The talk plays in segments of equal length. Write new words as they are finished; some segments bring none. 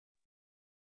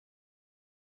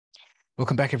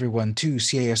Welcome back, everyone, to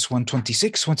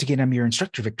CIS126. Once again, I'm your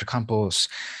instructor, Victor Campos.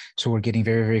 So we're getting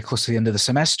very, very close to the end of the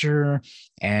semester,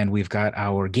 and we've got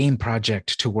our game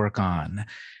project to work on.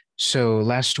 So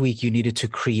last week, you needed to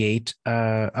create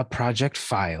a project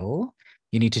file.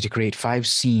 You needed to create 5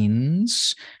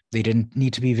 scenes. They didn't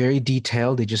need to be very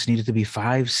detailed. They just needed to be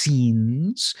 5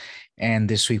 scenes. And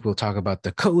this week, we'll talk about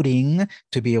the coding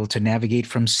to be able to navigate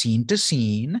from scene to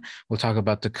scene. We'll talk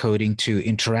about the coding to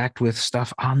interact with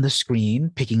stuff on the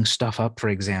screen, picking stuff up, for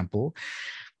example,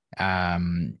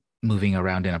 moving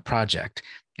around in a project.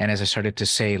 And as I started to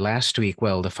say last week,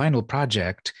 well, the final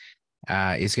project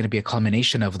is going to be a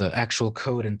culmination of the actual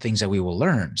code and things that we will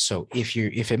learn. So if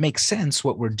it makes sense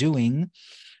what we're doing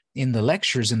in the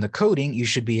lectures, in the coding, you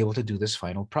should be able to do this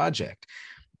final project.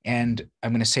 And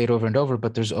I'm going to say it over and over,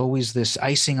 but there's always this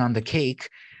icing on the cake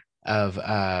of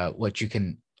what you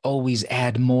can always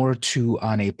add more to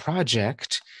on a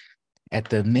project. At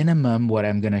the minimum, what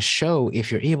I'm going to show,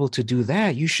 if you're able to do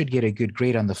that, you should get a good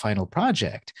grade on the final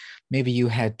project. Maybe you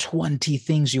had 20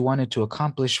 things you wanted to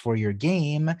accomplish for your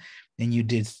game, and you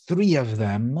did 3 of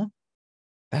them.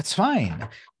 That's fine.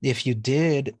 If you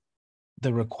did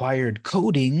the required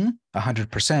coding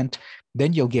 100%,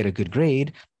 then you'll get a good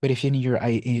grade. But if in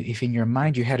your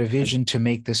mind you had a vision to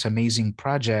make this amazing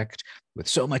project with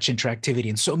so much interactivity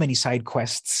and so many side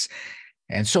quests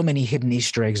and so many hidden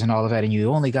Easter eggs and all of that, and you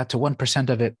only got to 1%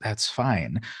 of it, that's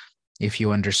fine. If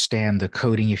you understand the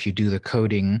coding, if you do the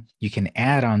coding, you can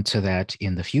add on to that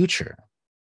in the future.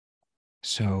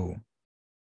 So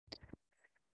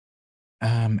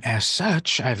as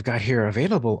such, I've got here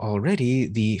available already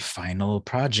the final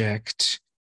project,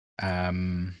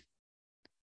 the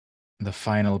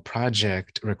final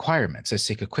project requirements. Let's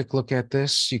take a quick look at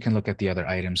this. You can look at the other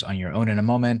items on your own in a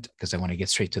moment because I want to get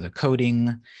straight to the coding.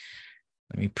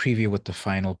 Let me preview what the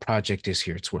final project is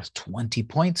here. It's worth 20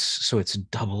 points, so it's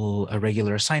double a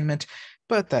regular assignment,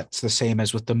 but that's the same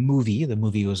as with the movie. The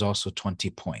movie was also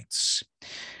 20 points.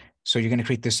 So you're going to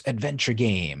create this adventure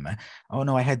game. Oh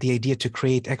no, I had the idea to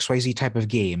create XYZ type of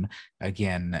game.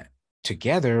 Again,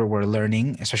 together we're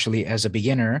learning, especially as a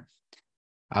beginner,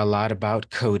 a lot about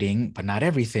coding, but not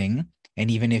everything. And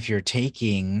even if you're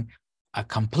taking a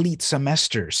complete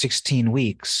semester, 16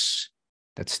 weeks,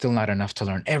 that's still not enough to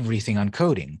learn everything on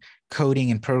coding. Coding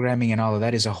and programming and all of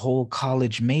that is a whole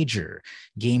college major.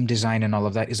 Game design and all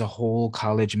of that is a whole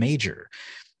college major.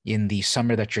 In the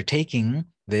summer that you're taking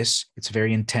this, it's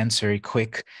very intense, very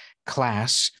quick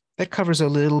class that covers a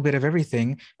little bit of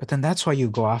everything. But then that's why you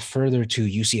go off further to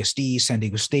UCSD, San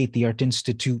Diego State, the Art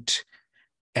Institute,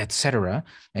 etc.,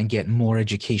 and get more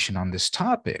education on this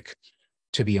topic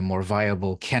to be a more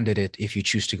viable candidate if you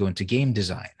choose to go into game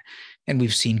design. And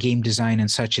we've seen game design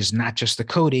and such is not just the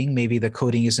coding. Maybe the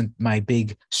coding isn't my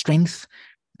big strength.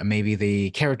 Maybe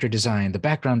the character design, the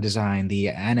background design, the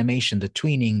animation, the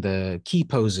tweening, the key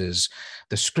poses,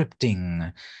 the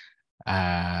scripting,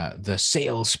 the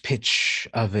sales pitch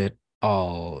of it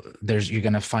all. You're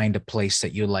going to find a place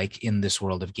that you like in this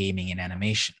world of gaming and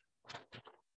animation.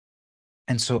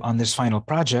 And so on this final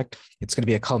project, it's going to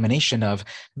be a culmination of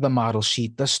the model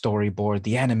sheet, the storyboard,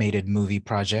 the animated movie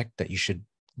project that you should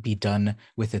be done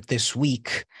with it this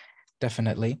week,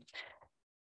 definitely.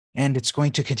 And it's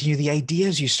going to continue the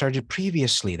ideas you started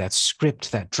previously, that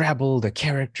script, that drabble, the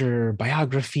character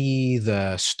biography,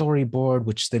 the storyboard,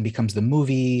 which then becomes the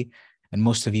movie. And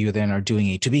most of you then are doing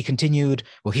a to be continued.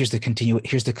 Well, here's the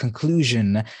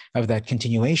conclusion of that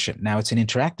continuation. Now it's an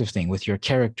interactive thing with your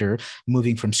character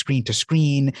moving from screen to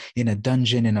screen in a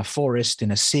dungeon, in a forest,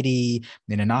 in a city,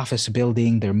 in an office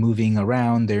building. They're moving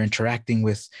around. They're interacting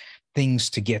with things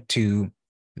to get to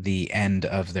the end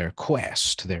of their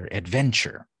quest, their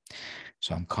adventure.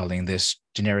 So I'm calling this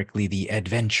generically the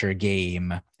adventure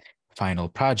game final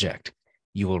project.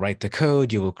 You will write the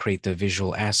code, you will create the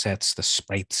visual assets, the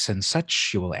sprites and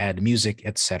such, you will add music,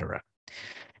 etc.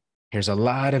 Here's a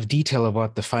lot of detail of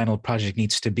what the final project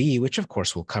needs to be, which of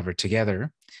course we'll cover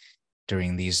together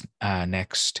during these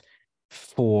next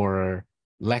 4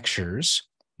 lectures,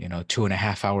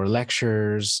 2.5-hour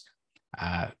lectures.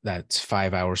 That's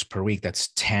 5 hours per week. That's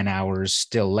 10 hours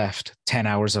still left, 10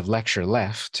 hours of lecture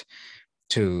left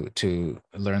to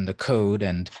learn the code.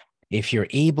 And if you're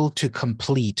able to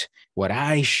complete what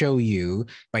I show you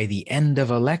by the end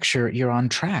of a lecture, you're on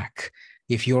track.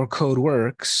 If your code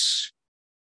works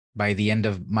by the end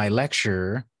of my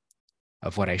lecture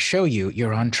of what I show you,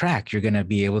 you're on track. You're going to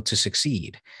be able to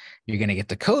succeed. You're going to get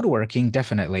the code working,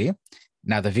 definitely.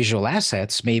 Now, the visual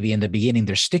assets, maybe in the beginning,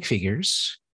 they're stick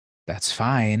figures. That's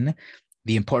fine.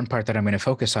 The important part that I'm going to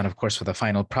focus on, of course, for the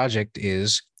final project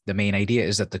is the main idea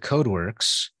is that the code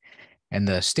works. And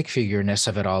the stick figure-ness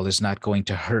of it all is not going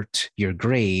to hurt your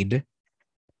grade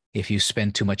if you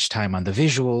spend too much time on the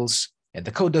visuals and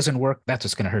the code doesn't work. That's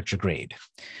what's going to hurt your grade.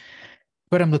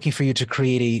 But I'm looking for you to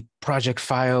create a project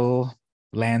file,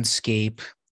 landscape,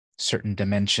 certain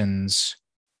dimensions,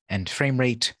 and frame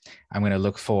rate. I'm going to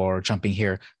look for, jumping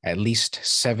here, at least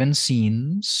 7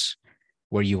 scenes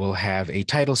where you will have a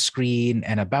title screen,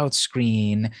 an about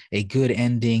screen, a good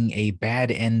ending, a bad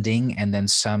ending, and then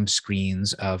some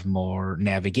screens of more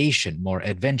navigation, more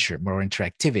adventure, more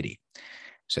interactivity.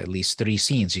 So at least 3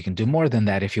 scenes. You can do more than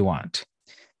that if you want.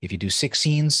 If you do 6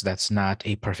 scenes, that's not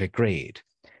a perfect grade.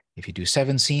 If you do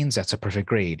 7 scenes, that's a perfect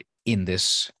grade in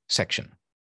this section.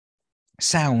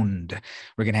 Sound.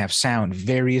 We're going to have sound,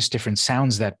 various different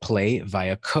sounds that play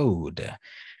via code.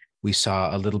 We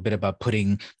saw a little bit about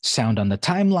putting sound on the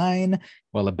timeline.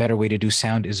 Well, a better way to do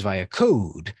sound is via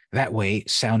code. That way,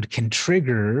 sound can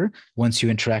trigger once you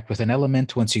interact with an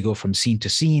element, once you go from scene to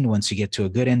scene, once you get to a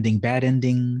good ending, bad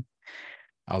ending.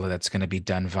 All of that's going to be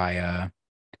done via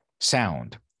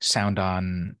sound. Sound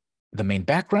on the main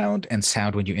background and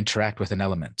sound when you interact with an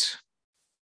element.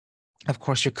 Of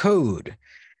course, your code.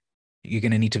 You're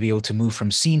going to need to be able to move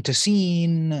from scene to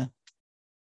scene,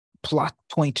 plot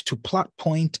point to plot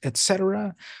point,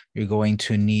 etc. You're going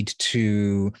to need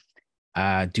to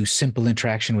do simple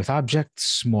interaction with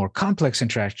objects, more complex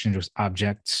interaction with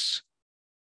objects,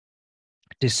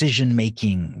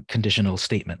 decision-making conditional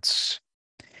statements.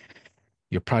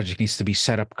 Your project needs to be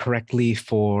set up correctly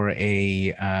for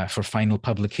for final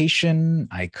publication,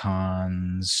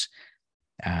 icons,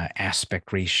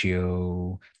 aspect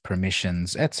ratio,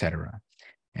 permissions, etc.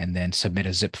 And then submit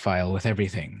a zip file with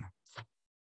everything,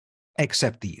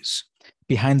 except these.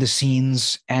 Behind the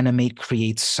scenes, Animate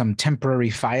creates some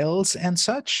temporary files and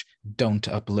such. Don't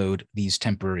upload these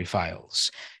temporary files.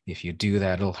 If you do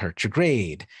that, it'll hurt your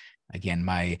grade. Again,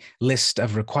 my list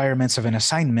of requirements of an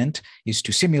assignment is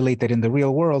to simulate that in the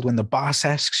real world, when the boss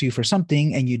asks you for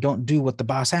something and you don't do what the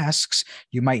boss asks,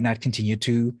 you might not continue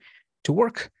to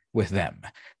work with them.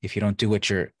 If you don't do what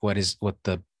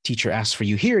the teacher asks for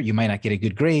you here, you might not get a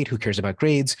good grade. Who cares about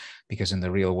grades? Because in the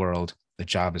real world, the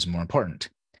job is more important.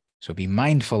 So be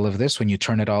mindful of this when you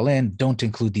turn it all in. Don't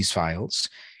include these files.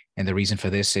 And the reason for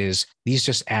this is these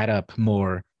just add up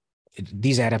more.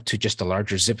 These add up to just a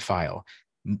larger zip file,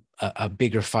 a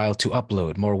bigger file to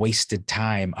upload, more wasted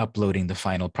time uploading the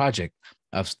final project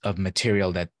of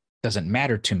material that doesn't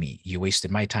matter to me. You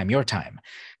wasted my time, your time.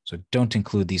 So don't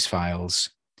include these files.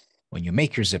 When you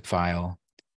make your zip file,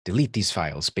 delete these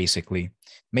files, basically.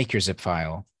 Make your zip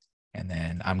file, and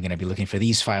then I'm going to be looking for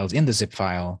these files in the zip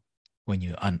file when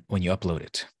you upload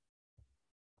it.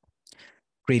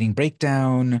 Grading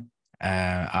breakdown,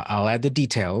 I'll add the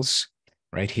details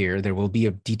right here. There will be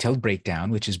a detailed breakdown,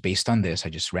 which is based on this. I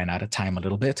just ran out of time a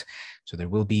little bit. So there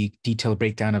will be detailed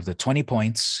breakdown of the 20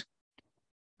 points.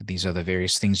 These are the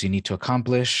various things you need to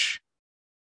accomplish,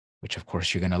 which of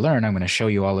course you're going to learn. I'm going to show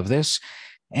you all of this.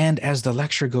 And as the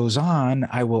lecture goes on,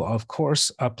 I will, of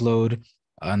course, upload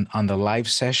on the live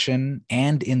session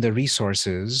and in the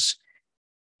resources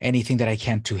anything that I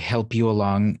can to help you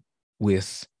along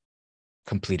with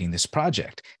completing this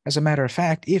project. As a matter of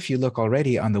fact, if you look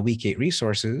already on the week 8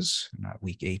 resources, not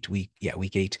week 8, week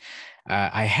 8,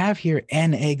 I have here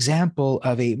an example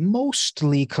of a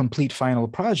mostly complete final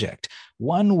project.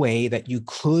 One way that you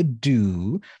could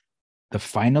do the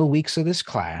final weeks of this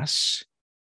class.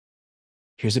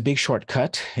 Here's a big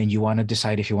shortcut, and you want to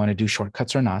decide if you want to do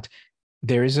shortcuts or not.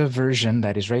 There is a version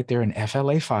that is right there, an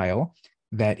FLA file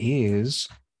that is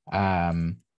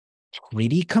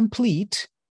pretty complete.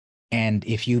 And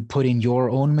if you put in your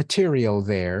own material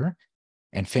there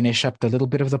and finish up the little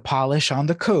bit of the polish on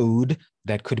the code,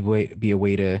 that could be a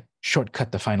way to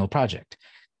shortcut the final project.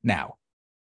 Now,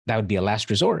 that would be a last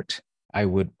resort. I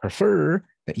would prefer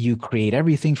that you create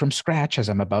everything from scratch, as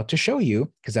I'm about to show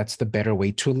you, because that's the better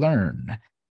way to learn.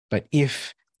 But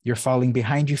if you're falling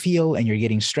behind, you feel, and you're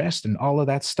getting stressed and all of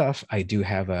that stuff, I do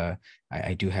have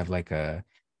like a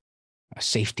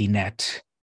safety net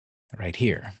right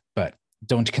here. But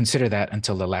don't consider that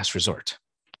until the last resort.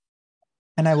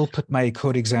 And I will put my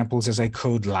code examples as I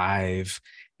code live.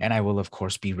 And I will, of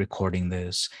course, be recording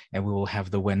this. And we will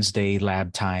have the Wednesday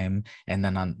lab time. And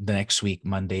then on the next week,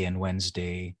 Monday and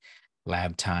Wednesday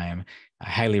lab time. I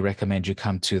highly recommend you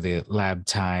come to the lab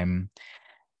time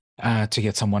to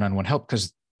get some one-on-one help,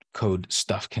 because code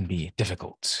stuff can be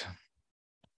difficult.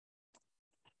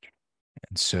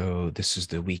 And so this is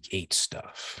the week 8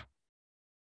 stuff.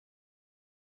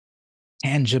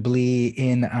 Tangibly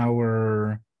in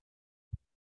our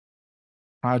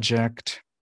project,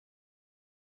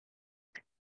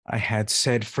 I had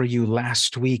said for you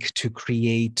last week to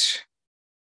create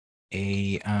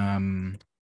a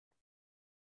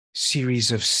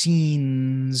series of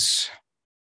scenes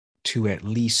to at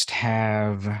least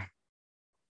have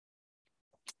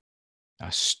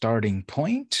a starting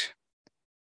point.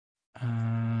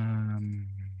 I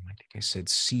think I said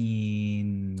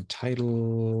scene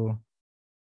title,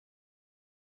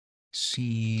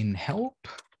 scene help,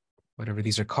 whatever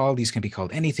these are called. These can be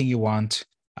called anything you want.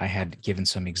 I had given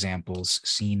some examples.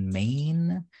 Scene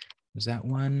main, was that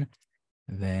one?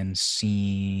 Then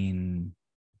scene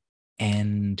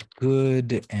end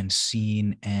good and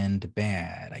scene end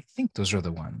bad. I think those are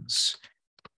the ones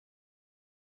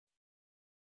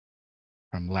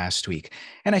from last week.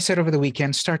 And I said over the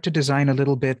weekend, start to design a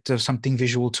little bit of something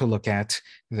visual to look at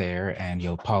there, and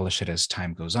you'll polish it as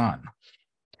time goes on.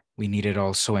 We needed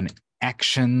also an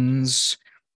actions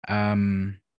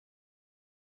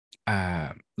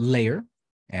layer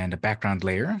and a background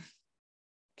layer.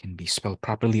 Can be spelled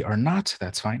properly or not,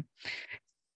 that's fine.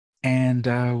 And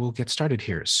we'll get started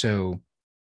here. So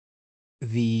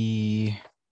the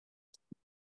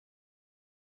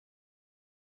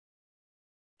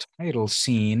title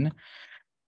scene,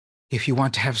 if you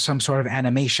want to have some sort of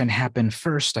animation happen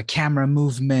first, a camera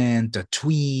movement, a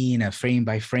tween, a frame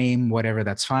by frame, whatever,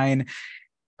 that's fine.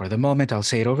 For the moment, I'll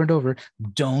say it over and over,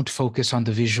 don't focus on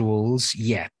the visuals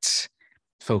yet.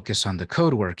 Focus on the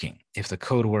code working. If the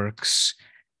code works,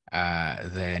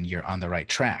 then you're on the right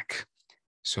track.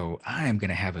 So I'm going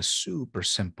to have a super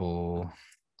simple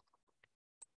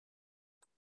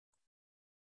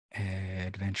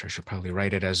adventure. I should probably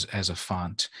write it as a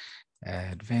font.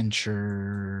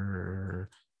 Adventure.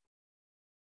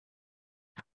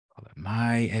 Call it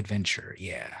My Adventure.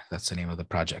 Yeah, that's the name of the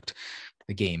project,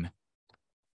 the game.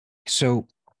 So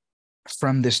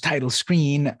from this title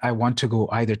screen, I want to go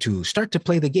either to start to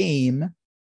play the game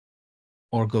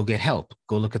or go get help.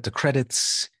 Go look at the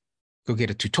credits, go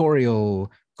get a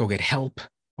tutorial, go get help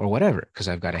or whatever, because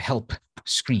I've got a help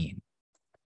screen.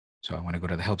 So I want to go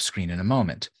to the help screen in a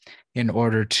moment. In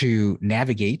order to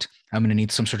navigate, I'm going to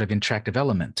need some sort of interactive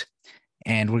element.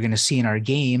 And we're going to see in our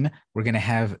game, we're going to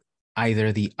have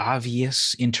either the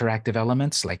obvious interactive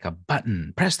elements like a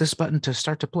button. Press this button to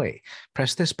start to play.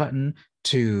 Press this button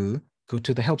to go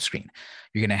to the help screen.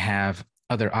 You're going to have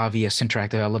other obvious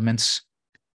interactive elements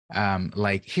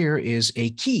like here is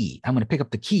a key. I'm going to pick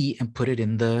up the key and put it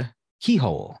in the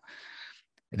keyhole.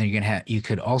 And then you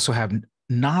could also have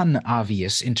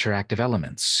non-obvious interactive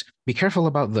elements. Be careful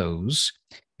about those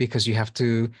because you have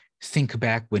to think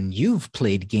back when you've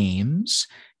played games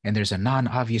and there's a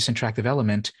non-obvious interactive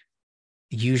element.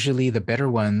 Usually the better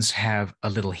ones have a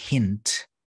little hint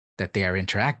that they are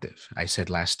interactive. I said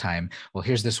last time, well,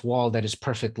 here's this wall that is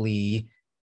perfectly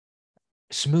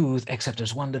smooth, except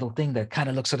there's one little thing that kind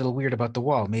of looks a little weird about the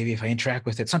wall. Maybe if I interact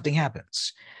with it, something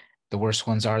happens. The worst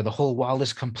ones are the whole wall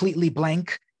is completely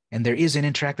blank and there is an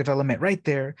interactive element right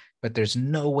there, but there's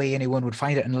no way anyone would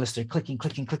find it unless they're clicking.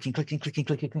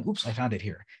 Oops, I found it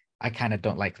here. I kind of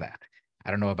don't like that.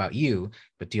 I don't know about you,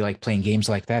 but do you like playing games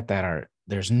like that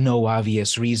there's no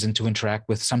obvious reason to interact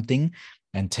with something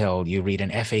until you read an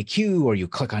FAQ or you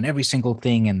click on every single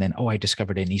thing and then, oh, I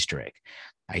discovered an Easter egg.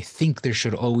 I think there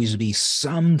should always be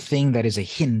something that is a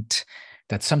hint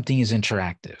that something is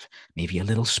interactive, maybe a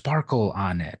little sparkle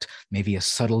on it, maybe a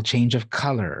subtle change of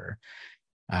color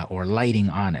or lighting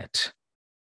on it.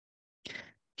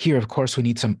 Here, of course, we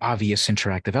need some obvious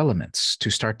interactive elements to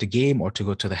start the game or to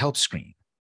go to the help screen.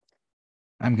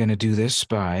 I'm going to do this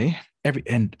by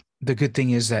and the good thing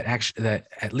is that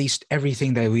at least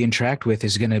everything that we interact with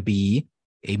is going to be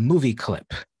a movie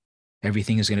clip.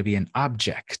 Everything is going to be an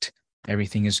object.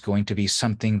 Everything is going to be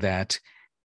something that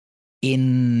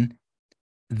in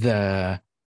the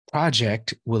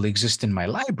project will exist in my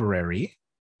library,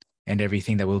 and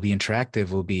everything that will be interactive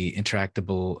will be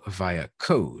interactable via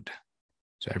code.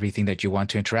 So everything that you want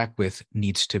to interact with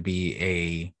needs to be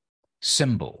a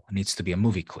symbol, needs to be a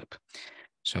movie clip.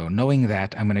 So knowing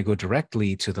that, I'm going to go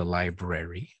directly to the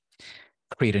library,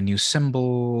 create a new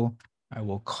symbol. I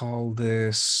will call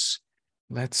this,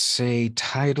 let's say,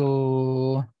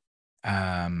 title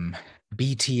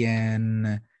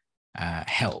BTN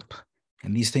help.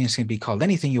 And these things can be called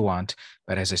anything you want.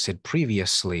 But as I said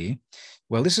previously,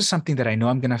 well, this is something that I know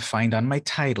I'm going to find on my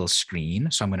title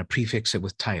screen. So I'm going to prefix it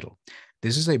with title.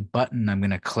 This is a button I'm going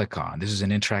to click on. This is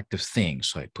an interactive thing.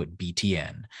 So I put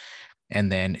BTN. And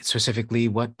then specifically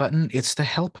what button? It's the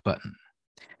help button.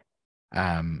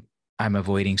 I'm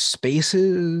avoiding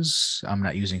spaces. I'm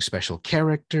not using special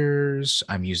characters.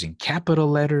 I'm using capital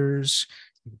letters.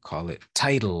 Call it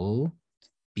title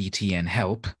BTN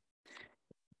help.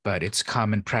 but it's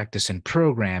common practice in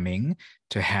programming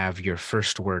to have your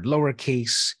first word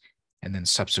lowercase and then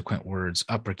subsequent words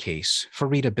uppercase for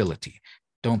readability.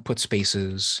 Don't put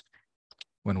spaces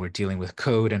when we're dealing with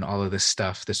code and all of this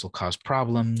stuff. This will cause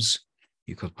problems.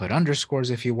 You could put underscores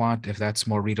if you want, if that's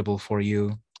more readable for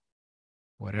you.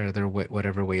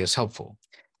 Whatever way is helpful.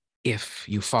 If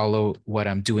you follow what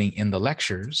I'm doing in the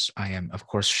lectures, I am, of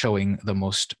course, showing the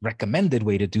most recommended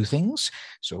way to do things.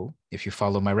 So if you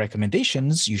follow my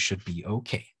recommendations, you should be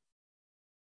okay.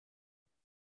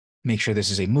 Make sure this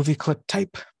is a movie clip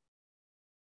type.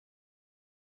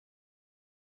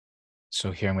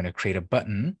 So here I'm going to create a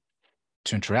button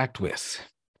to interact with.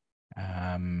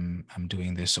 I'm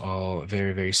doing this all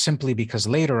very, very simply because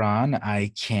later on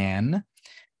I can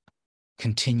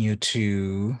continue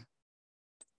to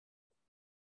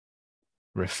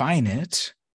refine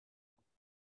it.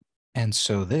 And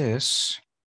so this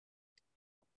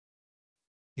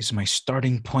is my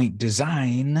starting point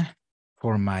design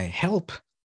for my help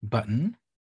button.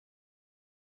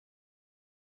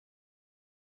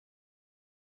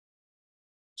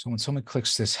 So when someone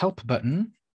clicks this help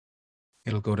button,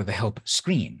 it'll go to the help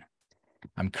screen.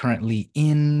 I'm currently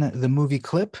in the movie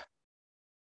clip.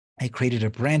 I created a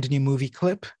brand new movie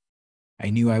clip. I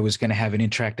knew I was going to have an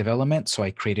interactive element, so I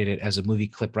created it as a movie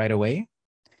clip right away.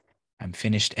 I'm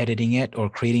finished editing it or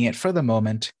creating it for the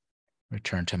moment.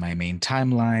 Return to my main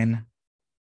timeline.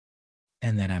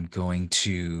 And then I'm going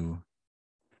to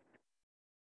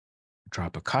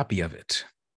drop a copy of it.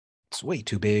 It's way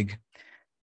too big.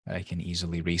 I can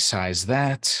easily resize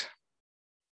that.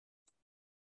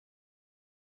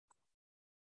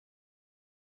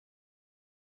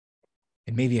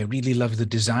 And maybe I really love the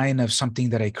design of something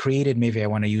that I created. Maybe I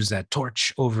want to use that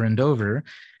torch over and over,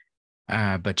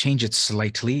 but change it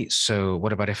slightly. So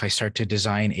what about if I start to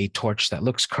design a torch that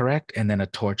looks correct and then a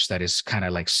torch that is kind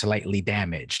of like slightly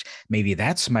damaged? Maybe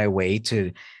that's my way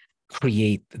to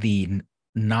create the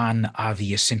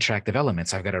non-obvious interactive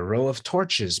elements. I've got a row of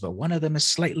torches, but one of them is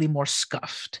slightly more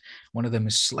scuffed. One of them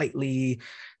is slightly,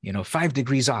 5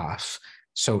 degrees off.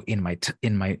 So in my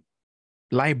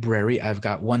library, I've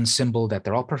got one symbol that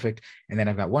they're all perfect, and then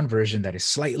I've got one version that is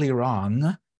slightly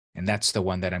wrong, and that's the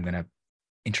one that I'm going to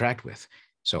interact with.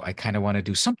 So I kind of want to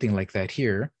do something like that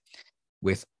here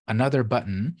with another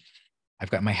button.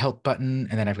 I've got my help button,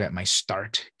 and then I've got my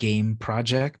start game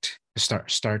project,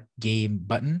 start game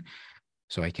button.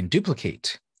 So I can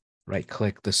duplicate, right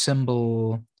click the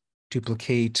symbol,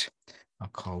 duplicate. I'll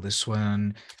call this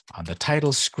one on the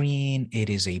title screen. It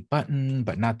is a button,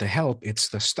 but not the help. It's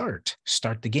the start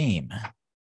the game.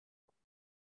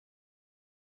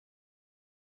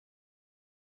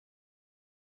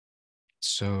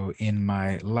 So in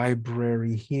my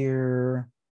library here,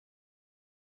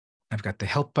 I've got the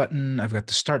help button. I've got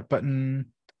the start button.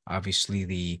 Obviously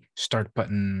the start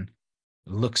button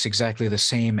looks exactly the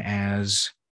same as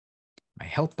my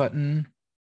help button.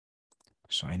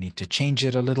 So I need to change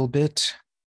it a little bit.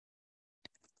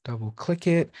 Double click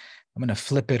it. I'm going to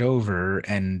flip it over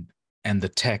and the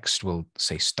text will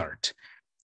say start.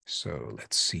 So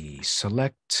let's see,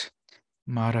 select,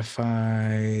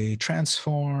 modify,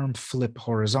 transform, flip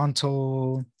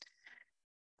horizontal.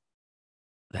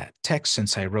 That text,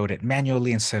 since I wrote it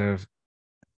manually instead of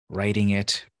writing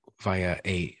it via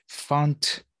a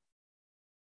font,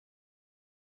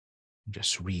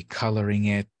 just recoloring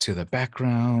it to the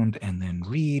background and then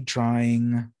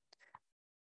redrawing.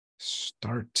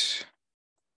 Start.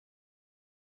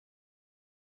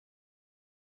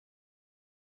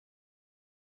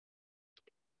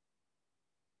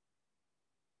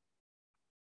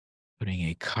 Putting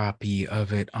a copy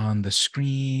of it on the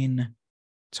screen.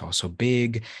 It's also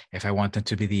big. If I want them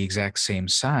to be the exact same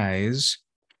size,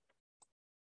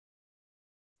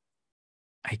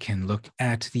 I can look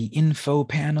at the info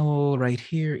panel right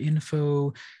here,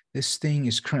 info. This thing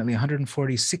is currently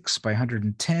 146 by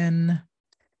 110.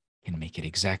 Can make it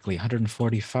exactly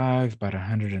 145 by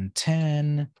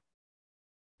 110.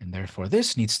 And therefore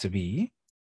this needs to be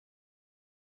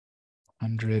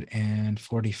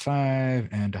 145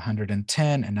 and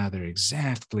 110. And now they're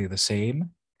exactly the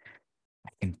same. I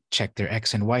can check their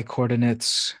X and Y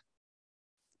coordinates.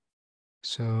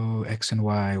 So X and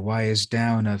Y is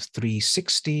down of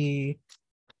 360.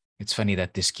 It's funny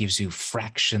that this gives you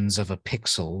fractions of a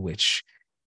pixel, which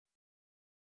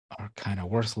are kind of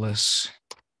worthless.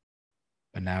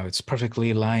 But now it's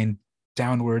perfectly lined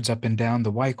downwards, up and down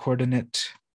the Y coordinate.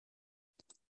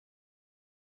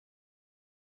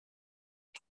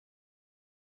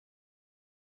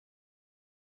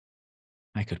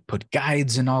 I could put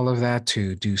guides and all of that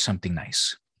to do something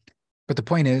nice. But the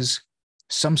point is,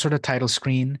 some sort of title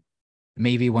screen,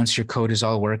 maybe once your code is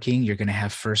all working, you're going to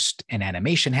have first an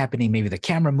animation happening, maybe the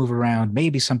camera move around,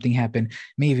 maybe something happen,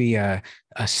 maybe a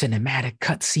cinematic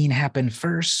cutscene happen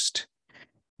first.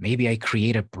 Maybe I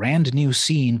create a brand new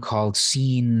scene called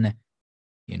scene,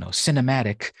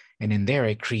 cinematic. And in there,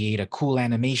 I create a cool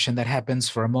animation that happens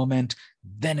for a moment.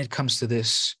 Then it comes to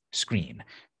this screen.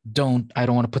 I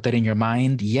don't want to put that in your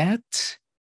mind yet.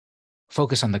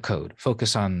 Focus on the code.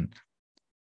 Focus on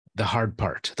the hard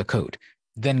part, the code.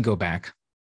 Then go back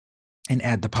and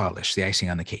add the polish, the icing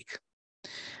on the cake.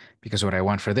 Because what I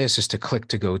want for this is to click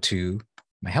to go to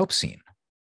my help scene.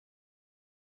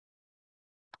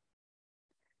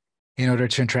 In order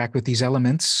to interact with these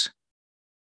elements,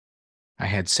 I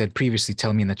had said previously,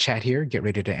 tell me in the chat here, get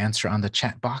ready to answer on the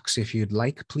chat box if you'd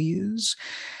like, please.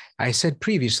 I said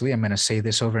previously, I'm going to say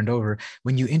this over and over,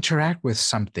 when you interact with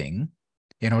something,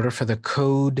 in order for the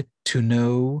code to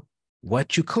know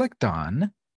what you clicked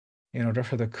on, in order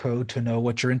for the code to know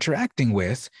what you're interacting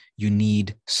with, you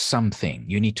need something.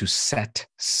 You need to set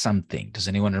something. Does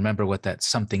anyone remember what that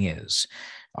something is?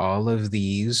 All of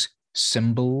these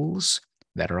symbols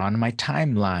that are on my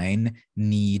timeline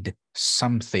need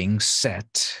something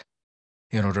set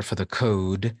in order for the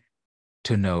code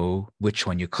to know which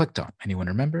one you clicked on. Anyone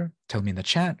remember? Tell me in the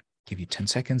chat. Give you 10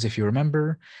 seconds if you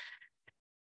remember.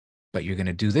 But you're going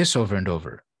to do this over and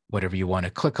over. Whatever you want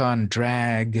to click on,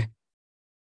 drag,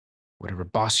 whatever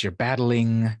boss you're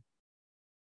battling.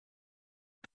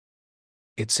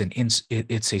 It's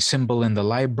a symbol in the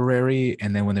library,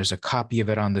 and then when there's a copy of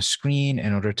it on the screen,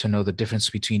 in order to know the difference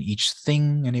between each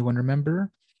thing. Anyone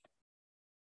remember?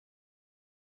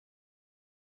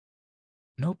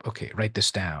 Nope. Okay, write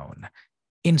this down.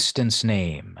 Instance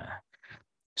name.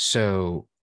 So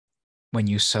when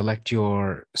you select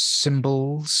your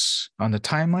symbols on the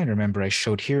timeline, remember I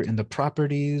showed here in the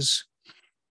properties,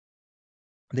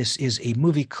 this is a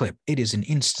movie clip. It is an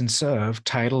instance of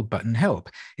title button help.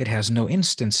 It has no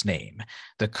instance name.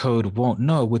 The code won't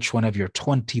know which one of your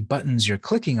 20 buttons you're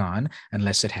clicking on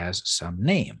unless it has some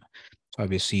name. So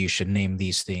obviously you should name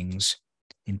these things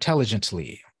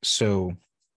intelligently. So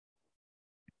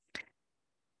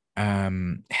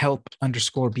help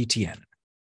underscore BTN.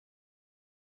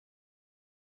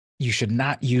 You should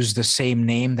not use the same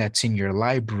name that's in your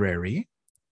library.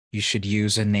 You should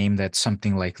use a name that's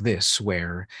something like this,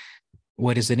 where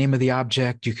what is the name of the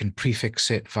object? You can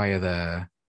prefix it via the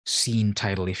scene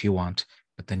title if you want,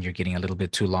 but then you're getting a little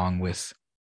bit too long with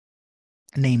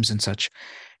names and such.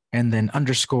 And then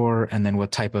underscore, and then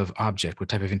what type of object, what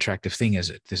type of interactive thing is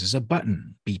it? This is a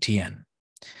button, BTN.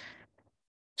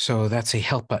 So that's a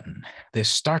help button. This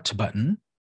start button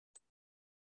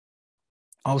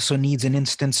also needs an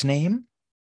instance name.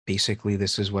 Basically,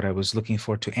 this is what I was looking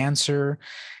for to answer.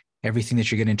 Everything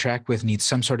that you're going to interact with needs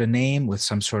some sort of name with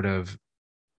some sort of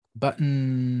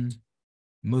button,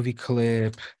 movie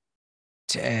clip,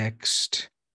 text,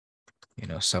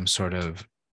 some sort of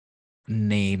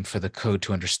name for the code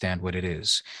to understand what it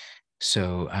is.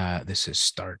 So this is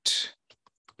start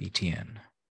BTN.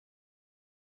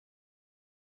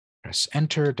 Press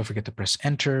enter. Don't forget to press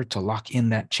enter to lock in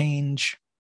that change.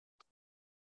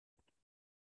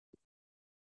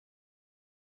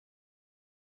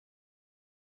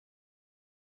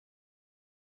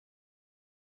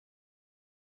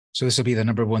 So this will be the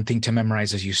number one thing to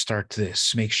memorize as you start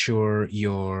this. Make sure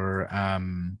your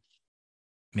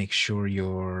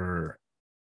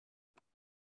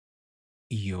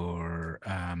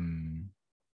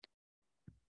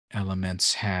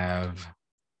elements have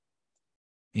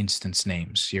instance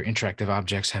names. Your interactive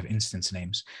objects have instance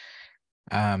names.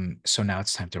 So now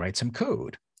it's time to write some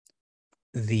code.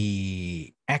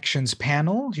 The actions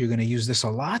panel, you're going to use this a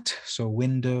lot. So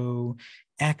window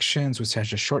actions, which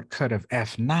has a shortcut of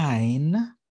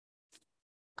F9.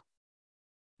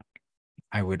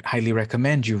 I would highly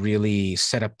recommend you really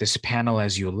set up this panel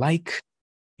as you like,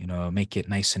 make it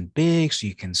nice and big so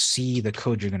you can see the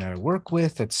code you're going to work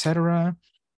with, etc.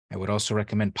 I would also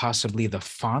recommend possibly the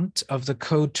font of the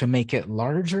code to make it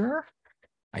larger.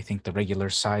 I think the regular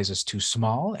size is too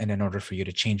small. And in order for you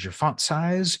to change your font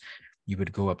size, you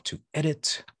would go up to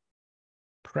Edit,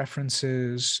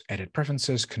 Preferences, Edit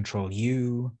Preferences, Control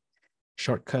U,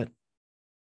 shortcut.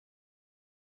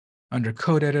 Under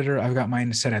Code Editor, I've got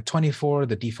mine set at 24.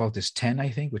 The default is 10, I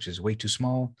think, which is way too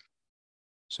small.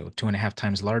 So 2.5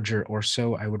 times larger or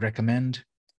so, I would recommend,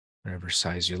 whatever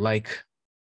size you like.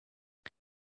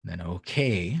 Then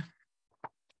OK.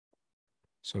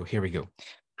 So here we go.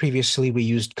 Previously, we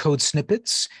used code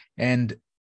snippets, and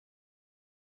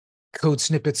code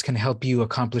snippets can help you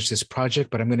accomplish this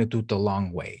project, but I'm going to do it the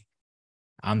long way.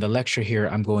 On the lecture here,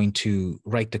 I'm going to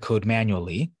write the code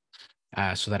manually.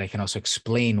 so that I can also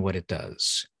explain what it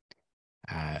does.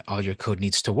 All your code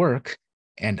needs to work,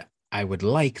 and I would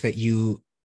like that you,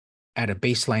 at a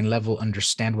baseline level,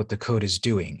 understand what the code is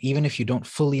doing. Even if you don't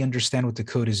fully understand what the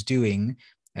code is doing,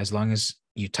 as long as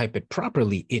you type it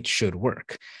properly, it should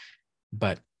work.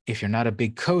 But if you're not a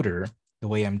big coder, the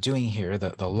way I'm doing here,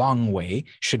 the long way,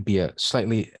 should be a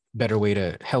slightly better way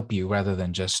to help you rather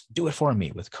than just do it for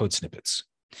me with code snippets.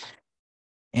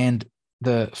 And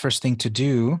the first thing to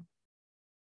do,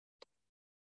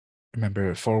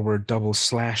 remember, forward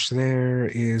 / there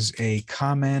is a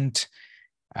comment.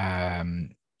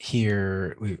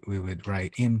 Here we would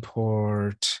write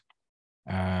import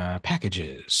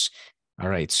packages. All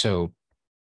right, so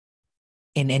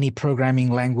in any programming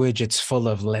language, it's full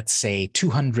of, let's say,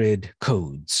 200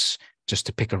 codes, just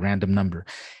to pick a random number.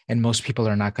 And most people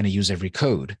are not going to use every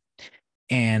code.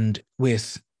 And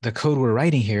with the code we're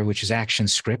writing here, which is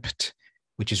ActionScript,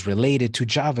 which is related to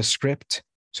JavaScript.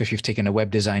 So if you've taken a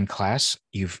web design class,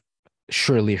 you've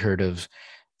surely heard of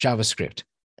JavaScript.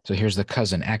 So here's the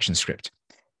cousin, ActionScript.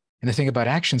 And the thing about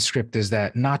ActionScript is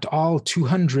that not all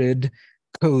 200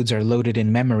 codes are loaded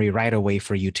in memory right away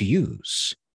for you to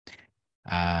use.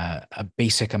 A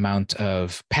basic amount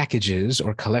of packages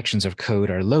or collections of code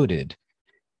are loaded.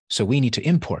 So we need to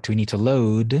import, we need to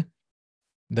load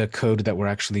the code that we're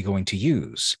actually going to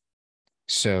use.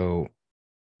 So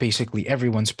basically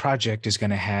everyone's project is going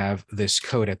to have this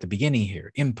code at the beginning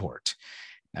here, import.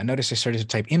 Now notice I started to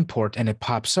type import and it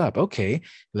pops up. Okay,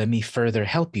 let me further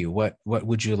help you. What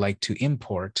would you like to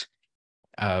import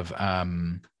of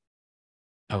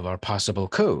our possible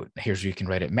code? Here's where you can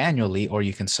write it manually, or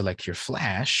you can select your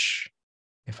Flash.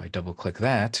 If I double click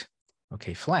that,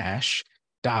 okay, Flash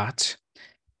dot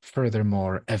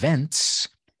furthermore events.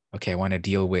 Okay, I want to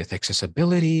deal with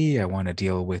accessibility. I want to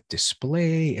deal with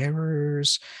display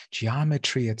errors,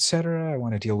 geometry, etc. I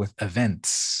want to deal with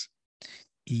events,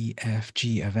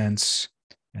 EFG events,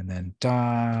 and then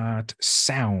dot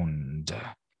sound,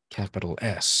 capital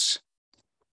S.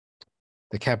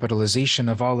 The capitalization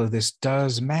of all of this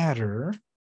does matter.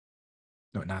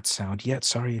 No, not sound yet.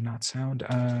 Sorry, not sound.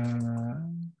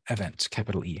 Event,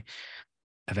 capital E,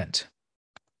 event.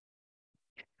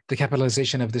 The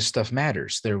capitalization of this stuff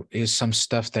matters. There is some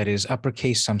stuff that is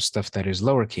uppercase, some stuff that is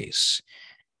lowercase.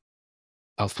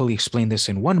 I'll fully explain this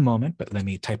in one moment, but let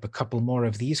me type a couple more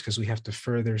of these because we have to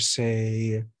further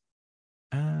say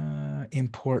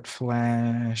import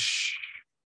Flash.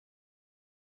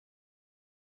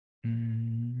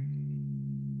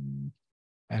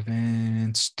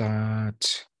 Events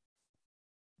dot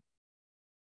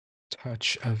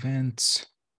touch events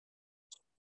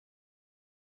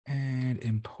and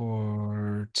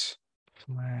import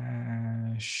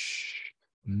Flash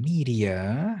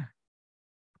media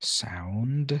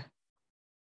sound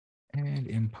and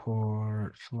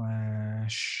import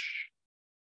Flash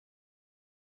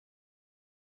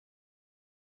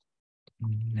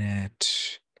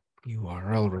net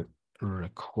URL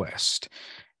request.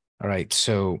 All right,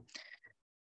 so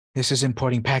this is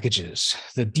importing packages.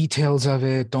 The details of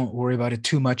it, don't worry about it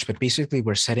too much, but basically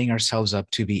we're setting ourselves up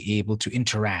to be able to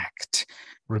interact.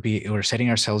 We're setting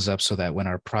ourselves up so that when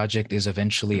our project is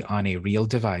eventually on a real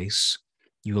device,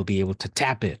 you will be able to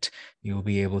tap it. You'll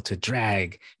be able to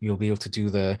drag. You'll be able to do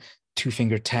the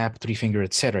 2-finger tap, 3-finger,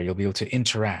 etc. You'll be able to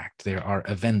interact. There are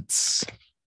events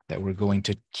that we're going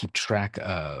to keep track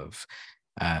of,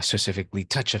 specifically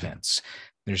touch events.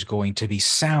 There's going to be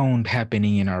sound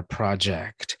happening in our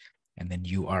project, and then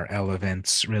URL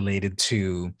events related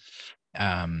to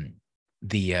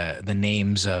the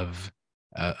names of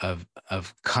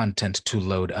content to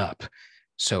load up.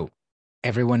 So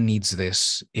everyone needs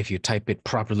this. If you type it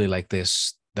properly like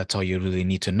this, that's all you really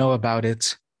need to know about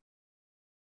it.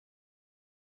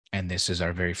 And this is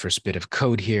our very first bit of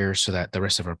code here so that the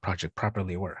rest of our project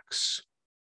properly works.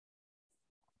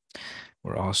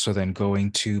 We're also then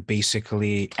going to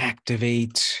basically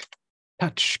activate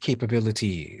touch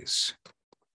capabilities.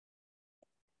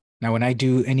 Now, when I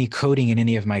do any coding in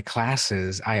any of my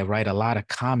classes, I write a lot of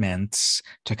comments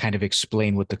to kind of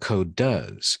explain what the code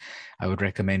does. I would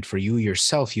recommend for you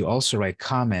yourself, you also write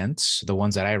comments. The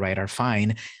ones that I write are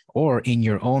fine. Or in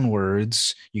your own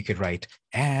words, you could write,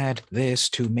 add this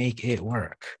to make it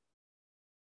work.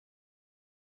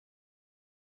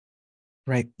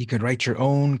 Right? You could write your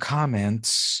own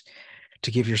comments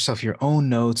to give yourself your own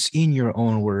notes in your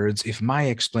own words. If my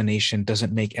explanation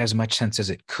doesn't make as much sense as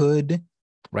it could,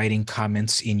 writing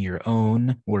comments in your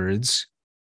own words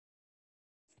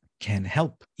can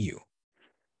help you.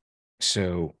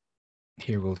 So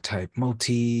here we'll type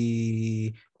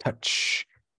multi-touch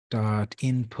dot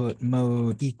input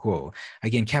mode equal.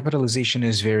 Again, capitalization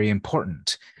is very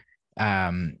important.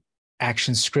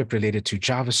 Action script related to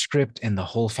JavaScript and the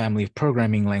whole family of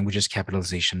programming languages,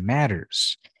 capitalization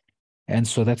matters. And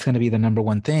so that's going to be the number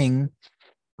one thing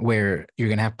where you're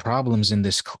going to have problems in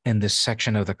this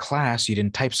section of the class. You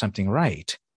didn't type something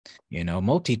right. You know,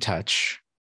 multi-touch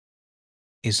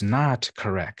is not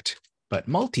correct, but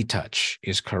multi-touch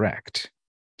is correct.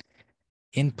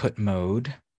 Input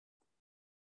mode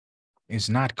is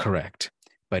not correct,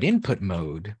 but input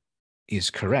mode is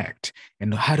correct.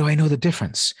 And how do I know the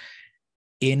difference?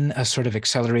 In a sort of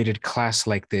accelerated class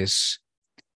like this,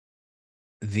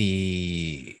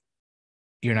 we're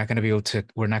not going to be able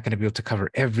to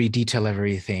cover every detail of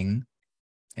everything.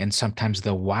 And sometimes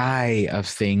the why of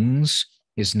things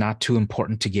is not too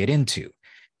important to get into.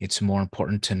 It's more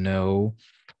important to know,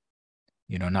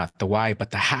 you know, not the why, but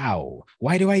the how.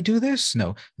 Why do I do this?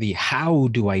 No, the how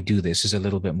do I do this is a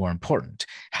little bit more important.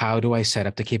 How do I set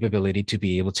up the capability to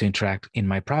be able to interact in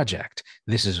my project?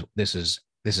 This is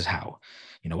how.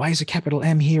 You know, why is a capital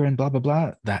M here and blah, blah,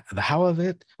 blah? The how of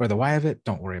it or the why of it,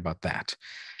 don't worry about that.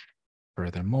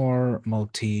 Furthermore,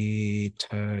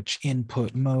 multi-touch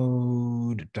input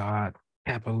mode dot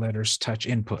capital letters touch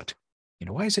input. You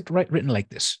know, why is it written like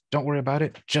this? Don't worry about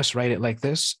it. Just write it like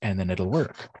this, and then it'll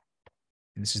work.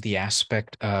 And this is the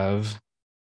aspect of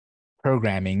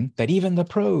programming that even the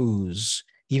pros,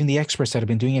 even the experts that have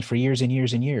been doing it for years and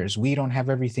years and years, we don't have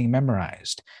everything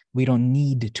memorized. We don't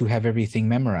need to have everything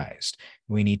memorized.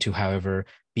 We need to, however,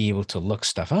 be able to look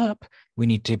stuff up. We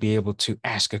need to be able to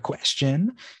ask a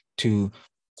question to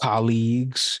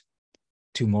colleagues,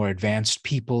 to more advanced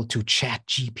people, to chat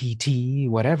GPT,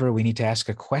 whatever. We need to ask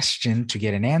a question to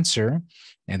get an answer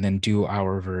and then do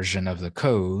our version of the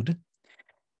code.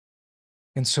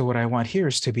 And so what I want here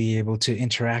is to be able to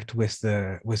interact with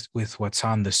what's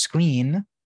on the screen.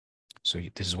 So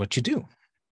this is what you do.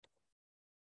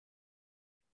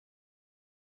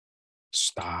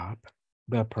 Stop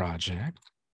the project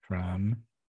from,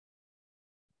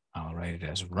 I'll write it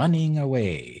as running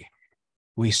away.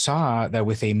 We saw that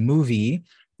with a movie,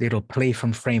 it'll play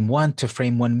from frame 1 to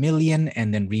frame 1,000,000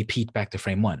 and then repeat back to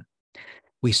frame 1.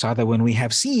 We saw that when we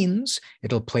have scenes,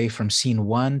 it'll play from scene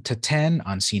 1 to 10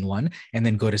 on scene 1, and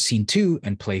then go to scene 2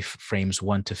 and play frames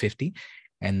 1 to 50,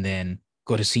 and then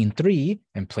go to scene 3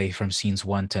 and play from scenes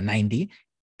 1 to 90.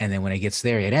 And then when it gets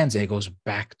there, it ends, and it goes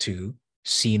back to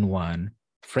scene 1,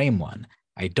 frame 1.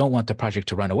 I don't want the project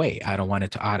to run away. I don't want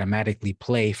it to automatically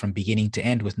play from beginning to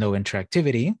end with no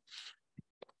interactivity.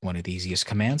 One of the easiest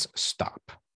commands,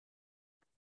 stop.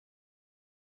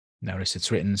 Notice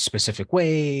it's written specific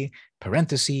way,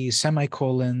 parentheses,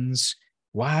 semicolons.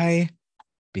 Why?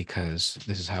 Because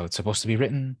this is how it's supposed to be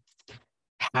written.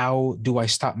 How do I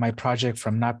stop my project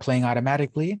from not playing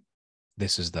automatically?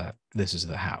 This is the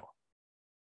how.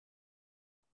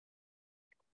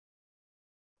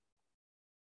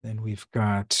 Then we've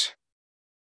got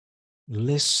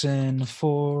listen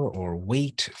for or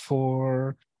wait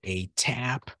for a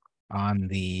tap on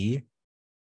the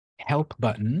help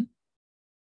button,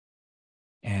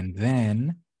 and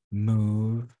then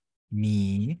move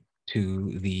me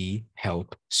to the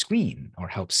help screen or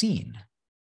help scene.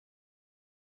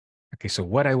 Okay, so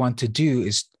what I want to do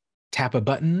is tap a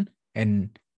button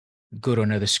and go to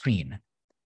another screen.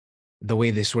 The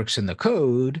way this works in the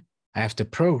code, I have to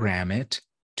program it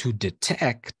to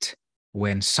detect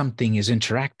when something is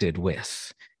interacted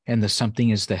with. And the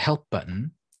something is the help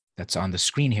button that's on the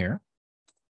screen here.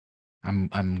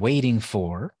 I'm waiting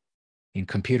for, in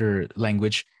computer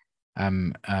language,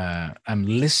 I'm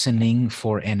listening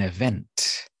for an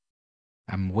event.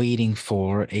 I'm waiting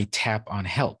for a tap on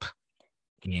help.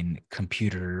 In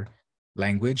computer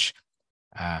language,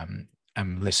 I'm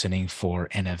listening for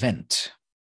an event.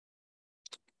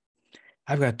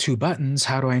 I've got two buttons.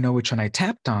 How do I know which one I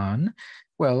tapped on?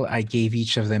 Well, I gave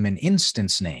each of them an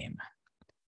instance name.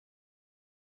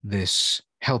 This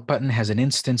help button has an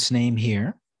instance name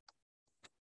here.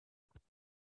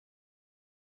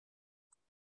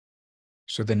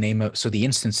 So the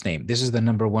instance name, this is the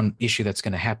number one issue that's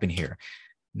going to happen here.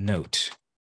 Note.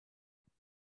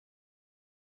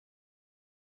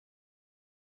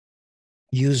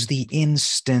 Use the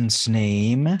instance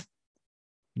name,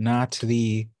 not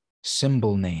the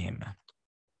symbol name.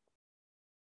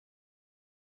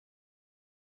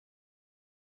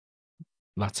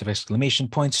 Lots of exclamation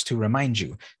points to remind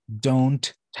you.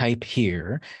 Don't type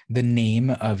here the name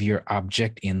of your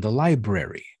object in the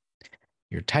library.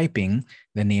 You're typing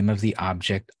the name of the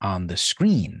object on the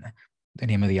screen. The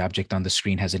name of the object on the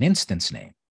screen has an instance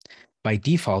name. By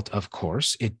default, of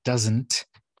course, it doesn't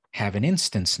have an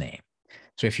instance name.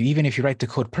 So even if you write the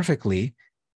code perfectly,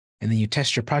 and then you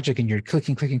test your project and you're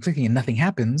clicking, and nothing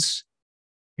happens,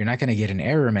 you're not going to get an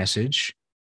error message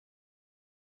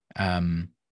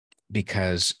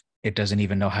because it doesn't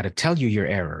even know how to tell you your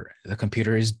error. The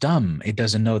computer is dumb. It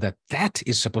doesn't know that that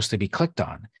is supposed to be clicked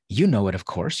on. You know it, of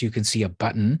course. You can see a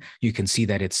button. You can see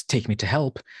that it's take me to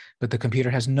help, but the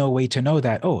computer has no way to know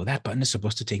that, oh, that button is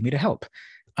supposed to take me to help,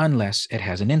 unless it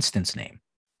has an instance name.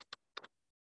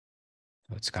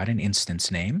 So it's got an instance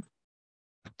name.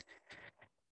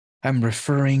 I'm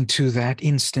referring to that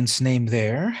instance name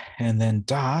there, and then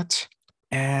dot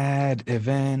add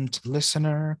event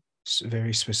listener,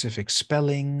 very specific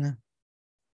spelling,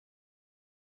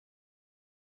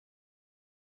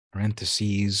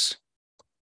 parentheses,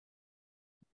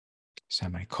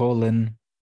 semicolon.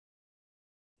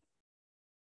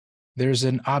 There's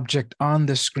an object on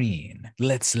the screen.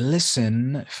 Let's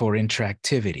listen for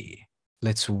interactivity.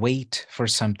 Let's wait for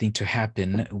something to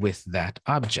happen with that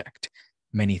object.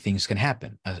 Many things can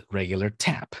happen. A regular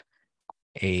tap,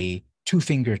 a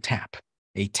two-finger tap,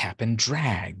 a tap and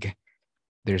drag.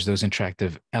 There's those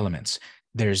interactive elements.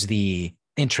 There's the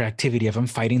interactivity of I'm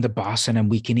fighting the boss and I'm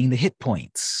weakening the hit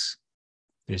points.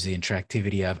 There's the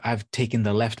interactivity of I've taken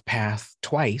the left path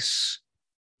twice,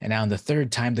 and now on the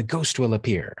third time, the ghost will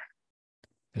appear.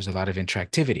 There's a lot of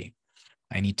interactivity.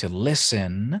 I need to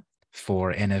listen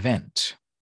for an event.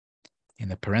 In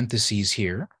the parentheses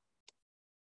here,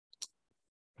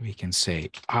 we can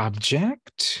say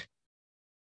object,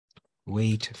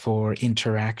 wait for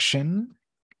interaction.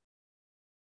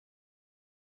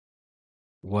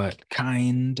 What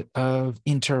kind of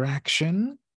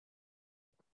interaction?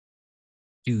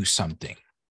 Do something.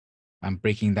 I'm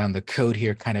breaking down the code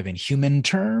here kind of in human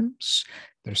terms.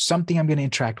 There's something I'm going to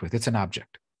interact with. It's an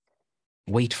object.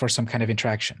 Wait for some kind of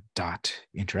interaction. Dot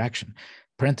interaction.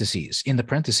 Parentheses. In the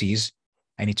parentheses,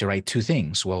 I need to write two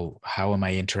things. Well, how am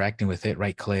I interacting with it?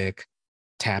 Right click,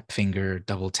 tap finger,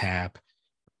 double tap.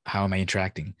 How am I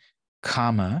interacting?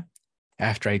 Comma.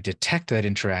 After I detect that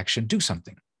interaction, do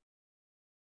something.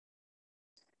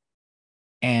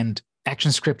 And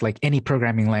ActionScript, like any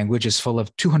programming language, is full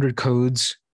of 200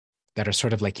 codes that are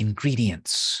sort of like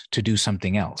ingredients to do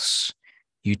something else.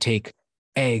 You take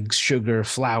eggs, sugar,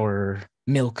 flour,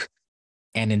 milk,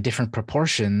 and in different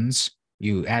proportions,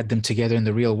 you add them together in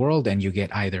the real world and you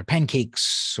get either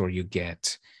pancakes or you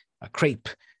get a crepe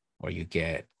or you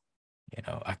get,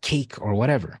 a cake or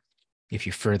whatever. If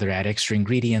you further add extra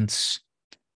ingredients,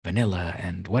 vanilla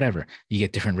and whatever, you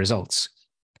get different results.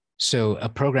 So a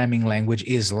programming language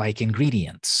is like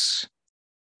ingredients.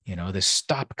 The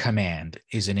stop command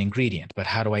is an ingredient, but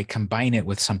how do I combine it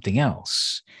with something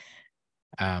else?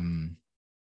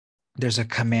 There's a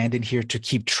command in here to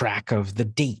keep track of the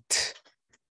date.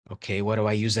 Okay, what do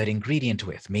I use that ingredient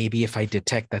with? Maybe if I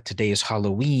detect that today is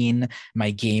Halloween,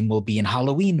 my game will be in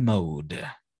Halloween mode.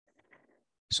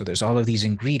 So there's all of these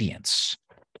ingredients.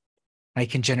 I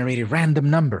can generate a random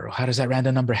number. How does that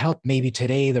random number help? Maybe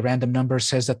today the random number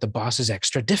says that the boss is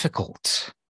extra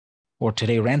difficult. Or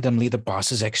today randomly the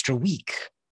boss is extra weak.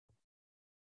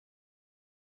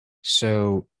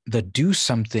 So the do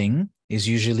something is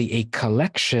usually a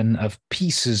collection of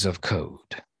pieces of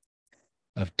code,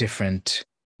 of different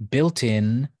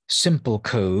built-in simple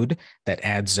code that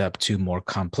adds up to more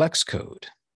complex code.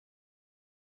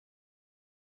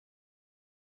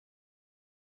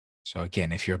 So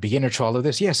again, if you're a beginner to all of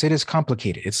this, yes, it is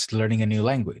complicated. It's learning a new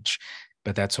language,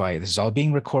 but that's why this is all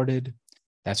being recorded.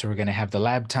 That's where we're going to have the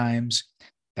lab times.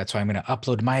 That's why I'm going to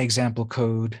upload my example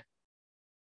code.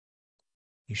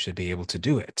 You should be able to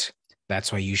do it.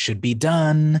 That's why you should be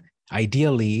done.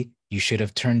 Ideally, you should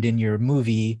have turned in your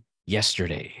movie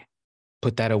yesterday.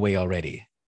 Put that away already.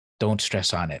 Don't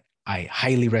stress on it. I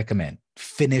highly recommend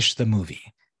finish the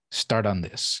movie. Start on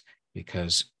this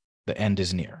because the end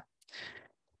is near.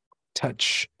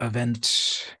 Touch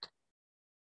event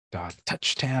dot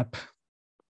touch tap,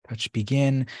 touch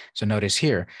begin. So notice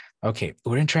here, okay,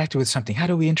 we're interacting with something. How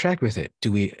do we interact with it?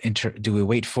 Do we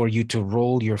wait for you to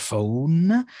roll your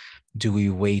phone? Do we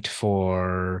wait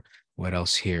for what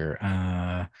else here?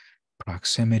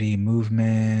 Proximity,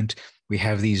 movement. We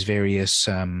have these various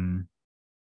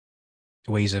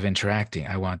ways of interacting.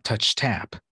 I want touch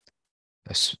tap.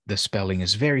 The spelling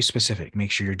is very specific. Make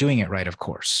sure you're doing it right, of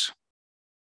course.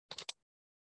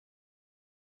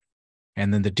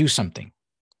 And then the do something,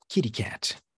 kitty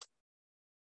cat.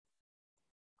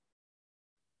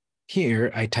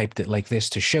 Here, I typed it like this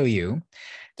to show you.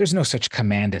 There's no such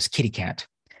command as kitty cat,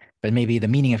 but maybe the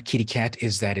meaning of kitty cat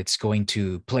is that it's going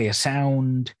to play a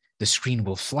sound, the screen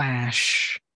will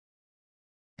flash,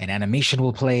 an animation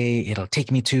will play, it'll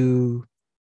take me to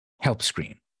help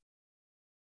screen.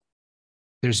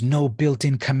 There's no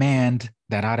built-in command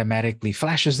that automatically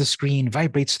flashes the screen,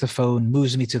 vibrates the phone,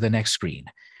 moves me to the next screen.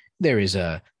 There is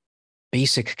a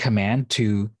basic command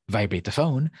to vibrate the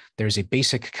phone. There's a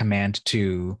basic command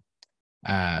to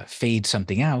fade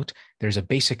something out. There's a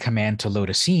basic command to load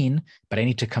a scene, but I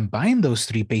need to combine those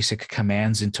three basic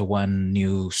commands into one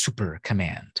new super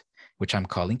command, which I'm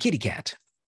calling kitty cat.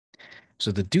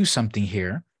 So the do something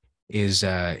here is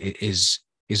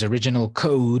original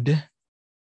code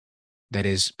that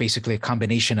is basically a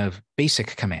combination of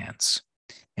basic commands.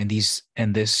 And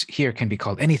this here can be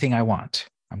called anything I want.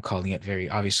 I'm calling it very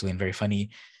obviously and very funny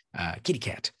kitty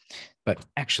cat. But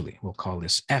actually, we'll call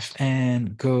this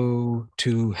fn go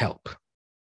to help.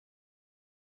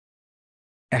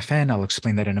 Fn, I'll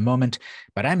explain that in a moment,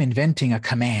 but I'm inventing a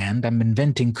command. I'm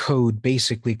inventing code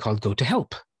basically called go to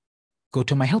help. Go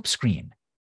to my help screen.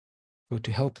 Go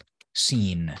to help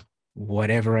scene,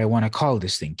 whatever I want to call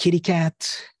this thing. Kitty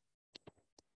cat.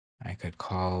 I could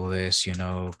call this,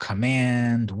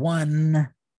 command one.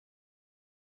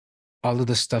 All of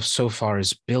the stuff so far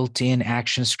is built-in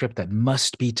action script that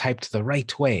must be typed the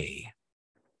right way,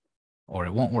 or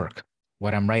it won't work.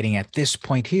 What I'm writing at this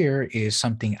point here is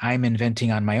something I'm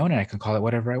inventing on my own, and I can call it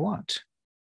whatever I want.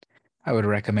 I would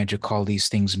recommend you call these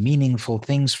things meaningful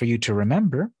things for you to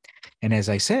remember. And as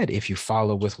I said, if you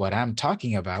follow with what I'm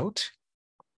talking about,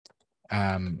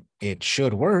 it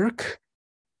should work.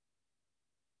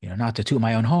 Not to toot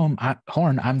my own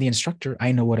horn, I'm the instructor.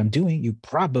 I know what I'm doing. You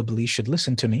probably should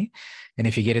listen to me. And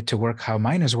if you get it to work how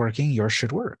mine is working, yours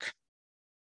should work.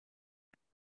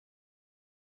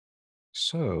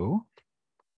 So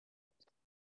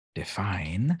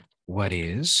define what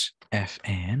is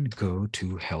fn go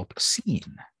to help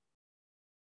scene,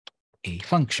 a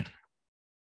function.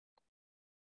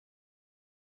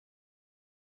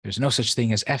 There's no such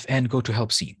thing as fn go to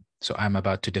help scene. So I'm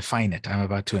about to define it. I'm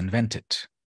about to invent it.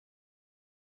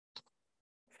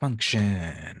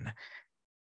 Function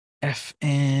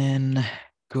fn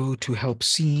go to help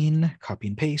scene, copy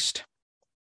and paste,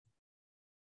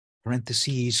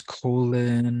 parentheses,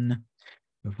 colon,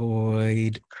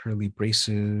 void, curly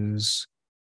braces.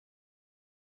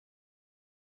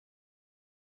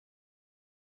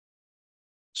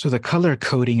 So the color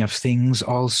coding of things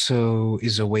also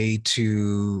is a way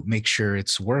to make sure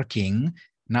it's working.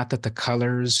 Not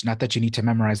that you need to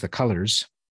memorize the colors,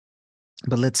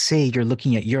 but let's say you're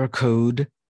looking at your code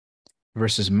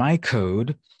versus my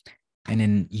code. And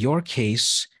in your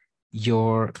case,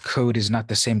 your code is not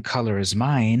the same color as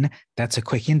mine. That's a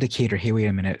quick indicator. Hey, wait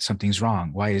a minute, something's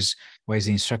wrong. Why is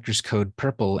the instructor's code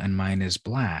purple and mine is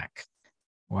black?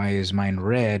 Why is mine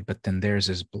red, but then theirs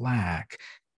is black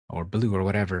or blue or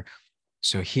whatever?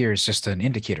 So here's just an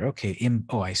indicator. Okay,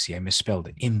 I see, I misspelled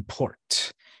it.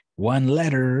 Import. One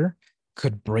letter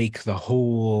could break the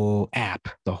whole app,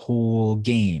 the whole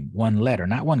game. One letter,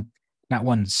 not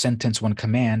one sentence, one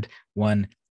command, one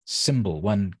symbol,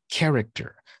 one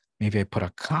character. Maybe I put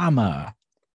a comma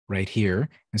right here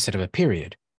instead of a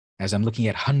period. As I'm looking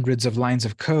at hundreds of lines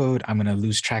of code, I'm going to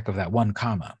lose track of that one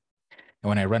comma. And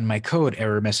when I run my code,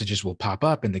 error messages will pop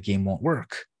up and the game won't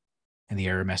work. And the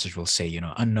error message will say,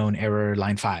 unknown error,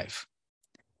 line 5.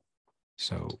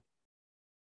 So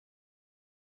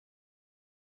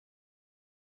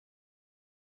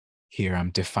here I'm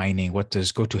defining what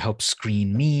does go to help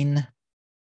screen mean. It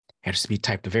has to be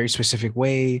typed a very specific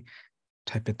way.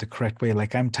 Type it the correct way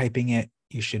like I'm typing it.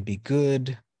 You should be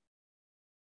good.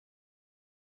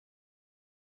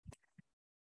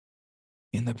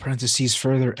 In the parentheses,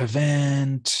 further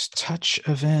event, touch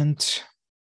event.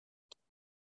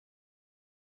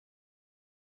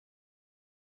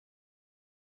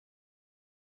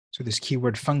 So this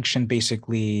keyword function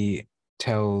basically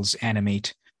tells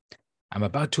Animate, I'm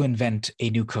about to invent a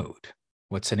new code.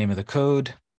 What's the name of the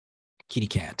code? Kitty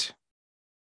cat.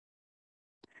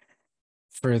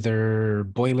 Further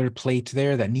boilerplate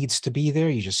there that needs to be there.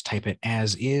 You just type it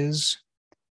as is.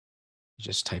 You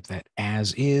just type that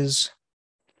as is.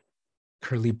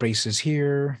 Curly braces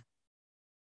here.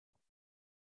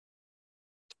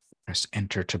 Press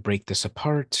enter to break this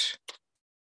apart.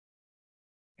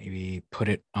 Maybe put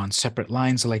it on separate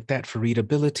lines like that for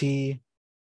readability.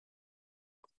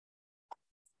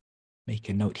 Make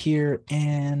a note here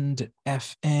and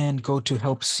fn go to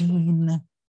help scene.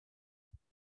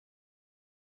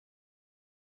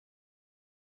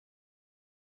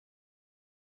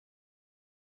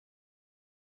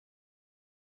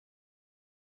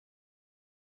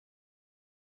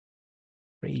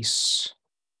 Trace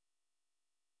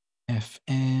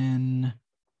fn,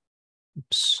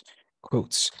 oops,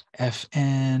 quotes,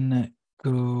 fn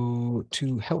go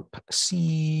to help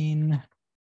scene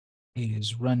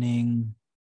is running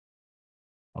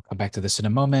I'll come back to this in a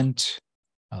moment.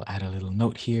 I'll add a little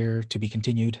note here to be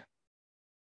continued.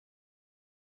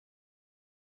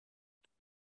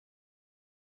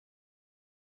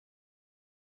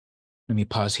 Let me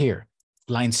pause here.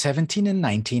 Line 17 and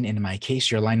 19, in my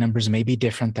case, your line numbers may be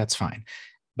different, that's fine.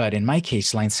 But in my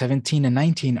case, line 17 and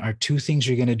 19 are two things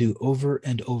you're going to do over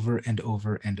and over and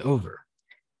over and over.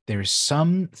 There's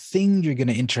something you're going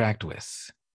to interact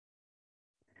with.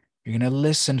 You're going to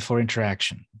listen for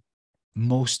interaction.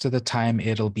 Most of the time,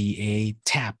 it'll be a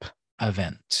tap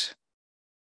event.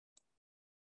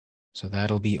 So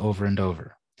that'll be over and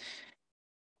over.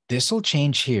 This will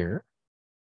change here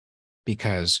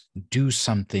because do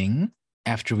something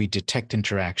after we detect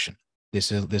interaction.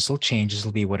 This will change. This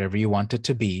will be whatever you want it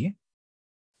to be.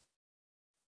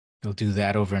 You'll do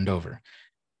that over and over.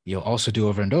 You'll also do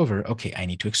over and over. Okay, I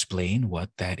need to explain what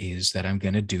that is that I'm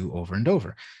going to do over and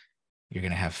over. You're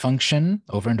going to have function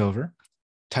over and over,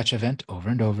 touch event over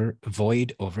and over,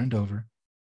 void over and over,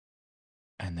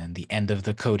 and then the end of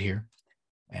the code here,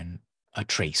 and a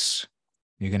trace.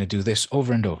 You're going to do this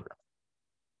over and over.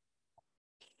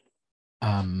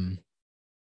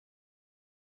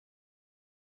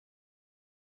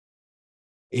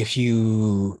 If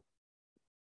you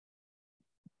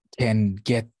can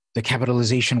get the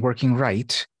capitalization working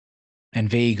right and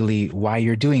vaguely why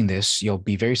you're doing this, you'll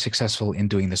be very successful in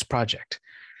doing this project.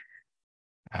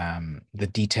 The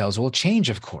details will change,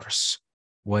 of course.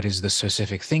 What is the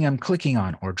specific thing I'm clicking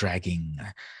on or dragging?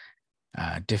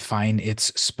 Define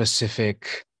its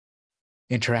specific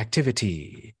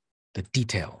interactivity, the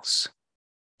details.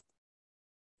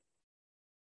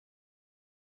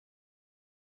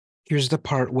 Here's the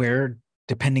part where,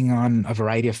 depending on a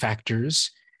variety of factors,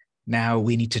 now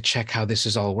we need to check how this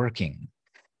is all working.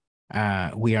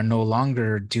 We are no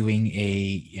longer doing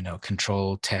a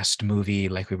control test movie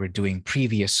like we were doing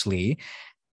previously.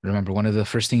 Remember, one of the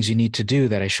first things you need to do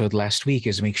that I showed last week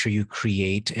is make sure you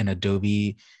create an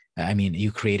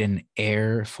you create an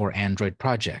Air for Android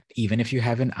project. Even if you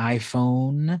have an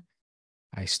iPhone,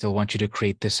 I still want you to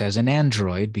create this as an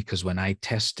Android because when I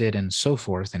test it and so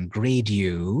forth and grade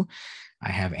you,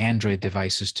 I have Android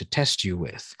devices to test you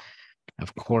with.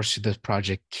 Of course, the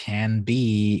project can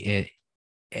be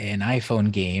an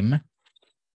iPhone game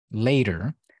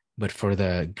later, but for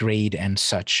the grade and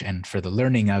such and for the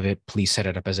learning of it, please set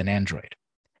it up as an Android.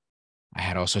 I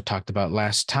had also talked about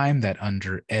last time that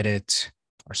under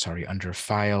under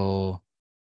File,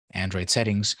 Android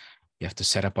settings, you have to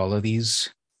set up all of these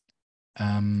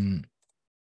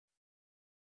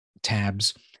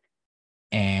tabs.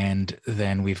 And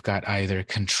then we've got either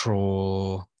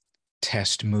control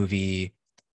test movie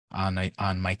on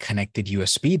my connected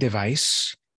USB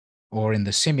device or in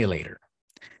the simulator.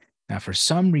 Now, for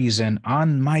some reason,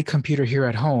 on my computer here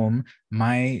at home,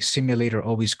 my simulator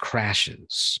always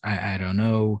crashes. I don't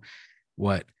know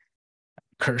what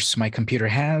curse my computer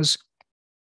has,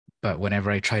 but whenever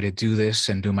I try to do this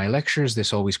and do my lectures,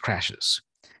 this always crashes.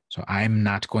 So I'm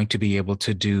not going to be able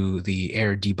to do the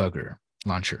Air debugger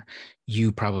launcher.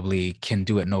 You probably can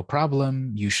do it no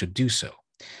problem. You should do so.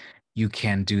 You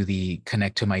can do the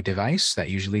connect to my device. That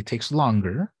usually takes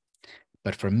longer.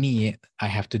 But for me, I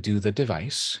have to do the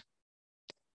device.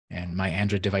 And my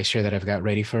Android device here that I've got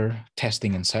ready for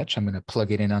testing and such, I'm going to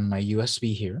plug it in on my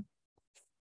USB here.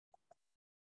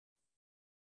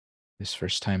 This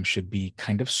first time should be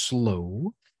kind of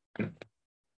slow, but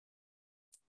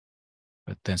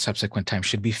then subsequent time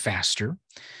should be faster.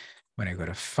 When I go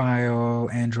to File,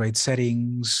 Android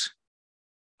Settings,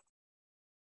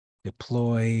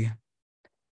 Deploy.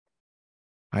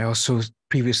 I also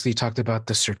previously talked about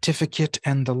the certificate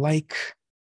and the like.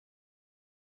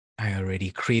 I already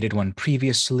created one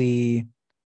previously,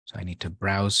 so I need to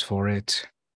browse for it.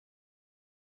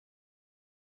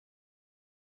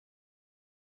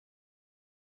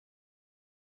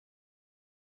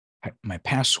 My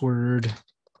password.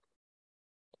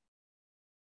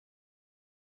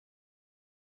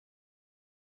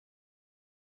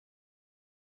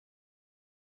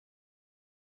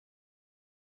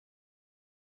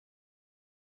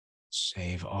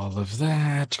 Save all of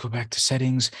that, go back to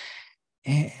settings.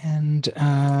 And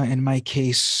in my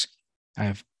case,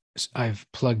 I've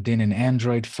plugged in an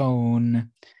Android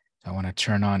phone. I want to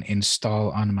turn on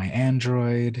install on my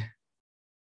Android,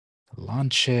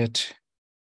 launch it,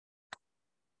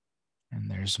 and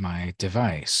there's my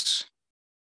device.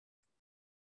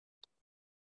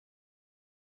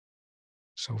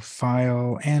 So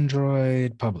File,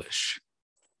 Android, publish.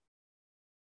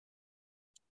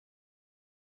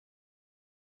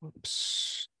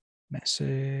 Oops,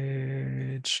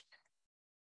 message.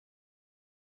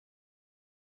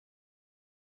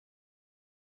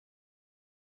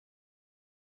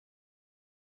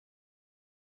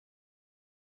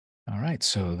 right,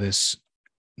 so this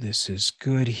is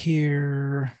good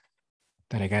here.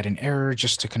 That I got an error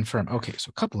just to confirm. Okay, so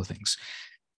a couple of things.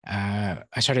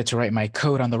 I started to write my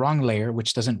code on the wrong layer,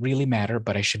 which doesn't really matter,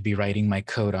 but I should be writing my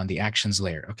code on the actions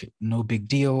layer. Okay, no big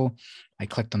deal. I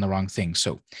clicked on the wrong thing.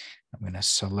 So I'm going to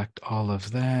select all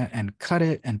of that and cut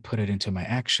it and put it into my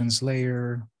actions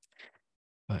layer.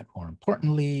 But more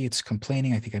importantly, it's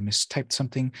complaining. I think I mistyped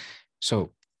something.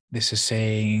 So this is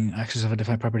saying access of a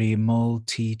defined property,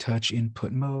 multi-touch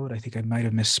input mode. I think I might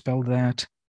have misspelled that.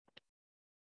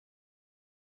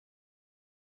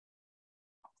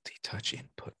 Multi-touch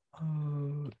input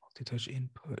mode, multi-touch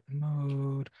input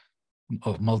mode.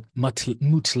 Oh,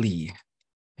 mutly.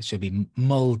 It should be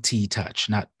multi-touch,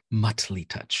 not mutly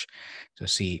touch. So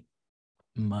see,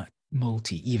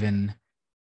 multi, even,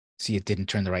 see, it didn't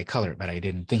turn the right color, but I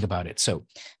didn't think about it. So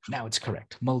now it's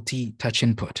correct, multi-touch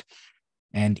input.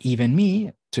 And even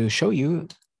me, to show you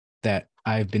that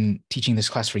I've been teaching this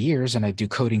class for years and I do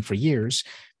coding for years,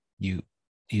 you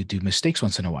do mistakes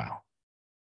once in a while.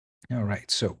 All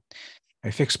right, so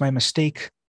I fixed my mistake.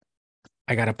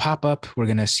 I got a pop-up. We're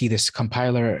going to see this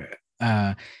compiler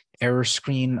error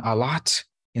screen a lot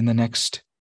in the next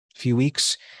few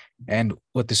weeks. And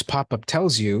what this pop-up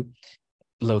tells you,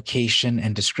 location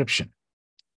and description.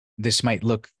 This might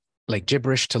look like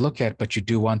gibberish to look at, but you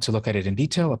do want to look at it in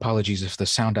detail. Apologies if the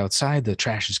sound outside, the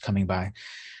trash is coming by.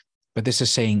 But this is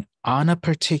saying on a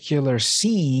particular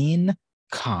scene,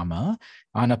 comma,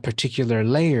 on a particular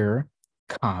layer,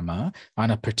 comma,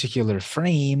 on a particular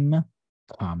frame,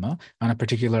 comma, on a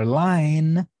particular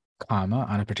line, comma,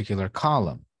 on a particular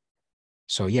column.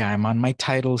 So yeah, I'm on my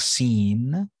title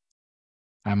scene.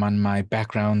 I'm on my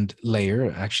background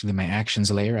layer, actually my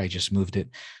actions layer. I just moved it.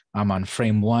 I'm on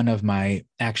frame 1 of my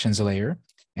actions layer.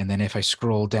 And then if I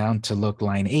scroll down to look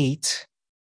line 8,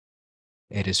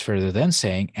 it is further then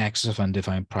saying access of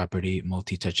undefined property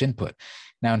multi-touch input.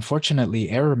 Now, unfortunately,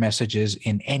 error messages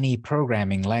in any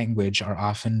programming language are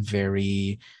often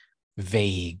very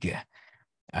vague,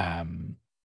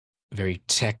 very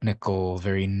technical,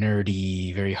 very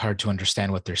nerdy, very hard to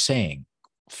understand what they're saying.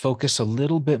 Focus a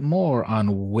little bit more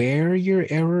on where your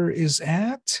error is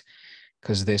at,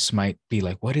 because this might be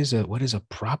like, what is a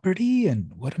property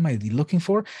and what am I looking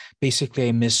for? Basically,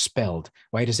 I misspelled.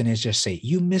 Why doesn't it just say,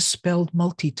 you misspelled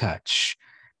multi-touch?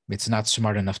 It's not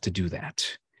smart enough to do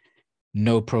that.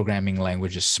 No programming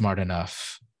language is smart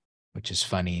enough, which is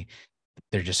funny.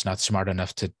 They're just not smart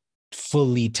enough to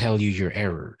fully tell you your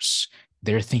errors.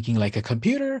 They're thinking like a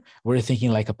computer. We're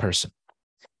thinking like a person.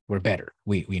 We're better.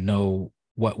 We know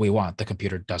what we want. The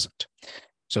computer doesn't.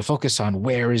 So focus on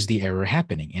where is the error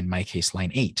happening, in my case,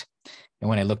 line 8. And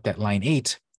when I looked at line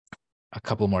 8 a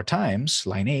couple more times,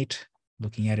 line 8,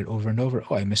 looking at it over and over,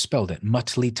 oh, I misspelled it.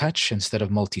 Mutly touch instead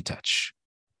of multi-touch.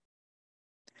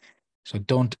 So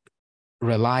don't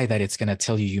rely that it's going to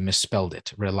tell you you misspelled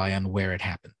it. Rely on where it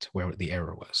happened, where the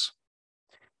error was.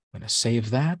 I'm going to save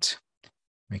that.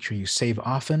 Make sure you save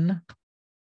often.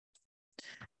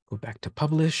 Go back to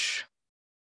publish.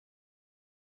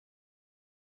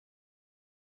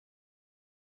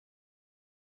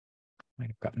 Might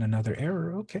have gotten another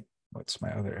error. Okay, what's my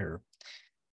other error?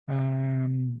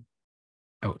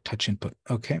 Oh, touch input.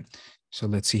 Okay, so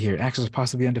let's see here. Access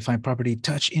possibly undefined property,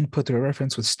 touch input through a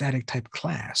reference with static type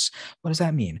class. What does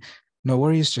that mean? No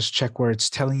worries, just check where it's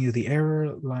telling you the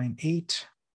error, line 8.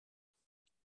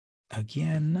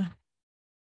 Again.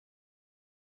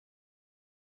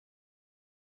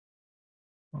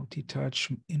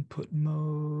 Multi-touch input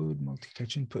mode,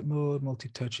 multi-touch input mode,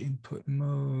 multi-touch input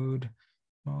mode,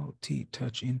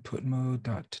 multi-touch input mode,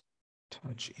 dot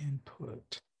touch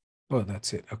input. Oh,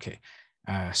 that's it. Okay.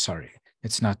 Sorry.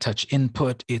 It's not touch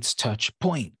input, it's touch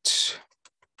point.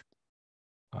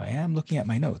 I am looking at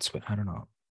my notes, but I don't know.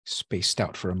 Spaced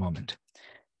out for a moment.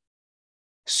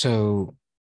 So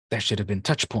that should have been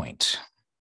touch point,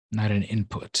 not an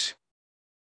input.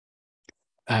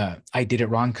 I did it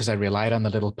wrong because I relied on the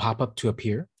little pop-up to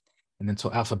appear. And then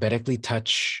so alphabetically,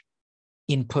 touch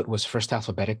input was first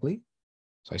alphabetically.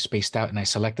 So I spaced out and I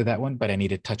selected that one, but I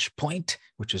needed touch point,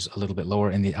 which is a little bit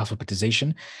lower in the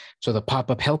alphabetization. So the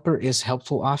pop-up helper is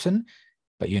helpful often,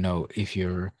 but you know, if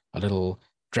you're a little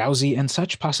drowsy and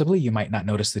such, possibly you might not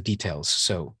notice the details.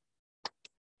 So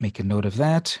make a note of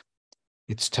that.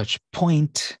 It's touch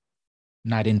point,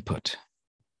 not input.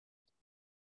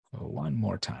 So one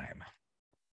more time.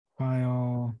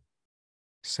 File,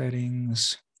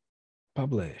 settings,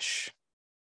 publish.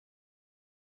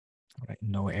 All right,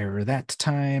 no error that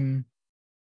time.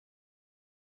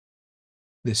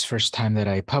 This first time that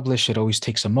I publish, it always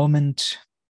takes a moment.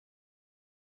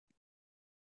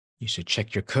 You should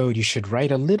check your code. You should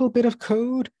write a little bit of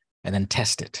code and then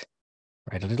test it.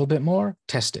 Write a little bit more,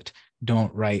 test it.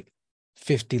 Don't write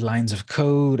 50 lines of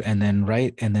code and then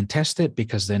write and then test it,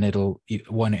 because then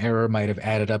one error might have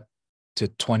added up to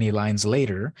 20 lines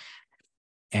later,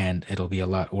 and it'll be a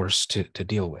lot worse to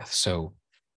deal with. So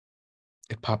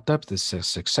it popped up. This says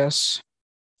success.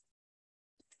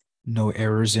 No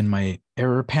errors in my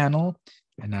error panel.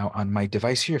 And now on my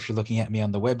device here, if you're looking at me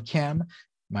on the webcam,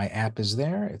 my app is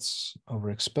there. It's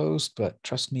overexposed, but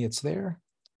trust me, it's there.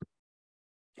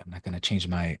 I'm not going to change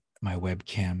my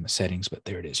webcam settings, but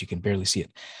there it is. You can barely see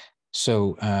it.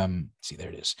 So see, there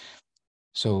it is.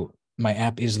 So my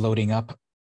app is loading up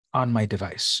on my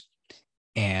device,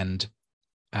 and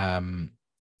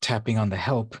tapping on the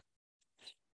help.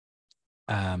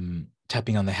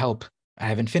 I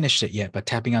haven't finished it yet, but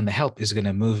tapping on the help is going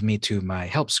to move me to my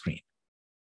help screen.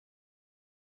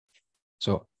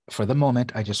 So for the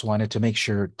moment, I just wanted to make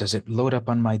sure, does it load up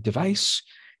on my device?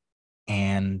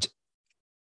 And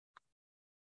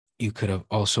you could have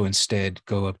also instead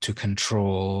go up to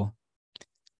Control,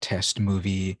 Test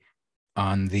Movie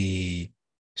on the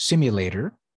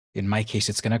simulator. In my case,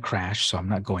 it's going to crash, so I'm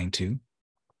not going to.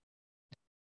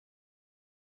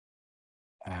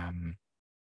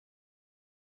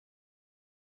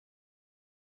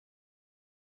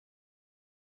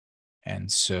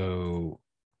 And so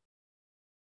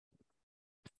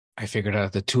I figured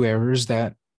out the two errors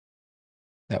that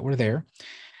were there.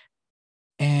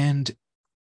 And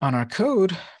on our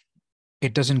code,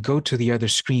 it doesn't go to the other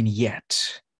screen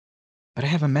yet. But I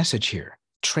have a message here,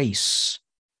 trace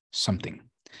something.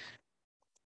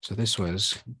 So this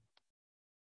was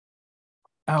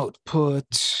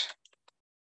output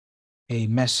a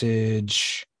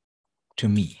message to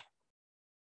me.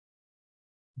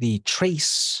 The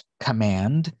trace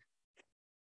command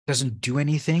doesn't do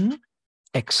anything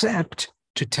except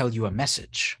to tell you a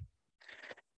message,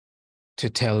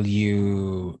 to tell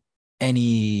you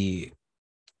any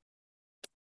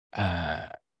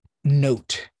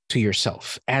note to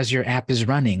yourself. As your app is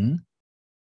running,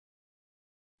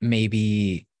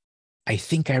 maybe I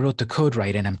think I wrote the code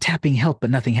right and I'm tapping help,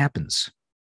 but nothing happens.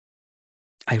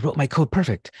 I wrote my code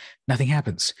perfect. Nothing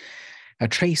happens. A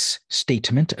trace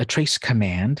statement, a trace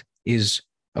command is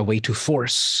a way to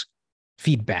force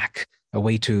feedback, a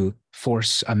way to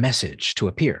force a message to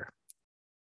appear.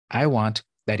 I want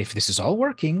that if this is all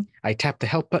working, I tap the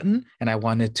help button and I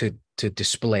want it to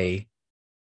display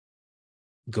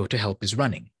go to help is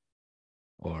running,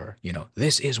 or,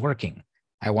 this is working.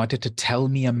 I want it to tell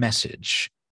me a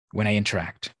message when I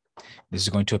interact. This is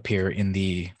going to appear in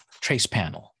the trace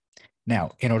panel.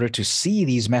 Now, in order to see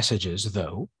these messages,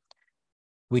 though,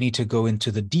 we need to go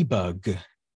into the debug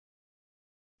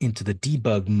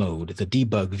mode, the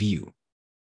debug view.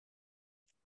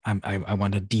 I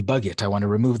want to debug it. I want to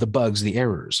remove the bugs, the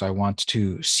errors. I want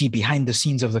to see behind the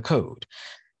scenes of the code.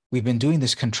 We've been doing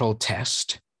this control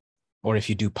test, or if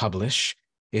you do publish,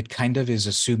 it kind of is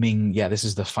assuming, yeah, this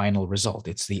is the final result.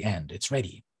 It's the end. It's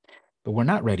ready. But we're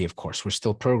not ready, of course. We're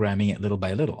still programming it little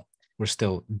by little. We're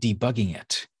still debugging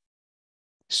it.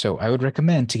 So I would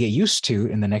recommend, to get used to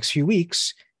in the next few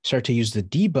weeks, start to use the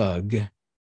debug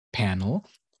panel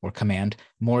or command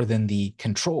more than the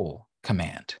control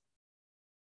command.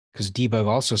 Because debug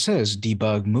also says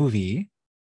debug movie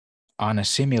on a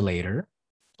simulator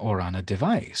or on a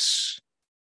device.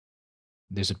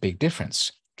 There's a big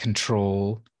difference.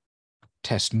 Control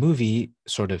test movie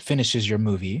sort of finishes your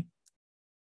movie,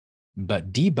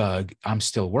 but debug, I'm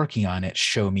still working on it.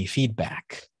 Show me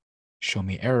feedback, show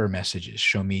me error messages,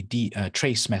 show me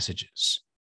trace messages.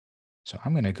 So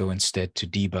I'm going to go instead to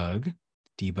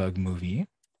debug movie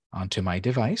onto my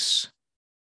device.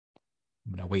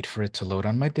 I'm going to wait for it to load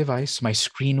on my device. My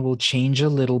screen will change a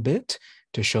little bit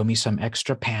to show me some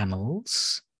extra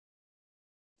panels,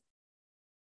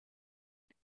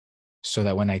 so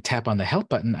that when I tap on the help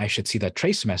button, I should see that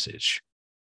trace message.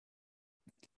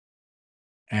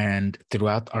 And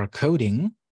throughout our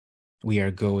coding, we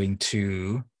are going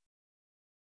to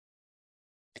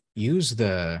use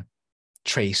the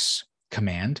trace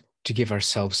command to give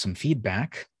ourselves some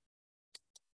feedback.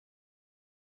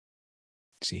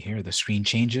 See here, the screen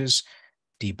changes.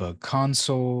 Debug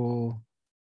console,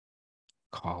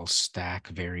 call stack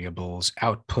variables,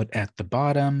 output at the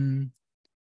bottom.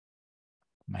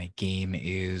 My game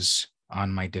is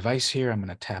on my device here. I'm going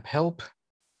to tap help.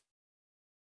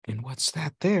 And what's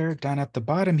that there? Down at the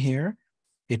bottom here,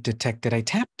 it detected I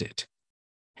tapped it.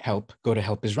 Help, go to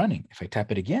help is running. If I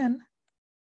tap it again,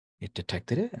 it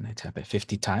detected it, and I tap it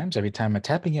 50 times. Every time I'm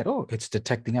tapping it, oh, it's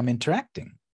detecting I'm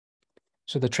interacting.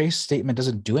 So the trace statement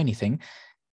doesn't do anything,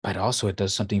 but also it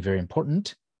does something very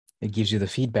important. It gives you the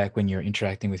feedback when you're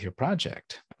interacting with your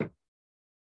project.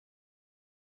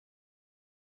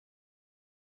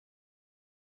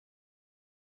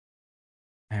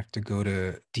 I have to go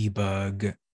to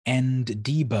debug, end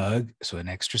debug. So an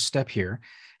extra step here.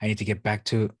 I need to get back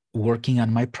to working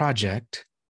on my project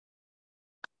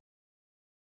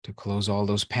to close all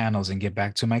those panels and get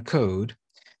back to my code.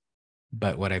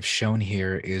 But what I've shown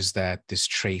here is that this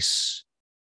trace,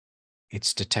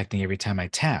 it's detecting every time I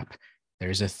tap.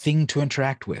 There's a thing to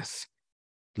interact with.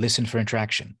 Listen for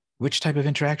interaction. Which type of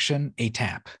interaction? A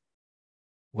tap.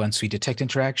 Once we detect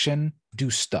interaction, do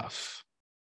stuff.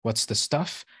 What's the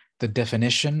stuff? The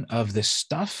definition of this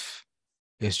stuff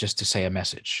is just to say a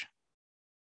message.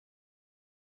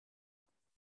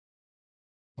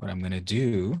 What I'm going to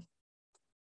do,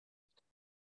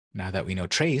 now that we know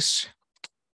trace,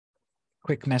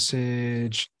 quick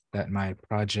message that my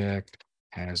project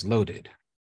has loaded.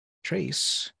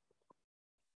 Trace,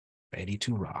 ready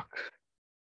to rock.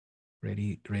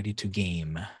 Ready to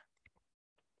game.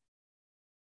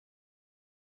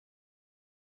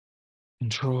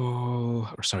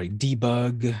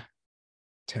 Debug,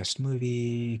 test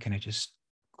movie. Can I just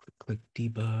click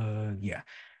debug? Yeah.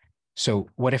 So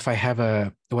what if I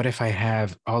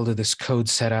have all of this code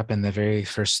set up and the very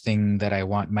first thing that I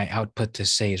want my output to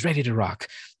say is ready to rock?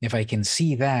 If I can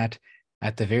see that,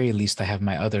 at the very least, I have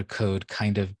my other code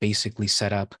kind of basically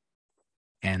set up,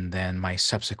 and then my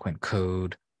subsequent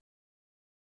code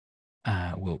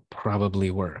will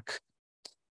probably work.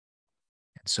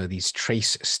 And so these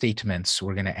trace statements,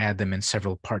 we're going to add them in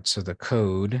several parts of the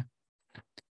code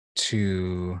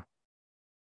to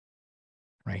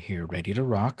right here, ready to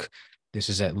rock. This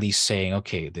is at least saying,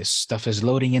 okay, this stuff is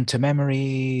loading into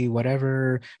memory,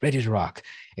 whatever, ready to rock.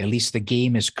 At least the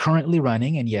game is currently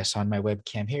running. And yes, on my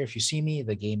webcam here, if you see me,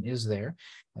 the game is there.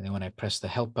 And then when I press the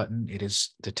help button, it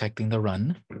is detecting the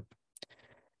run.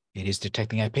 It is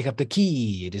detecting I pick up the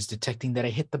key. It is detecting that I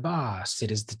hit the boss.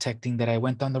 It is detecting that I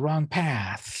went on the wrong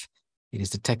path. It is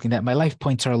detecting that my life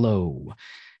points are low.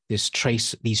 These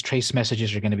trace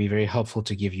messages are going to be very helpful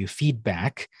to give you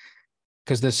feedback,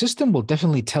 because the system will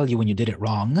definitely tell you when you did it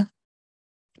wrong,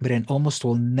 but it almost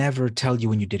will never tell you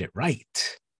when you did it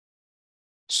right.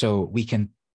 So we can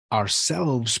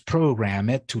ourselves program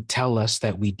it to tell us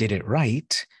that we did it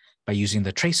right by using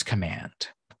the trace command.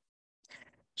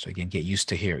 So again, get used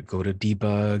to here. Go to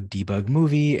debug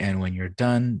movie, and when you're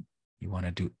done, you want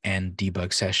to do end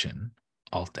debug session.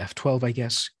 Alt F12, I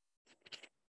guess.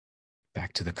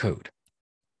 Back to the code.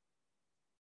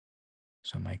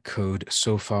 So my code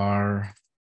so far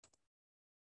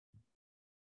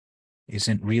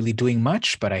isn't really doing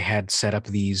much, but I had set up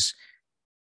these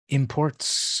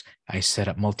imports. I set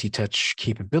up multi-touch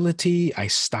capability. I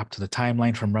stopped the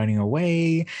timeline from running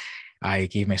away. I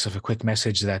gave myself a quick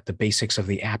message that the basics of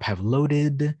the app have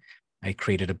loaded. I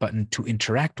created a button to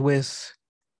interact with.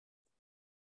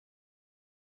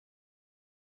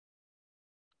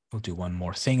 We'll do one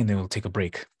more thing and then we'll take a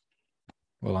break.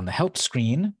 Well, on the help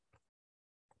screen,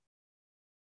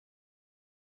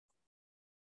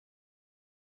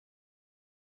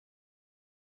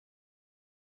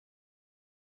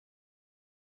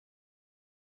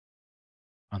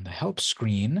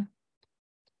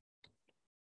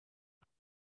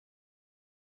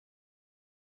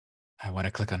 I want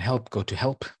to click on help, go to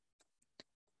help.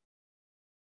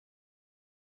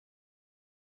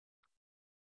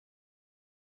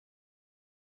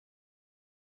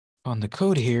 On the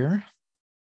code here,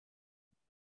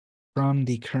 from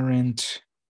the current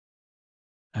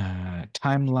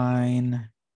timeline,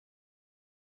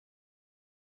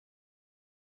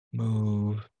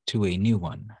 move to a new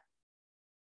one.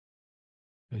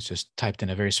 It's just typed in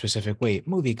a very specific way.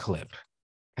 Movie clip,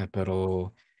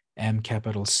 capital M,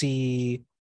 capital C,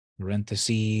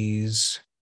 parentheses.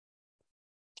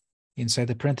 Inside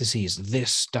the parentheses,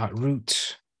 this dot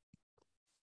root.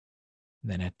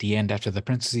 Then at the end, after the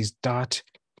parentheses, dot,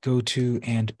 go to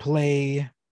and play.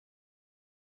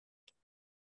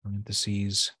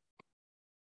 Parentheses.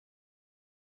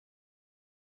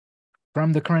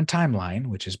 From the current timeline,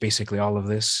 which is basically all of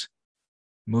this,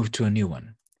 move to a new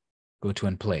one. Go to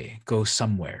and play. Go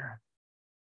somewhere.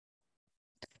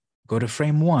 Go to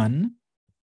frame 1,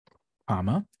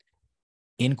 comma,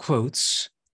 in quotes,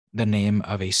 the name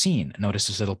of a scene. Notice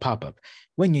this little pop-up.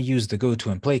 When you use the go to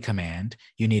and play command,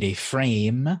 you need a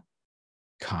frame,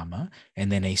 comma,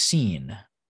 and then a scene.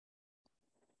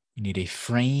 You need a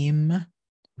frame,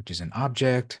 which is an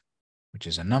object, which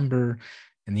is a number,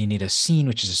 and then you need a scene,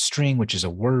 which is a string, which is a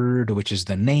word, which is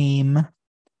the name.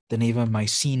 The name of my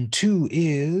scene 2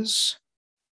 is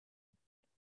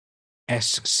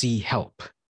SC help.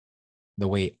 the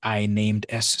way I named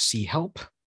SC help,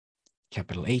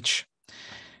 capital H.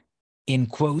 In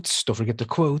quotes, don't forget the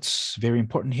quotes, very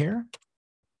important here.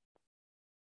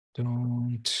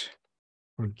 Don't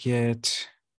forget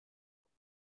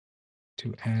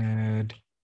to add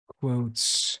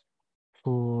quotes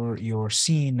for your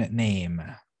scene name,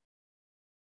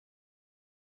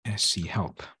 SC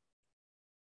help.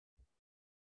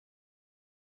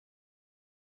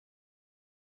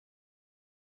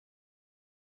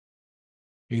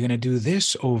 You're going to do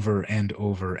this over and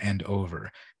over and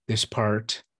over. This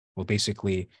part will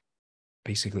basically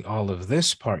all of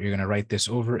this part, you're going to write this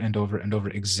over and over and over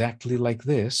exactly like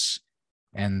this.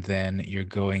 And then you're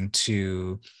going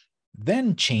to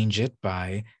then change it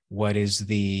by what is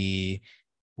the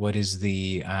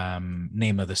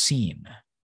name of the scene.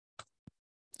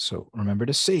 So remember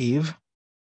to save.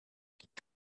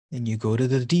 And you go to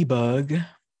the debug.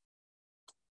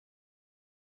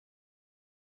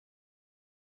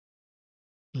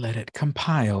 Let it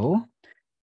compile.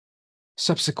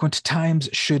 Subsequent times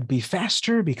should be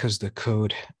faster because the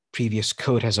previous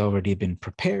code has already been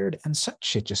prepared and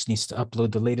such. It just needs to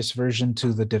upload the latest version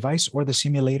to the device or the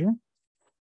simulator.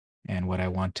 And what I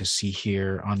want to see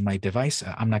here on my device,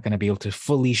 I'm not going to be able to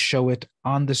fully show it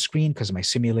on the screen because my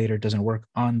simulator doesn't work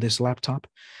on this laptop,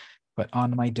 but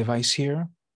on my device here.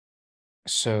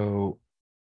 So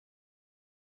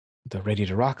the ready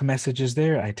to rock message is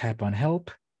there. I tap on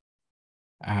help.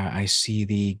 I see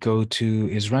the go to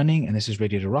is running and this is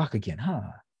ready to rock again.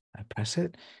 I press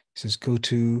it. It says go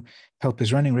to help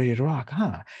is running, ready to rock.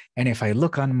 And if I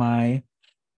look on my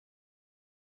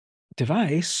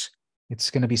device, it's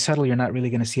going to be subtle. You're not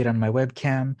really going to see it on my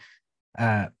webcam.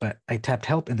 But I tapped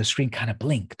help and the screen kind of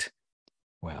blinked.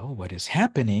 Well, what is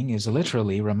happening is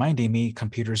literally reminding me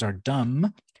computers are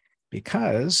dumb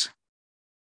because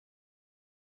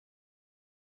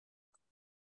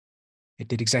it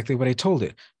did exactly what I told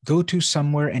it. Go to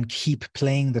somewhere and keep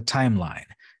playing the timeline.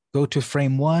 Go to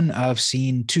frame 1 of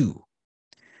scene 2.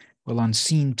 Well, on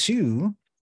scene 2,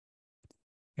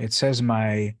 it says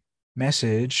my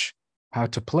message, how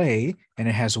to play, and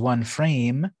it has 1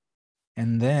 frame.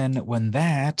 And then when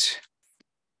that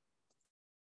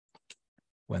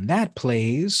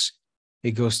plays,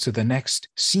 it goes to the next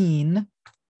scene,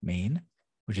 main,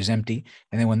 which is empty.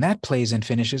 And then when that plays and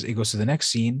finishes, it goes to the next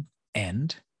scene,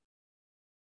 end.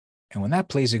 And when that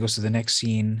plays, it goes to the next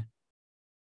scene,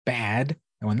 bad.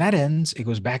 And when that ends, it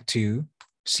goes back to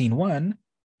scene 1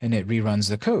 and it reruns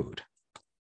the code.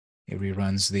 It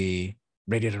reruns the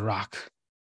ready to rock.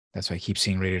 That's why I keep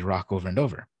seeing ready to rock over and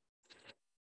over.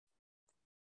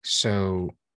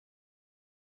 So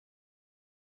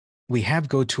we have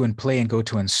go to and play and go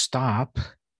to and stop.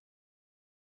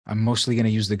 I'm mostly going to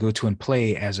use the go to and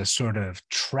play as a sort of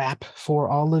trap for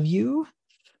all of you,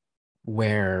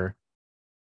 where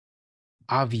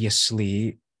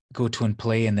obviously go to and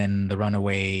play and then the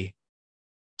runaway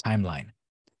timeline.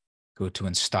 Go to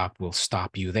and stop will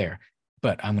stop you there.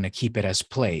 But I'm going to keep it as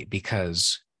play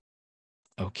because,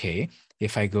 okay,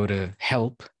 if I go to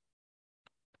help,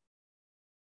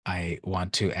 I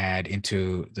want to add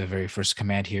into the very first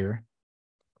command here,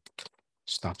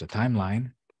 stop the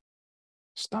timeline,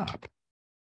 stop.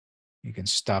 You can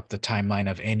stop the timeline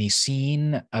of any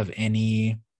scene, of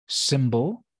any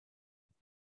symbol.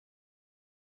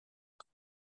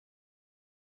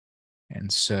 And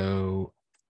so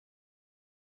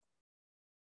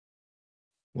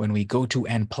when we go to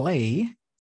and play,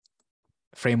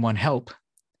 frame 1 help,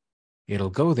 it'll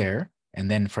go there. And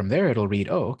then from there, it'll read,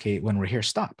 oh, okay, when we're here,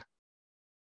 stop.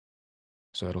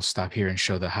 So it'll stop here and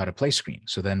show the how to play screen.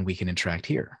 So then we can interact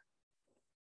here.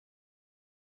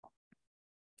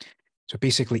 So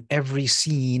basically every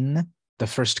scene, the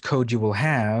first code you will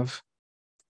have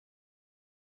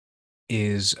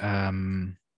is,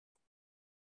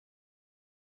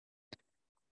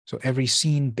 so every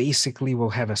scene basically will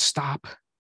have a stop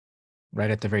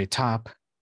right at the very top,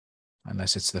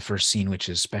 unless it's the first scene, which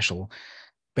is special.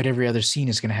 But every other scene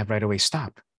is going to have right away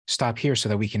stop. Stop here so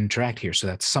that we can interact here, so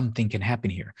that something can happen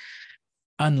here.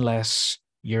 Unless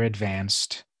you're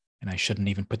advanced, and I shouldn't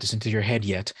even put this into your head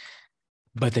yet,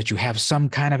 but that you have some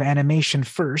kind of animation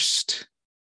first,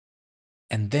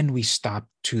 and then we stop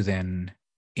to then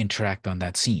interact on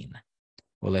that scene.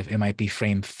 Well, if it might be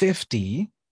frame 50,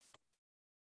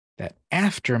 that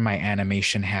after my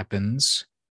animation happens,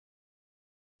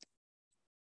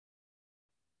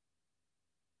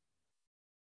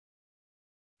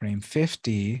 frame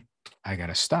 50, I got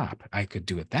to stop. I could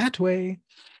do it that way.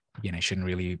 Again, I shouldn't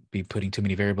really be putting too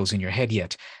many variables in your head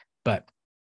yet, but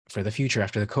for the future,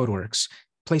 after the code works,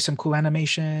 play some cool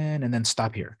animation and then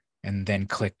stop here and then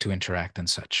click to interact and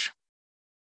such.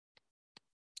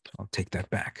 I'll take that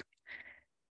back.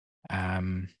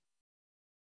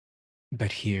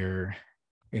 But here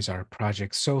is our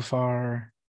project so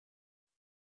far.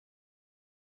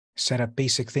 Set up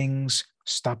basic things,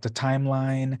 stop the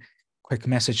timeline, quick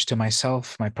message to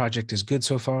myself, my project is good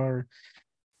so far.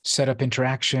 Set up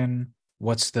interaction,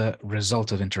 what's the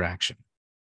result of interaction?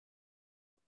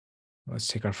 Let's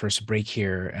take our first break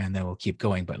here and then we'll keep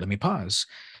going, but let me pause.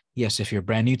 Yes, if you're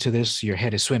brand new to this, your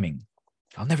head is swimming.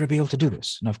 I'll never be able to do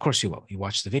this. No, of course you will. You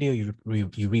watch the video, you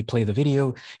replay the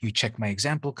video, you check my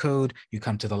example code, you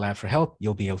come to the lab for help,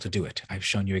 you'll be able to do it. I've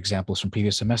shown you examples from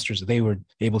previous semesters. They were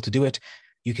able to do it.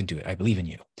 You can do it. I believe in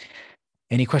you.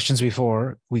 Any questions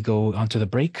before we go on to the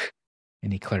break?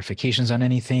 Any clarifications on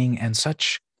anything and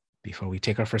such before we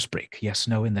take our first break? Yes,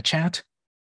 no in the chat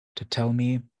to tell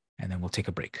me, and then we'll take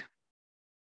a break.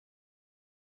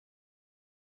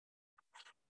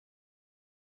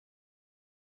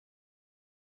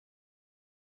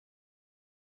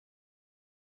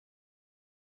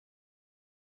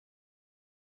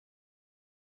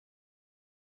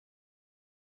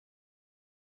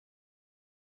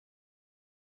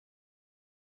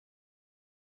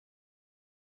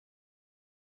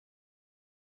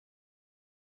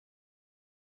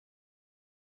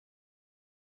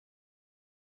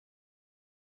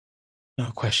 No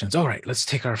questions. All right, let's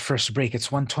take our first break. It's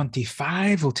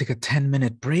 1:25. We'll take a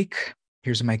 10-minute break.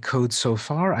 Here's my code so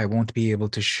far. I won't be able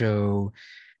to show,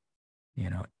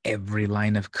 every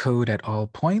line of code at all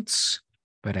points.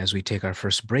 But as we take our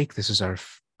first break, this is our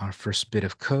first bit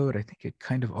of code. I think it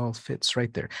kind of all fits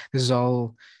right there. This is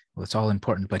all, well, it's all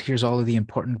important, but here's all of the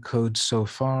important code so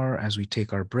far as we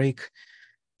take our break.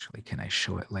 Actually, can I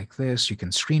show it like this? You can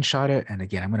screenshot it. And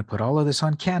again, I'm going to put all of this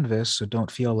on Canvas, so don't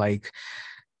feel like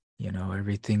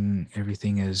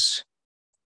everything is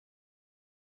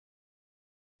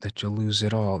that you'll lose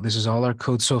it all. This is all our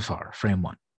code so far, frame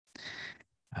one.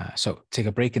 So take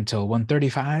a break until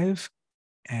 1:35,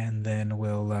 and then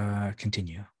we'll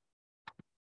continue.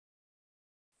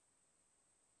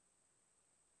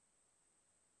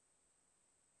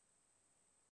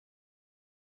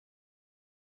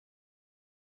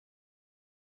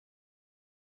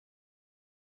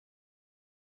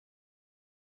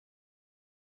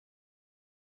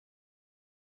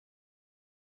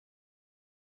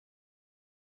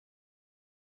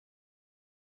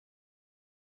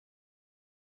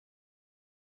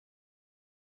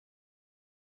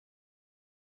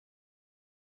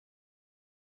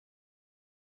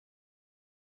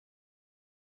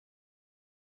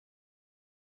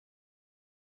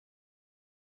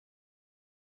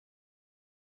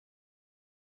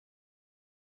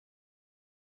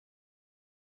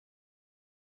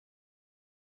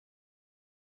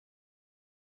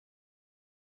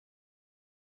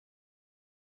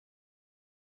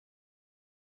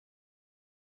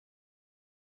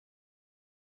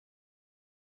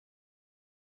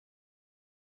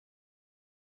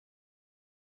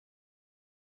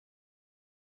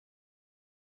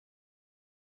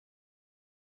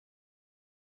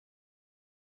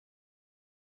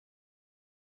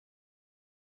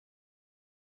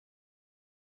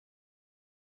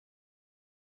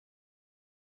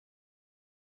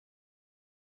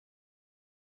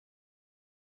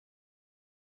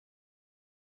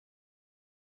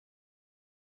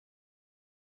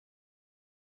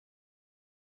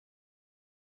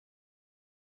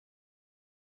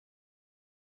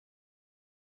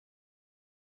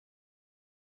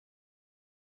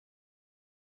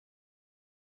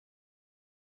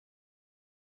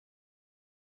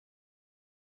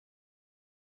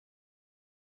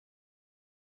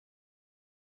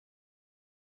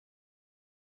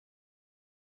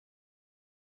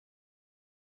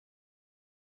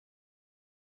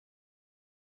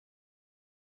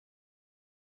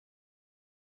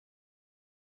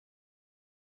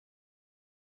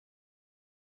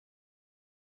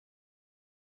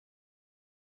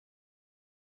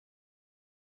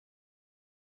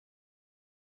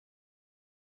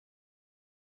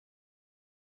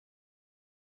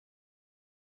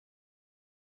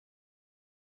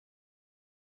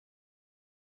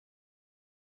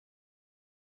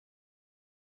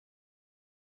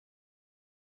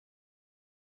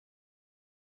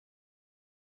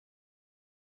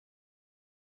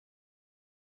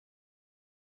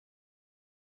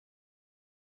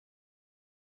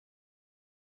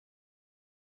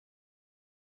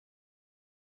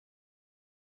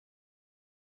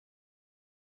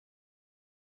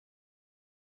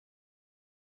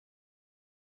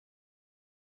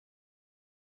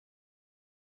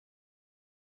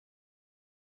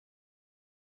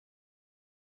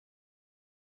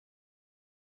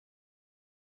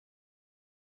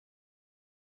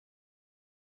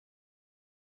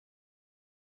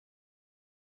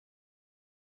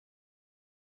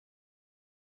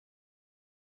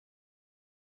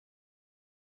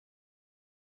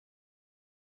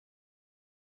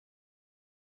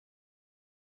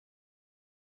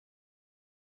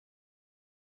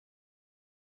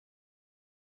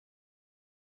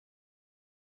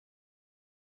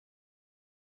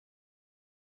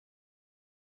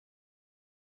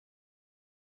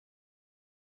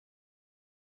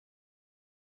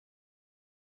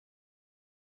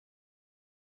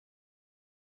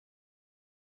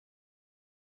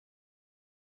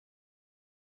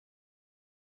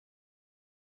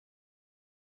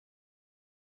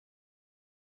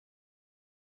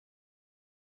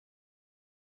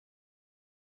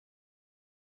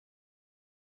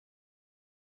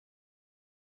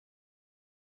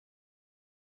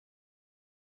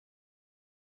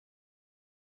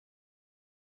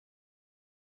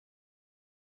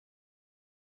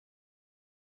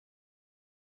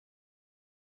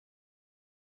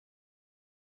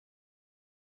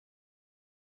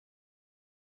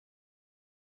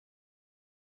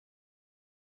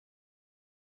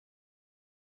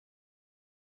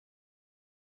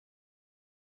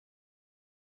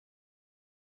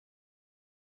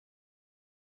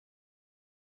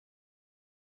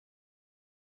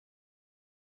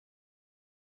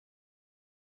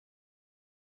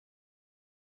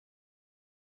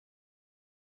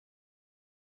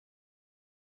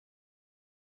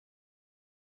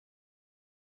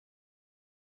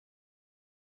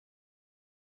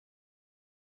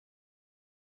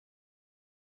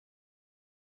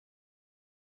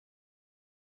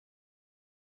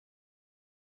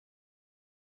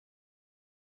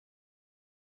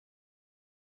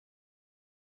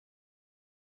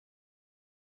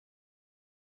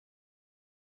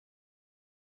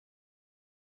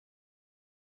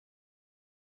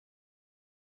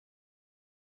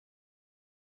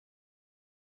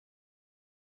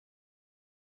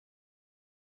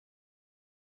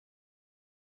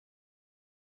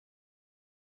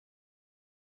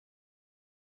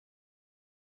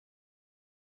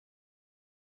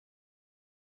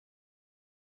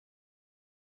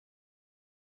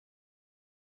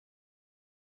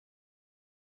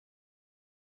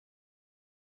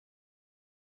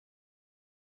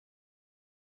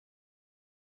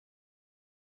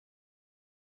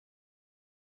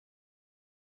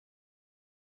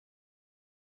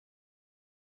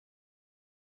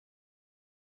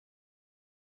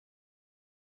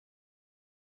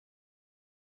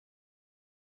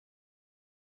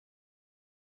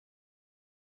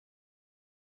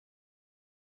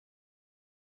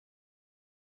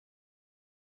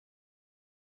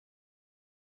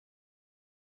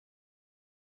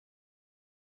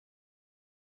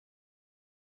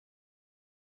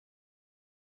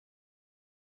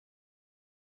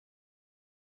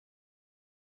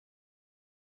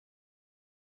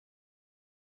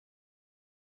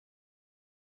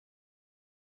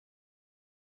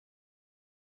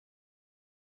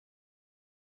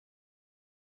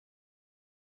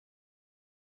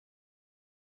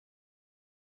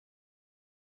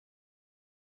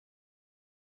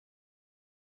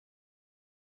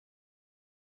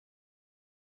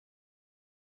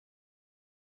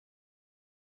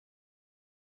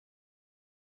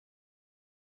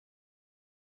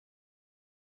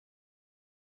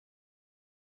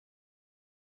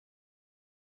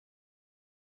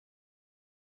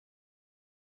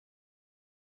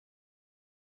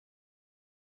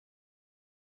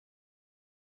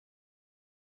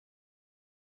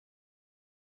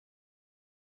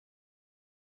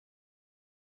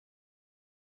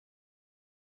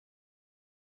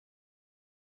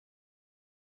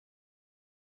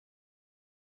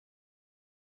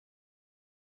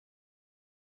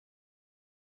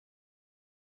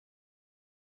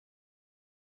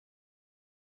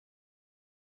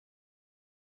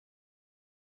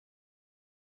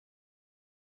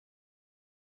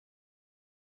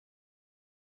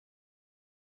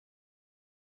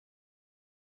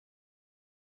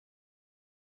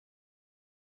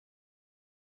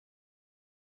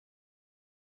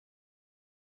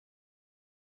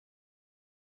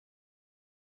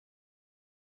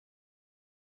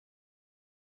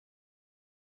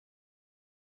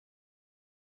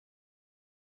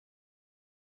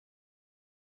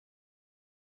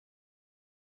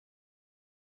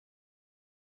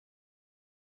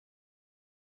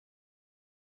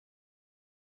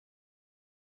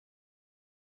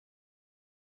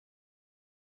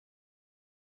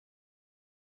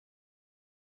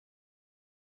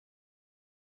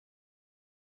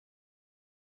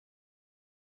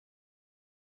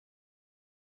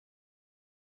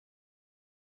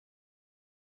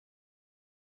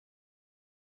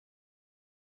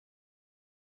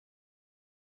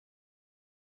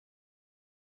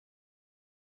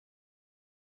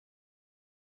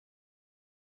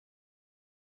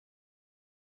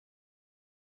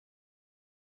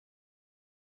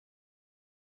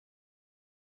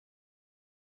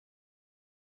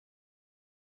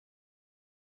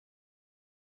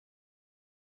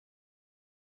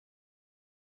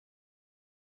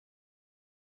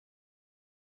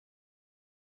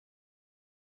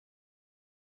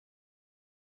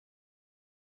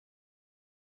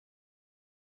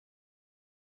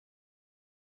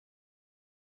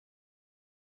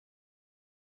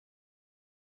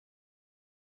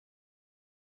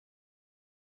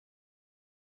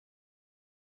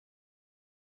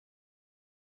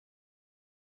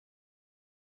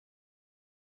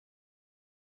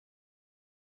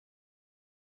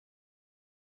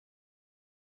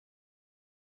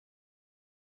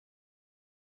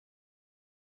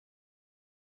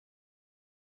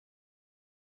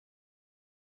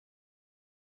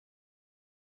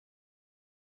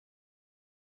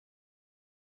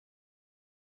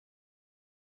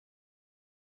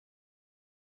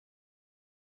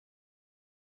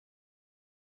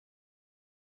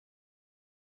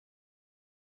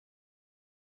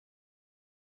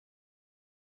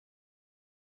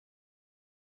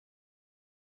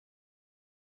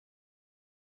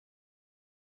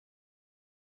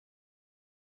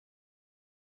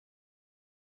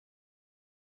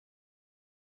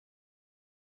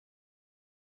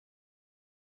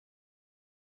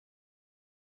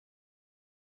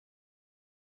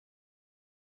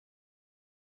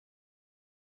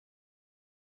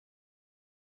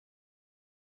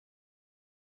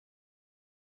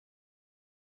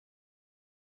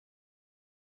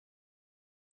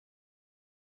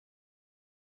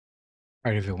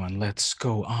 All right, everyone, let's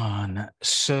go on.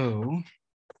 So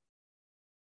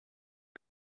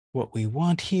what we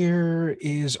want here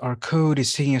is our code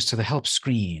is taking us to the help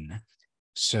screen.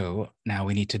 So now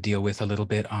we need to deal with a little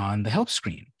bit on the help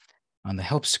screen. On the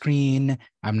help screen,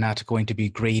 I'm not going to be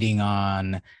grading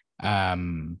on,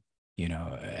 extra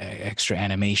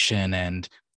animation and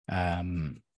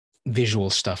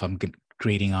visual stuff.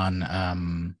 Grading on,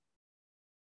 I'm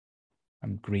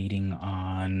grading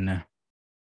on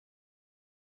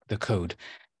the code.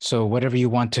 So whatever you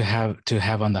want to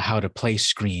have on the how to play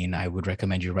screen, I would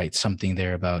recommend you write something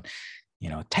there about,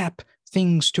 tap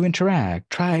things to interact,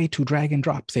 try to drag and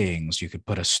drop things. You could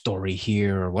put a story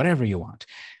here or whatever you want.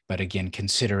 But again,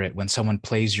 consider it when someone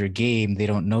plays your game, they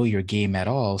don't know your game at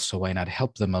all. So why not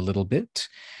help them a little bit?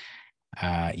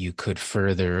 You could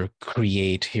further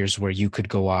create, here's where you could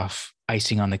go off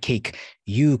icing on the cake.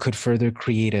 You could further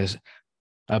create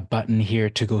a button here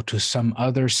to go to some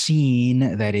other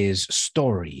scene that is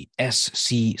story,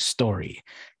 SC story.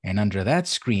 And under that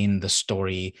screen, the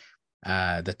story,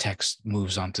 the text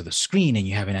moves onto the screen and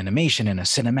you have an animation and a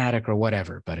cinematic or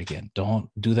whatever. But again, don't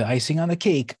do the icing on the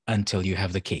cake until you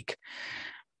have the cake.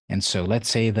 And so let's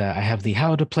say that I have the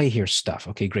how to play here stuff.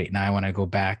 Okay, great. Now I want to go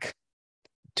back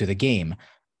to the game.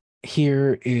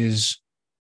 Here is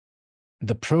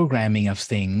the programming of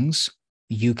things.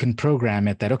 You can program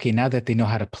it that, okay, now that they know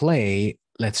how to play,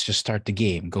 let's just start the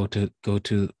game. Go to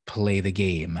play the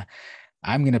game.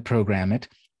 I'm going to program it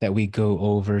that we go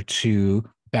over to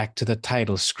back to the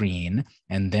title screen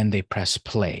and then they press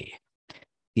play.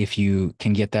 If you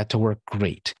can get that to work,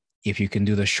 great. If you can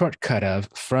do the shortcut of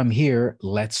from here,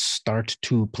 let's start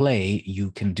to play,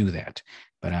 you can do that.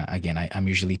 But again, I'm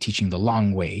usually teaching the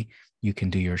long way. You can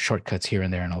do your shortcuts here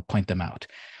and there and I'll point them out.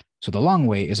 So the long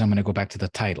way is I'm going to go back to the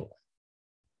title.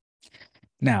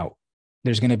 Now,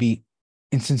 there's going to be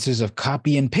instances of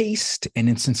copy and paste and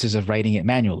instances of writing it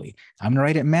manually. I'm going to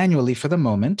write it manually for the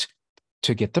moment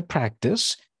to get the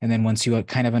practice. And then once you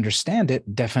kind of understand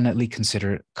it, definitely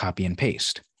consider copy and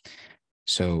paste.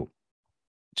 So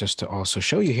just to also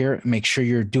show you here, make sure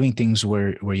you're doing things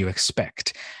where you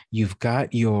expect. You've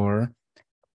got your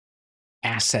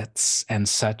assets and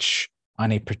such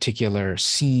on a particular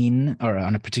scene or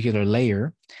on a particular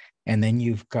layer. And then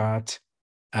you've got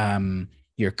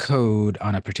your code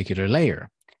on a particular layer.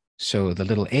 So the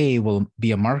little A will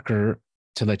be a marker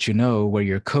to let you know where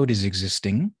your code is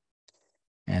existing.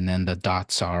 And then the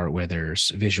dots are where there's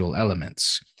visual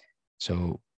elements.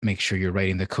 So make sure you're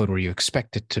writing the code where you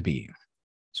expect it to be.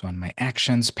 So on my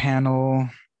actions panel,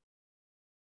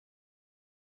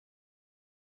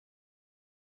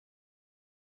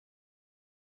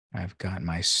 I've got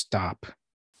my stop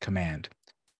command.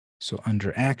 So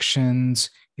under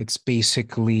actions, it's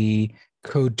basically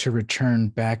code to return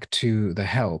back to the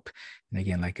help. And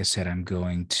again, like I said, I'm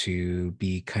going to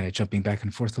be kind of jumping back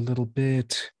and forth a little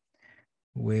bit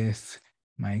with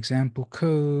my example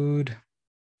code.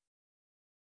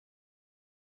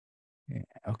 Yeah,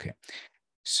 okay.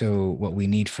 So what we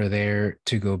need for there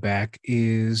to go back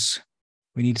is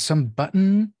we need some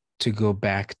button to go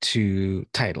back to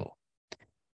title.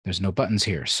 There's no buttons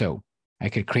here. So I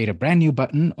could create a brand new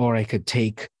button, or I could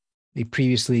take a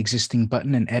previously existing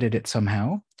button and edit it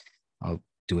somehow. I'll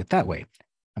do it that way.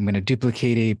 I'm going to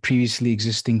duplicate a previously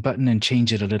existing button and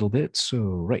change it a little bit. So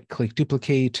right-click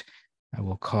duplicate. I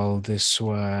will call this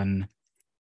one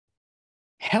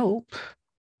help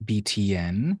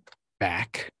btn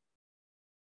back.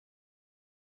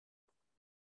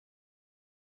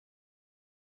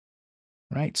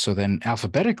 Right. So then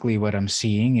alphabetically, what I'm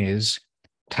seeing is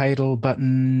title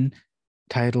button,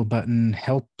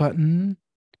 help button,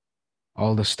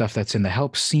 all the stuff that's in the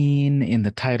help scene, in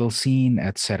the title scene,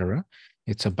 etc.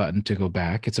 It's a button to go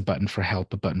back. It's a button for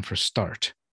help, a button for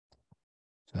start.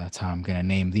 So that's how I'm going to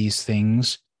name these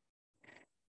things.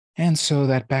 And so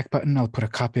that back button, I'll put a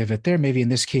copy of it there. Maybe in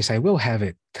this case, I will have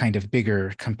it kind of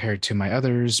bigger compared to my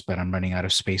others, but I'm running out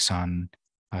of space on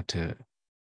to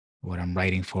what I'm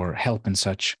writing for help and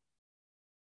such.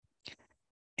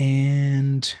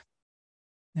 And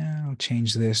now I'll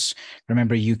change this.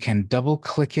 Remember, you can double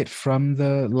click it from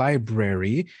the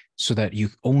library so that you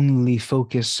only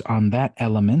focus on that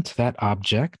element, that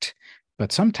object.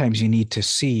 But sometimes you need to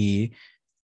see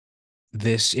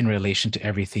this in relation to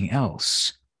everything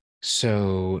else.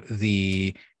 So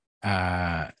the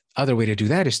other way to do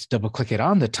that is to double click it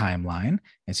on the timeline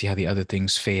and see how the other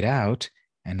things fade out.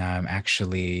 And now I'm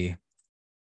actually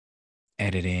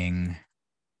editing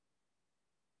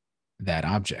that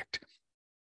object.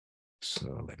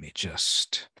 So let me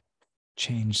just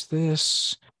change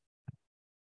this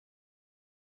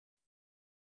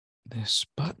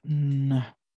button.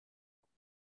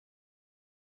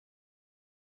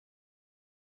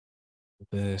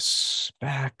 this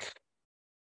back.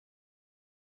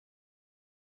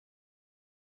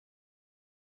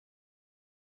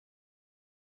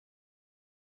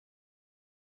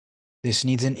 This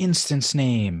needs an instance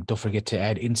name. Don't forget to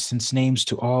add instance names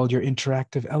to all your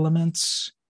interactive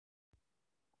elements.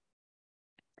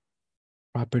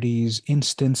 Properties,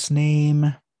 instance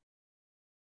name.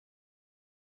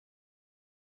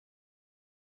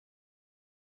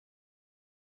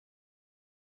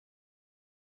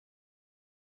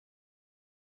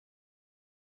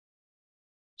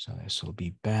 So this will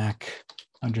be back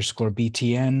underscore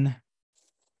BTN.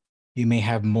 You may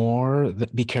have more,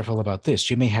 be careful about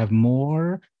this. You may have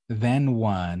more than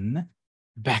one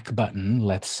back button,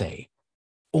 let's say.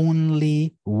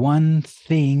 Only one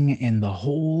thing in the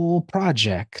whole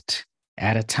project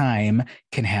at a time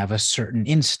can have a certain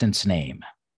instance name.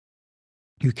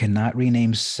 You cannot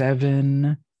rename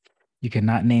seven. You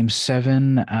cannot name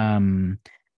seven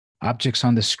objects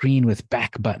on the screen with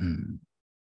back button.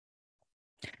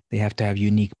 They have to have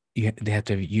unique. They have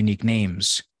to have unique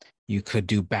names. You could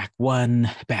do back one,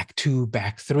 back two,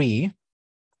 back three.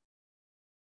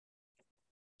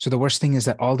 So the worst thing is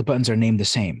that all the buttons are named the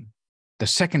same. The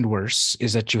second worst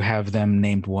is that you have them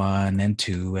named 1 and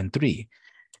 2 and 3.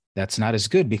 That's not as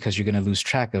good because you're going to lose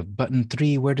track of button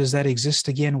 3. Where does that exist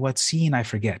again? What scene? I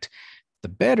forget. The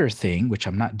better thing, which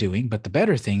I'm not doing, but the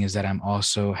better thing is that I'm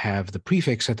also have the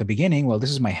prefix at the beginning. Well,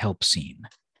 this is my help scene.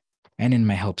 And in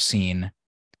my help scene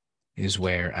is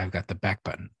where I've got the back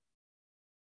button.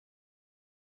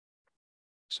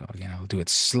 So again, I'll do it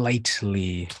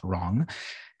slightly wrong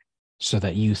so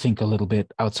that you think a little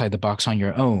bit outside the box on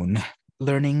your own.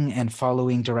 Learning and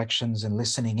following directions and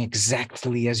listening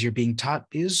exactly as you're being taught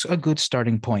is a good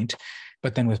starting point.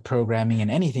 But then with programming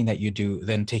and anything that you do,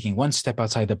 then taking one step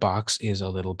outside the box is a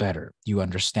little better. You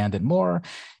understand it more.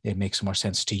 It makes more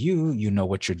sense to you. You know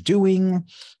what you're doing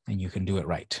and you can do it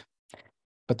right.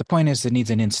 But the point is it needs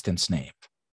an instance name.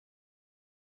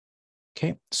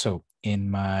 Okay, so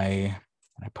I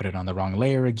put it on the wrong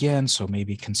layer again. So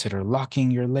maybe consider locking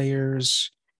your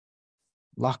layers.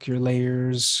 Lock your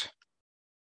layers.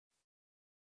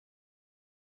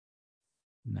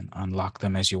 And then unlock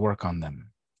them as you work on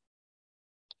them.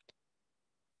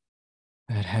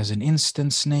 That has an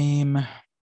instance name.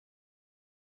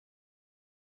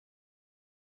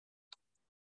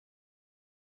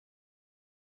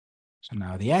 So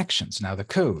now the actions, now the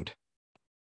code.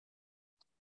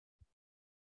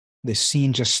 This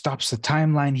scene just stops the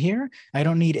timeline here. I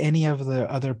don't need any of the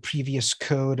other previous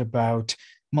code about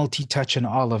multi-touch and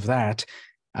all of that.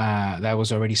 That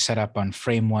was already set up on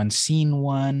frame 1, scene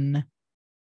 1.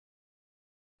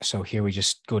 So here we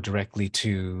just go directly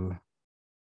to,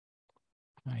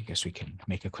 I guess we can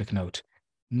make a quick note.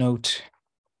 Note,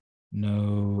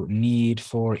 no need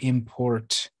for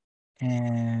import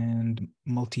and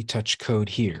multi-touch code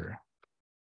here.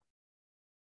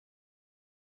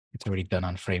 It's already done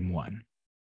on frame 1.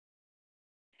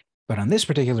 But on this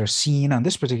particular scene, on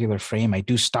this particular frame, I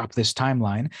do stop this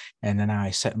timeline, and then I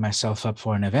set myself up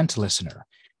for an event listener.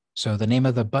 So the name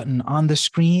of the button on the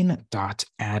screen,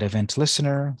 .add event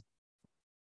listener,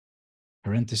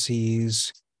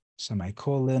 parentheses,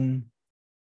 semicolon.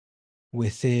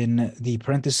 Within the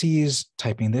parentheses,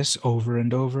 typing this over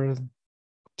and over,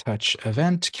 touch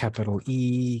event, capital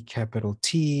E, capital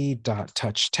T,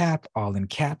 .touch tap, all in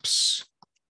caps,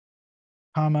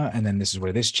 comma, and then this is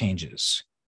where this changes.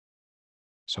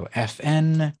 So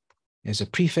FN is a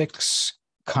prefix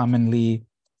commonly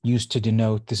used to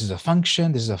denote this is a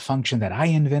function. This is a function that I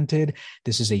invented.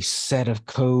 This is a set of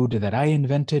code that I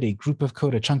invented, a group of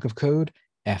code, a chunk of code,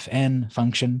 FN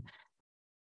function.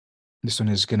 This one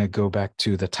is going to go back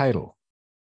to the title.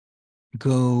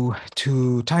 Go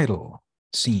to title,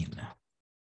 scene.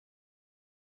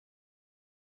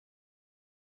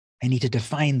 I need to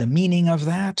define the meaning of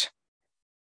that.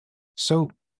 So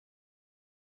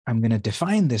I'm going to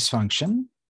define this function.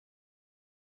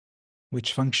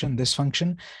 Which function? This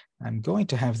function. I'm going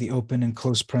to have the open and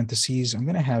close parentheses. I'm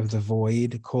going to have the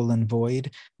void, colon void.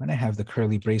 I'm going to have the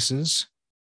curly braces.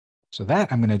 So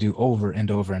that I'm going to do over and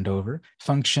over and over.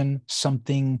 Function,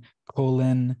 something,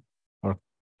 colon, or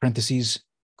parentheses,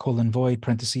 colon void,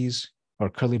 parentheses, or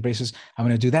curly braces. I'm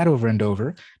going to do that over and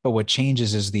over. But what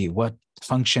changes is what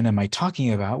function am I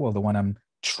talking about? Well, the one I'm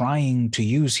trying to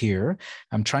use here.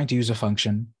 I'm trying to use a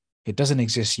function. It doesn't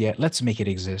exist yet. Let's make it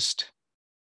exist.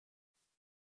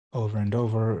 Over and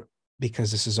over,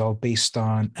 because this is all based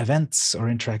on events or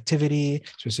interactivity,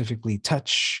 specifically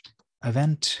touch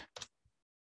event.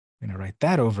 I'm going to write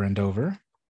that over and over.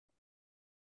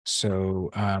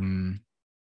 So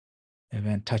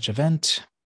event, touch event.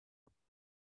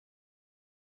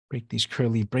 break these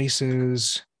curly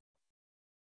braces.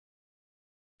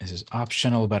 This is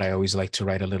optional, but I always like to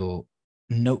write a little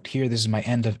note here. This is my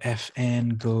end of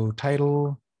FN go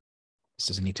title. This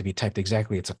doesn't need to be typed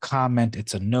exactly. It's a comment.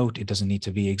 It's a note. It doesn't need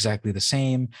to be exactly the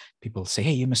same. People say,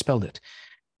 hey, you misspelled it.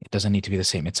 It doesn't need to be the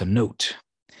same. It's a note,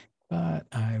 but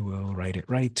I will write it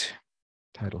right.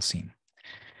 Title scene.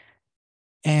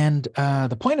 And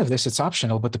the point of this, it's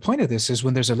optional, but the point of this is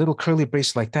when there's a little curly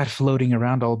brace like that floating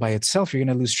around all by itself, you're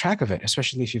going to lose track of it,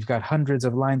 especially if you've got hundreds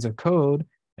of lines of code.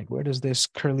 Like, where does this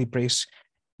curly brace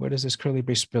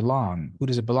belong? Who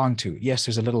does it belong to? Yes,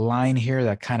 there's a little line here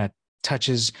that kind of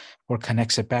touches or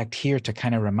connects it back here to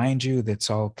kind of remind you that it's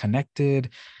all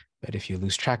connected. But if you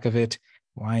lose track of it,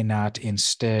 why not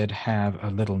instead have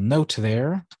a little note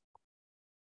there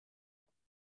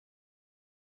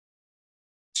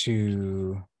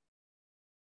to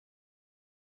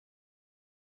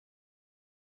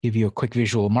give you a quick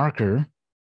visual marker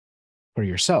for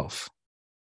yourself.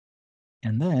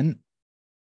 And then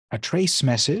a trace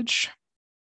message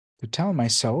to tell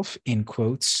myself in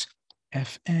quotes,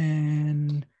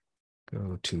 FN,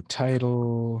 go to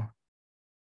title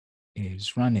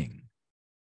is running.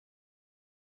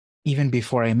 Even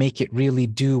before I make it really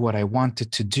do what I want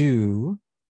it to do,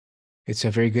 it's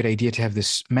a very good idea to have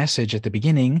this message at the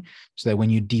beginning so that when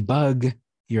you debug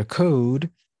your code,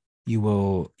 you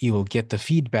will get the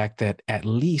feedback that at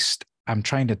least I'm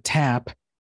trying to tap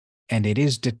and it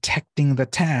is detecting the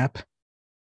tap.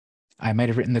 I might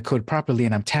have written the code properly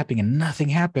and I'm tapping and nothing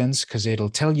happens because it'll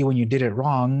tell you when you did it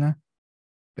wrong,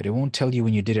 but it won't tell you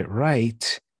when you did it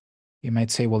right. You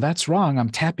might say, well, that's wrong. I'm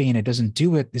tapping and it doesn't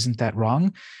do it. Isn't that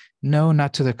wrong? No,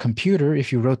 not to the computer.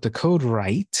 If you wrote the code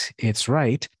right, it's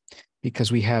right,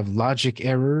 because we have logic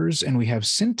errors and we have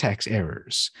syntax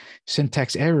errors.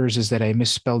 Syntax errors is that I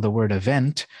misspelled the word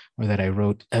event or that I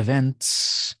wrote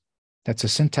events. That's a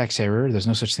syntax error. There's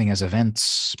no such thing as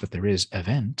events, but there is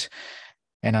event.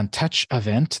 And on touch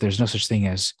event, there's no such thing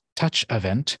as touch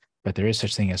event, but there is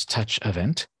such thing as touch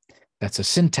event. That's a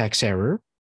syntax error.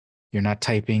 You're not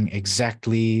typing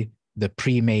exactly the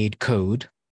pre-made code.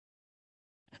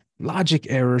 Logic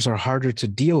errors are harder to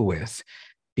deal with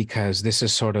because this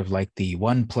is sort of like the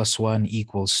 1 + 1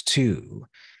 = 2.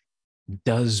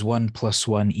 Does 1 +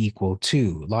 1 =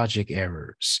 2? Logic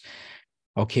errors.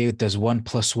 Okay, does 1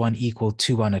 + 1 =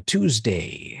 2 on a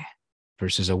Tuesday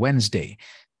versus a Wednesday?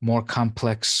 More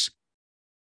complex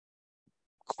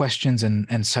questions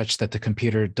and such that the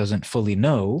computer doesn't fully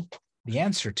know the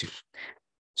answer to.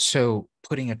 So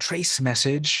putting a trace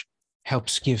message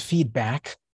helps give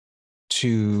feedback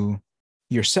to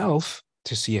yourself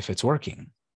to see if it's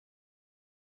working.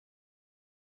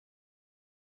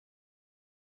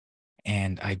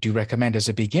 And I do recommend as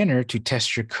a beginner to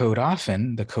test your code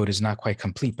often. The code is not quite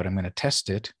complete, but I'm going to test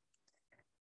it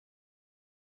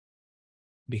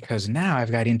because now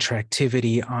I've got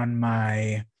interactivity on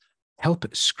my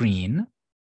help screen.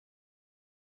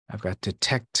 I've got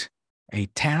detect a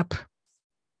tap.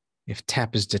 If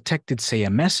tap is detected, say a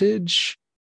message.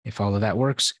 If all of that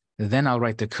works, then I'll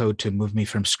write the code to move me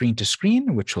from screen to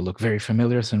screen, which will look very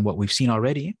familiar than what we've seen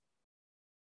already.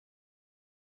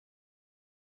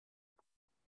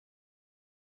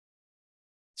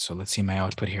 So let's see my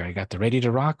output here. I got the ready to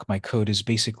rock. My code is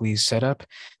basically set up.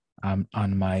 On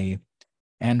my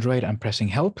Android, I'm pressing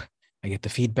help. I get the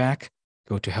feedback.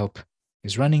 Go to help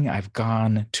is running. I've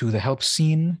gone to the help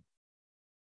scene.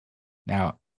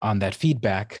 Now, on that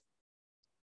feedback,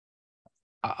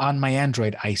 on my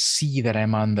Android, I see that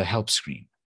I'm on the help screen.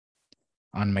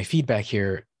 On my feedback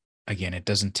here, again, it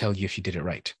doesn't tell you if you did it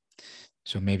right.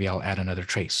 So maybe I'll add another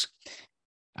trace.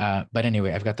 But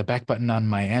anyway, I've got the back button on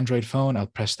my Android phone. I'll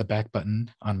press the back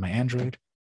button on my Android,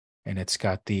 and it's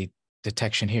got the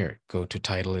detection here. Go to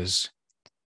title is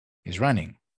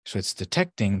running. So it's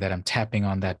detecting that I'm tapping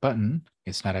on that button.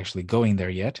 It's not actually going there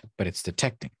yet, but it's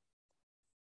detecting.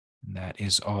 And that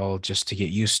is all just to get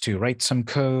used to. Write some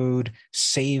code,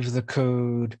 save the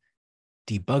code,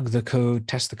 debug the code,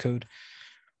 test the code.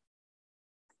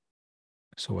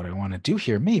 So what I want to do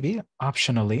here, maybe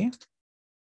optionally,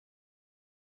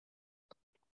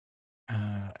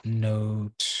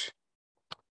 note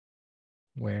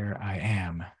where I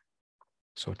am.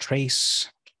 So trace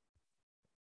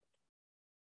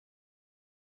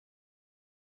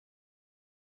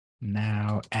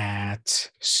now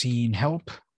at scene help.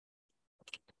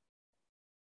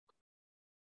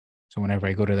 So whenever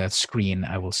I go to that screen,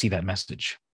 I will see that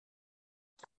message.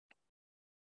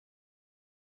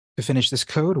 To finish this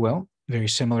code, well, very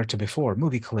similar to before,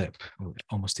 movie clip,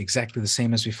 almost exactly the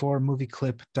same as before, movie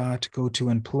clip dot go to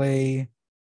and play,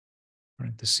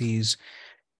 parentheses,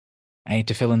 I need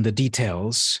to fill in the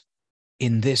details.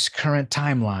 In this current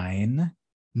timeline,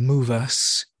 move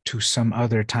us to some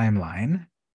other timeline.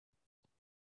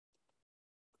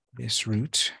 This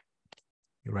route,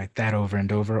 you write that over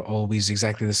and over, always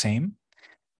exactly the same.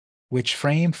 Which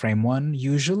frame? Frame 1,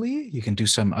 usually. You can do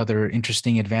some other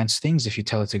interesting advanced things if you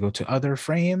tell it to go to other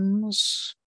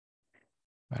frames.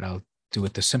 But I'll do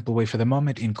it the simple way for the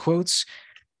moment. In quotes,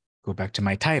 go back to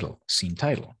my title, scene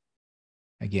title.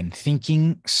 Again,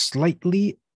 thinking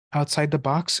slightly outside the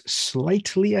box,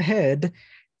 slightly ahead,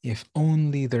 if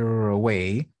only there were a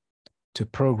way to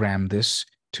program this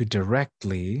to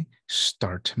directly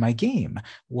start my game.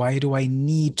 Why do I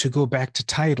need to go back to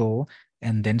title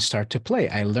and then start to play?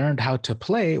 I learned how to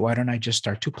play. Why don't I just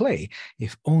start to play?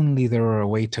 If only there were a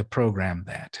way to program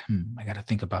that. I got to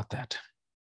think about that.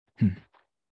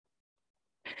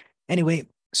 Anyway,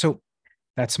 so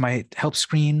that's my help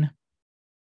screen.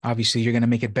 Obviously, you're going to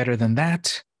make it better than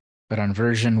that. But on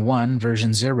version 1,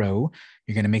 version 0,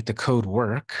 you're going to make the code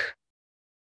work.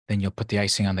 Then you'll put the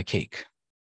icing on the cake.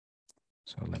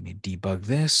 So let me debug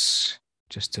this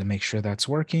just to make sure that's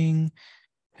working,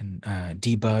 and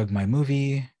debug my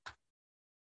movie.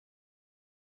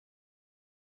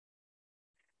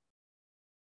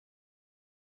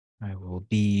 I will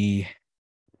be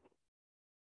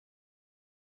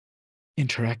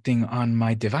interacting on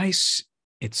my device.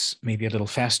 It's maybe a little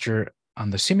faster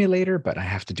on the simulator, but I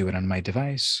have to do it on my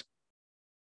device.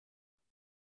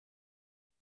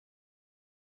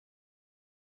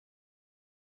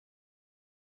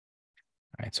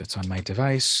 All right, so it's on my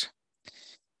device.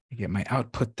 I get my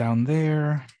output down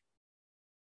there.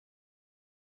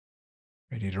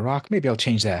 Ready to rock. Maybe I'll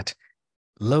change that.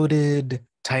 Loaded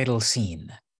title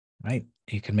scene, right?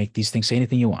 You can make these things say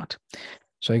anything you want.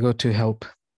 So I go to help.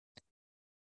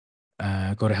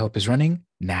 Go to help is running.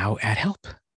 Now add help.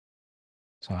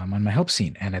 So I'm on my help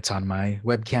scene and it's on my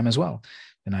webcam as well.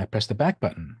 Then I press the back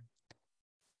button.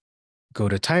 Go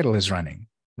to title is running.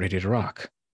 Ready to rock.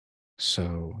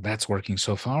 So that's working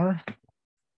so far.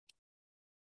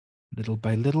 Little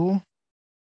by little.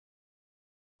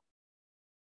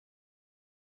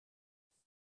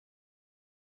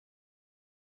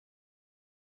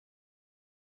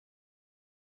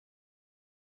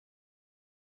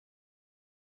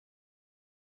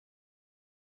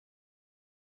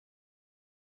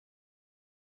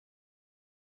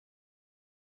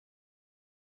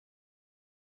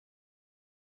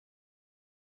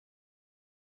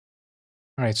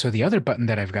 All right, so the other button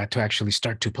that I've got to actually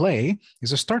start to play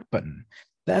is a start button.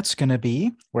 That's going to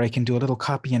be where I can do a little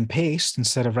copy and paste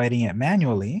instead of writing it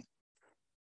manually.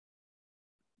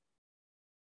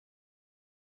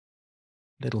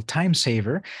 Little time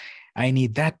saver. I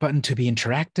need that button to be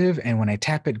interactive, and when I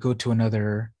tap it, go to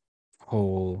another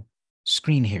whole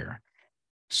screen here.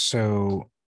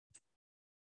 So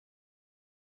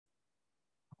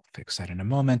I'll fix that in a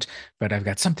moment, but I've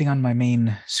got something on my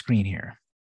main screen here.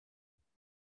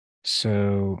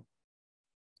 So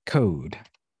code.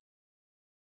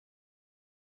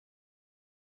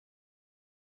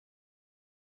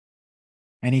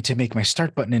 I need to make my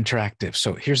start button interactive.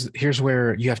 So here's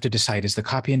where you have to decide, is the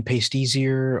copy and paste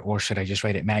easier or should I just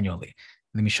write it manually?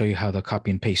 Let me show you how the copy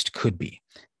and paste could be.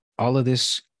 All of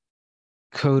this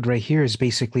code right here is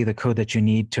basically the code that you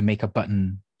need to make a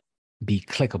button be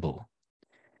clickable.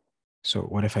 So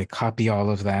what if I copy all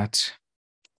of that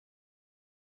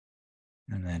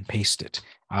and then paste it?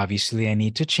 Obviously, I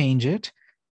need to change it.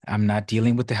 I'm not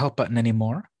dealing with the help button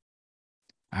anymore.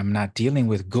 I'm not dealing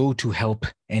with go to help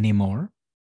anymore.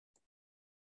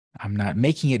 I'm not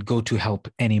making it go to help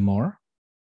anymore.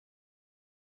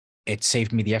 It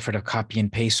saved me the effort of copy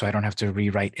and paste, so I don't have to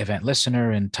rewrite event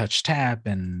listener and touch tap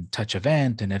and touch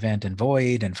event and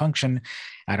void and function.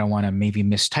 I don't want to maybe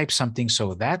mistype something.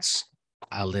 So that's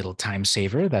a little time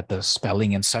saver that the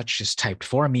spelling and such is typed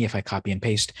for me if I copy and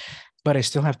paste. But I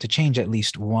still have to change at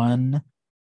least 1,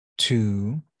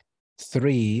 2,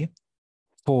 3,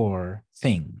 4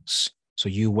 things. So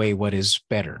you weigh what is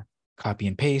better. Copy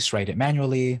and paste, write it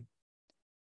manually.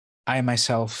 I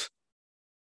myself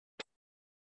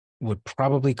would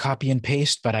probably copy and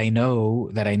paste, but I know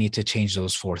that I need to change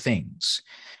those 4 things.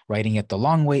 Writing it the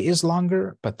long way is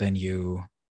longer, but then you're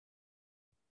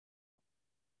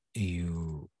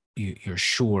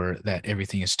sure that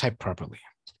everything is typed properly.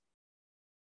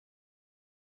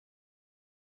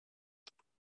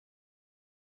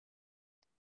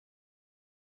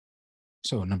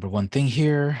 So number 1 thing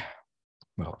here,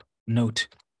 well, note,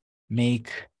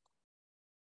 make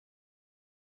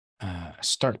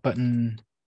start button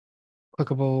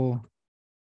clickable,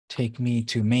 take me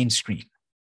to main screen.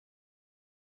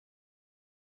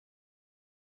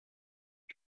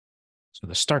 So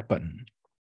the start button.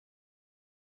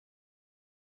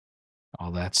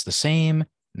 All that's the same.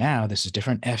 Now this is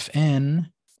different.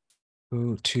 FN,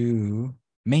 go to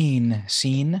main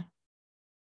scene.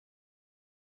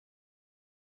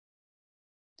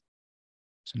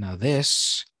 So now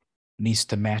this needs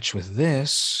to match with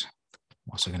this.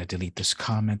 I'm also going to delete this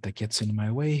comment that gets in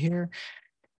my way here.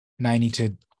 Now I need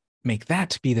to make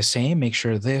that be the same. Make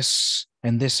sure this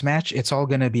and this match. It's all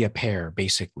going to be a pair,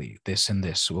 basically. This and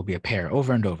this will be a pair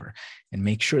over and over. And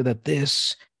make sure that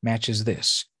this matches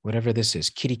this. Whatever this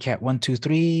is, kitty cat 1, 2,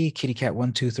 3, kitty cat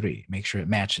 1, 2, 3. Make sure it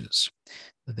matches.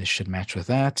 So this should match with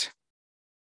that.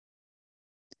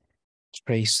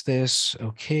 Trace this.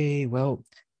 Okay, well,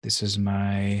 this is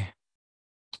my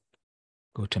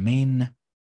go to main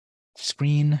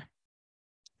screen.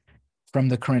 From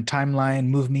the current timeline,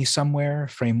 move me somewhere.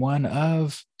 Frame 1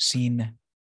 of scene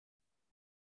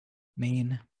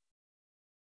main.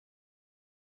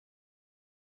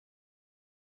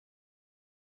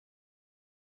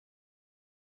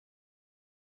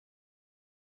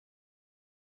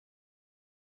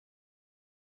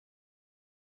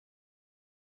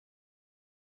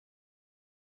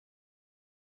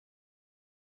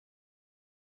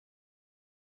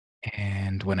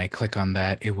 And when I click on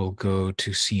that, it will go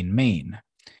to scene main.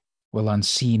 Well, on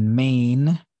scene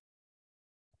main,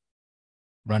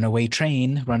 runaway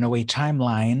train, runaway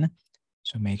timeline.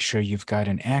 So make sure you've got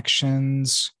an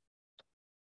actions.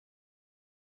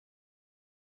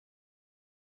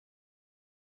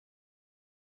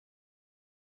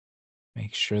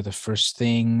 Make sure the first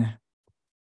thing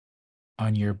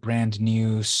on your brand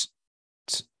new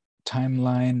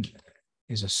timeline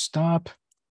is a stop.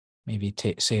 Maybe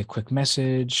say a quick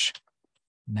message.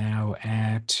 Now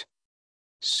at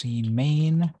scene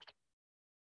main.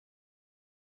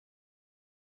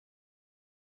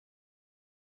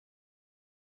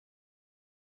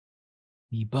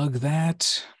 Debug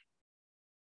that.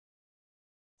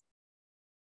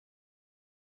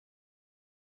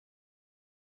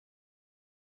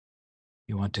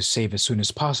 You want to save as soon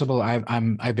as possible. I've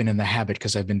been in the habit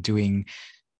because I've been doing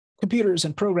computers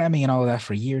and programming and all of that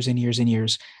for years and years and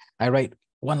years. I write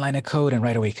one line of code and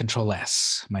right away Control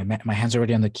S. My hands are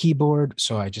already on the keyboard,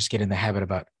 so I just get in the habit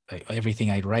about everything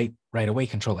I write right away.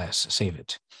 Control S, save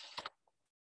it.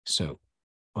 So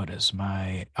what does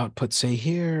my output say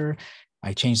here?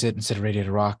 I changed it instead of ready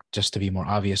to rock just to be more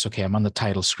obvious. Okay, I'm on the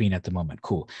title screen at the moment.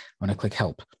 Cool. I'm going to click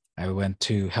help. I went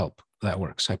to help. That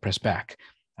works. I press back.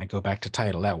 I go back to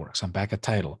title. That works. I'm back at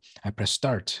title. I press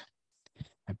start.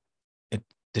 It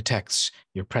detects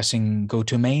you're pressing go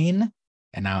to main.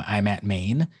 And now I'm at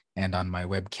main. And on my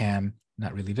webcam,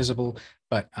 not really visible,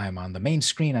 but I'm on the main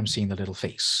screen. I'm seeing the little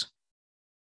face.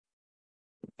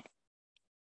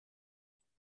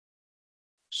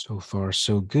 So far,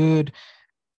 so good.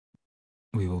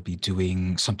 We will be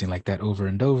doing something like that over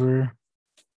and over.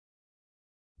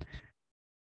 I'm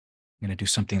going to do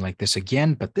something like this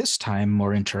again, but this time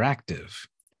more interactive.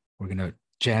 We're going to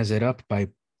jazz it up by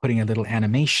putting a little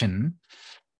animation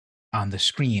on the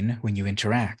screen when you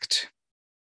interact.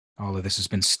 All of this has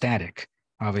been static.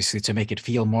 Obviously, to make it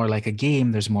feel more like a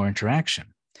game, there's more interaction.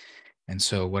 And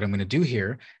so what I'm going to do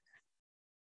here,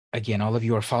 again, all of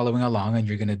you are following along and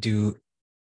you're going to do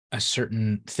a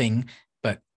certain thing,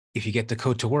 but if you get the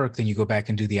code to work, then you go back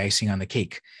and do the icing on the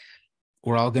cake.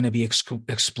 We're all going to be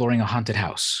exploring a haunted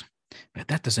house. But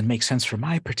that doesn't make sense for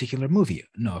my particular movie.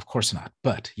 No, of course not.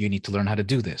 But you need to learn how to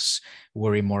do this.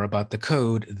 Worry more about the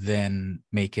code than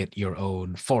make it your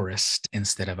own forest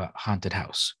instead of a haunted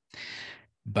house.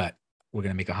 But we're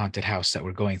going to make a haunted house that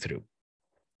we're going through.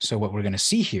 So what we're going to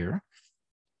see here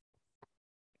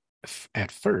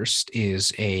at first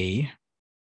is a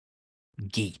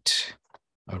gate,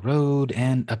 a road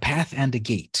and a path and a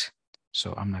gate.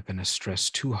 So I'm not going to stress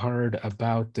too hard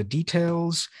about the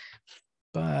details,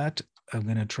 but I'm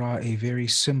going to draw a very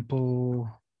simple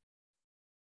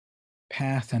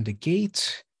path and a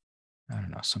gate. I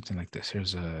don't know, something like this.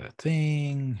 Here's a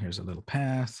thing. Here's a little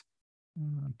path.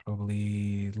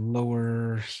 Probably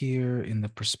lower here in the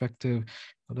perspective,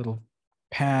 a little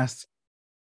path.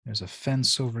 There's a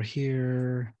fence over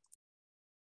here.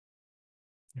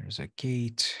 There's a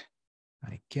gate,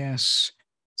 I guess.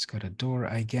 It's got a door,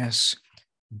 I guess.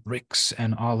 Bricks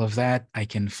and all of that. I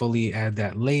can fully add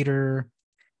that later.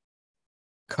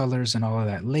 Colors and all of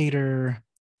that later.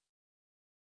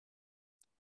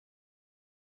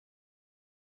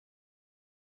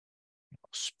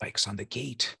 Spikes on the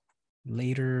gate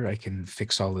later. I can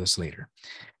fix all this later.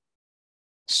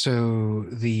 So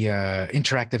the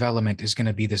interactive element is going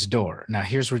to be this door. Now,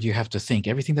 here's where you have to think.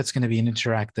 Everything that's going to be an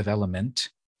interactive element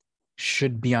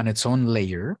should be on its own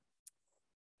layer.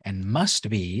 and must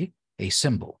be a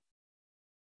symbol.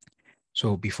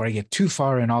 So before I get too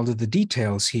far in all of the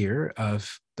details here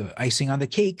of the icing on the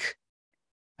cake,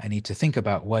 I need to think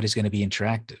about what is going to be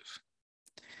interactive.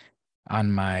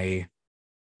 On my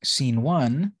scene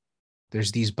 1,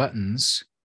 there's these buttons,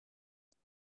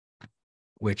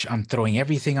 which I'm throwing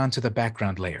everything onto the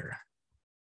background layer.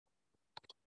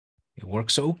 It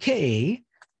works okay,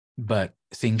 but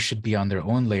things should be on their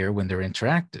own layer when they're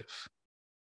interactive.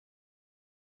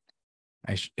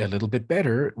 A little bit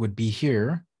better would be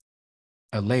here,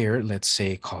 a layer, let's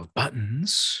say, called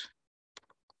buttons.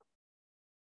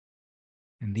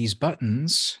 And these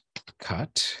buttons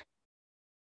cut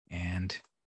and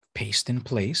paste in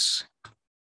place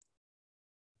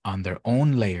on their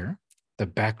own layer. The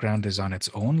background is on its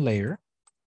own layer.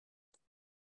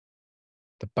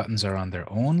 The buttons are on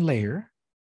their own layer.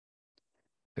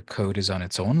 The code is on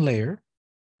its own layer.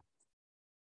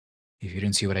 If you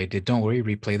didn't see what I did, don't worry,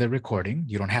 replay the recording.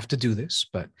 You don't have to do this,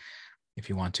 but if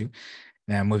you want to.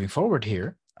 Now, moving forward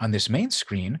here, on this main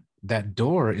screen, that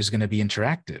door is going to be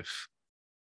interactive.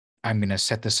 I'm going to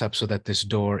set this up so that this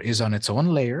door is on its own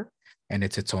layer and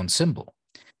it's its own symbol.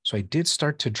 So I did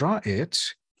start to draw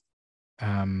it.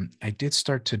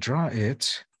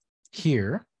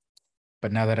 Here,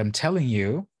 but now that I'm telling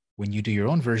you, when you do your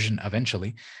own version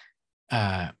eventually,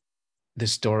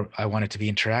 this door, I want it to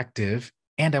be interactive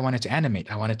and I want it to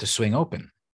animate. I want it to swing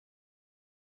open.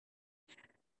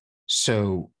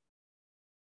 So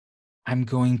I'm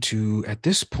going to, at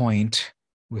this point,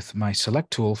 with my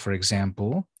select tool, for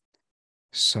example,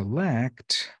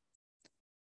 select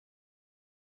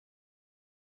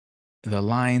the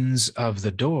lines of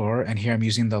the door. And here I'm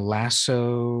using the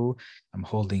lasso. I'm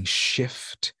holding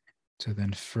Shift to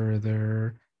then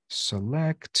further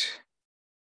select.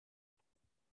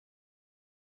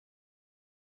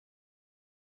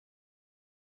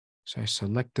 So I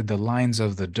selected the lines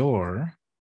of the door.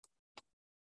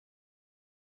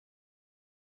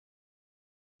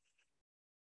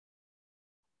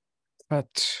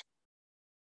 But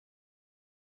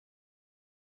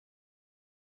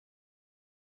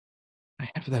I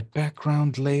have that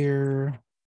background layer.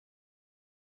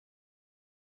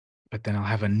 But then I'll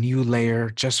have a new layer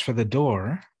just for the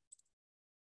door.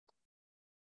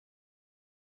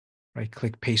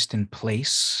 Right-click, paste in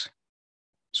place.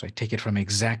 So I take it from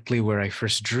exactly where I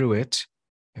first drew it.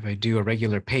 If I do a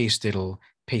regular paste, it'll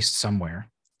paste somewhere.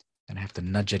 And I have to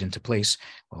nudge it into place.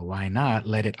 Well, why not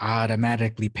let it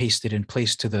automatically paste it in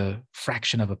place to the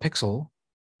fraction of a pixel?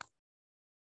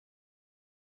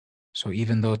 So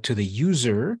even though to the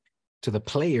user, to the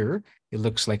player, it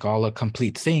looks like all a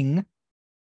complete thing,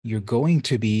 you're going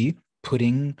to be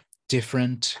putting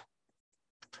different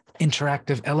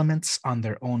interactive elements on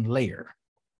their own layer.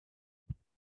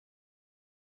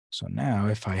 So now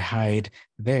if I hide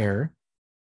there,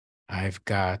 I've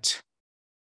got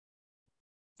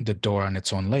the door on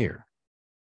its own layer.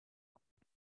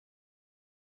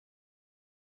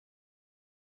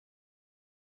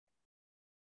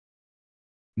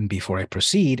 Before I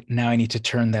proceed, now I need to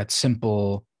turn those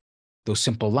simple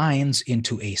lines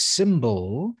into a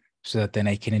symbol so that then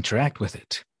I can interact with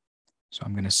it. So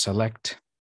I'm going to select.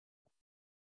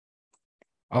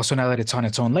 Also, now that it's on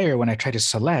its own layer, when I try to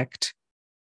select,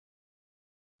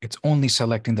 it's only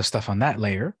selecting the stuff on that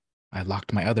layer. I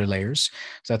locked my other layers.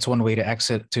 So that's one way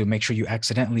to make sure you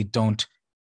accidentally don't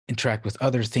interact with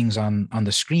other things on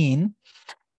the screen.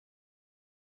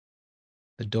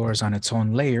 The door is on its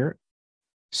own layer.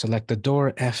 Select the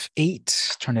door,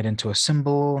 F8, turn it into a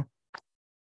symbol.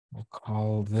 We'll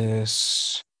call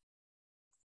this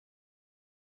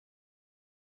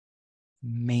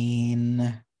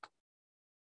main.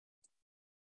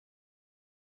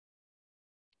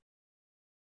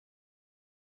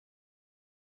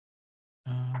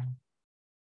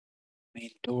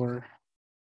 Main door.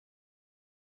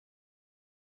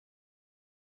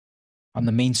 On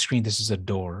the main screen, this is a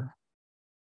door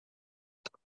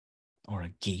or a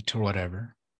gate or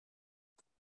whatever.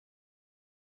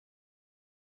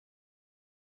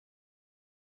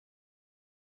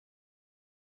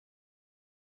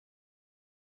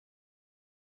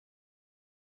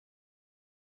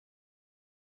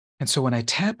 And so when I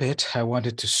tap it, I want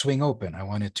it to swing open. I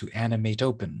want it to animate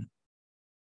open.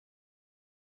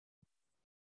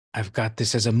 I've got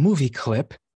this as a movie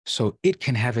clip, so it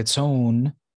can have its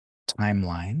own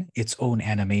timeline, its own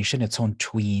animation, its own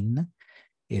tween,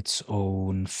 its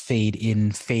own fade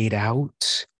in, fade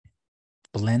out,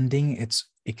 blending.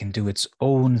 It can do its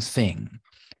own thing.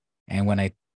 And when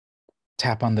I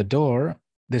tap on the door,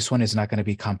 this one is not going to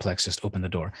be complex, just open the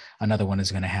door. Another one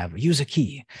is going to have use a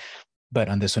key. But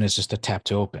on this one, it's just a tap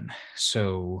to open.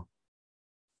 So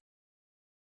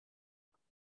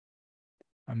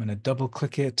I'm going to double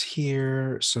click it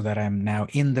here so that I'm now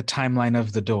in the timeline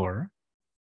of the door.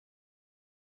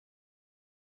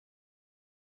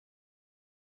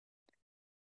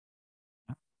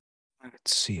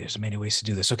 Let's see, there's many ways to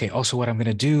do this. Okay, also what I'm going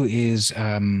to do is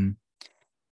to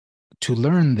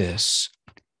learn this,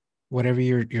 whatever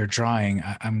you're drawing,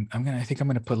 I think I'm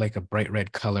gonna put like a bright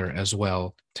red color as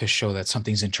well to show that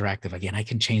something's interactive. Again, I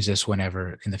can change this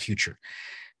whenever in the future.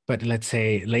 But let's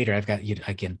say later I've got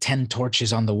again 10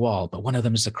 torches on the wall, but one of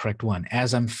them is the correct one.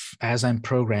 As I'm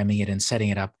programming it and setting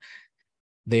it up,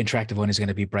 the interactive one is going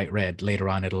to be bright red. Later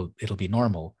on, it'll be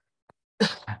normal.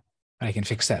 I can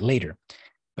fix that later.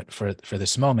 But for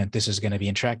this moment, this is going to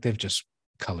be interactive. Just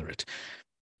color it,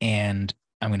 and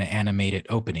I'm going to animate it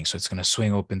opening. So it's going to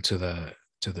swing open to the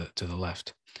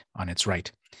left on its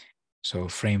right. So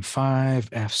frame 5,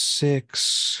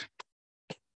 F6,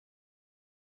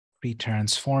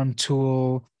 pre-transform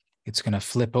tool. It's going to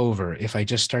flip over. If I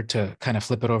just start to kind of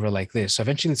flip it over like this, so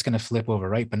eventually it's going to flip over,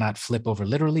 right? But not flip over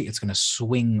literally. It's going to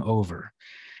swing over.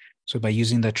 So by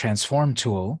using the transform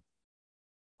tool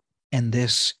and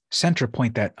this center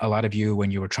point that a lot of you,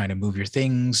 when you were trying to move your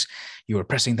things, you were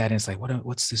pressing that and it's like,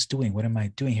 what's this doing? What am I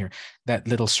doing here? That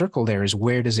little circle there is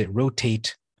where does it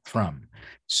rotate from?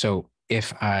 So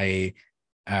if I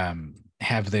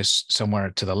have this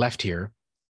somewhere to the left here,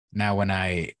 now when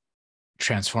I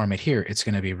transform it here, it's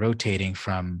going to be rotating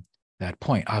from that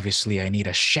point. Obviously, I need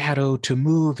a shadow to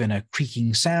move and a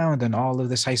creaking sound and all of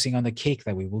this icing on the cake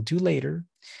that we will do later.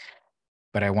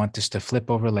 But I want this to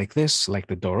flip over like this, like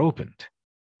the door opened.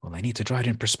 Well, I need to draw it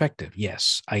in perspective.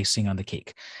 Yes, icing on the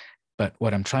cake. But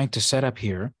what I'm trying to set up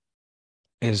here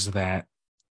is that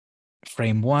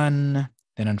frame 1,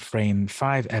 then on frame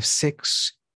 5,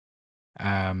 F6,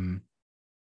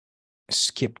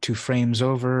 skip 2 frames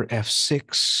over,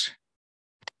 F6,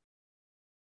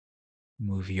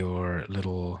 move your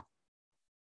little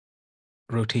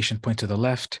rotation point to the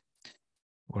left,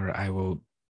 where I will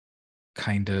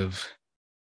kind of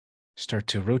start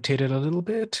to rotate it a little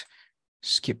bit.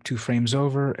 Skip 2 frames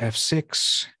over,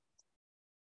 F6.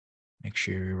 Make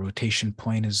sure your rotation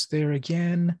point is there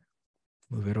again.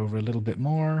 Move it over a little bit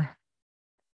more.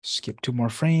 Skip 2 more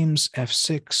frames,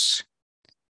 F6.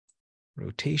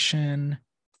 Rotation.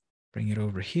 Bring it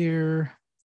over here.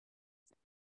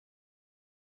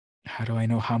 How do I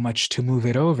know how much to move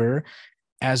it over?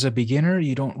 As a beginner,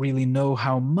 you don't really know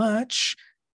how much.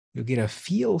 You'll get a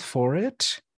feel for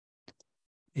it.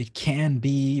 It can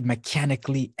be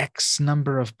mechanically X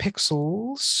number of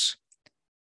pixels,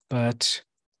 but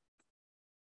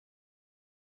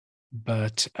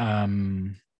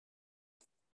don't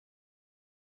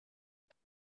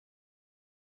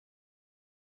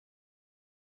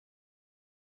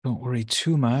worry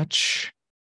too much.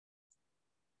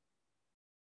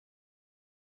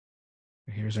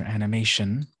 Here's our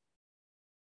animation.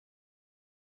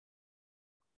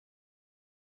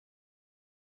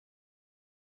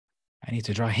 I need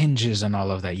to draw hinges and all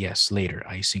of that. Yes, later,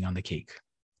 icing on the cake.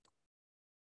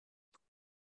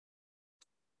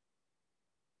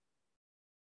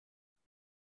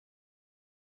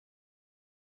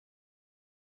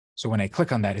 So when I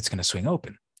click on that, it's going to swing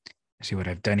open. See what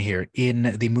I've done here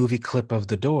in the movie clip of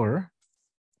the door.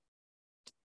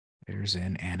 There's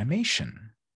an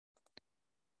animation.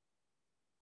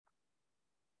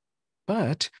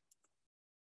 But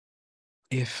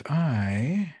if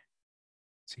I,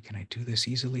 let's see, can I do this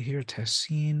easily here? Test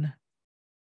scene.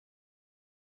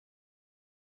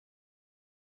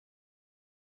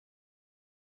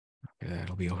 Okay,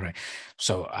 that'll be all right.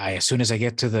 So as soon as I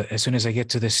get to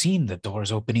the scene, the door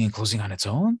is opening and closing on its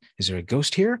own. Is there a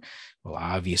ghost here? Well,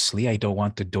 obviously, I don't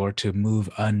want the door to move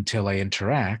until I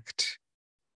interact.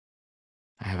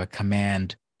 I have a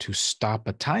command to stop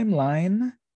a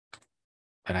timeline.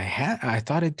 But I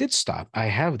thought it did stop. I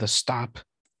have the stop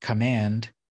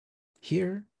command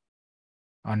here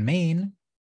on main.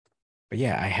 But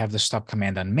yeah, I have the stop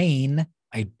command on main.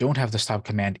 I don't have the stop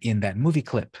command in that movie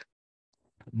clip.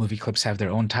 Movie clips have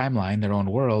their own timeline, their own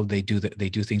world. They do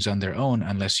things on their own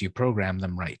unless you program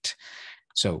them right.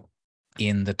 So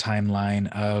in the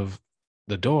timeline of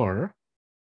the door,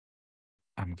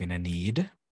 I'm going to need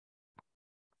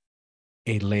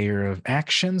a layer of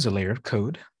actions, a layer of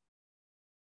code.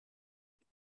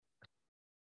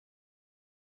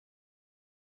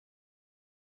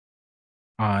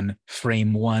 On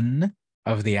frame 1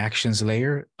 of the actions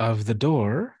layer of the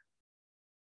door.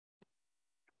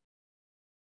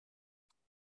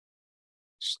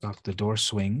 Stop the door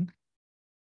swing.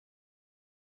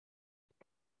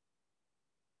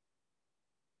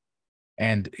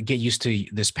 And get used to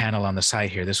this panel on the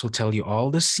side here. This will tell you all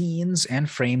the scenes and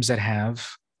frames that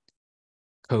have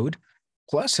code.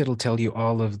 Plus, it'll tell you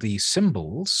all of the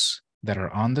symbols that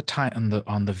are on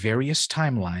the various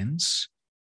timelines,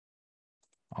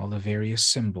 all the various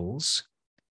symbols,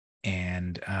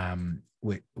 and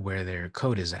where their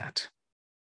code is at.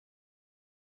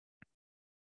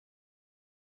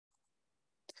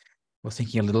 Well,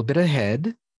 thinking a little bit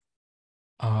ahead,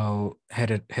 I'll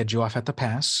head you off at the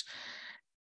pass.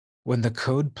 When the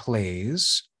code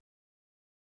plays,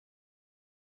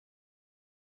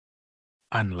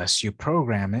 unless you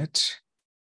program it,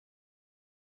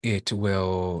 it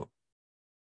will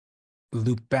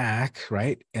loop back,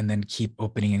 right? And then keep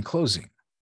opening and closing.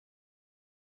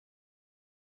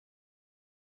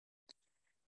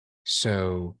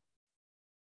 So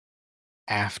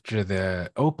after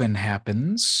the open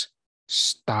happens,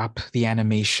 stop the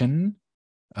animation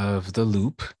of the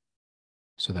loop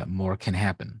so that more can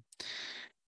happen.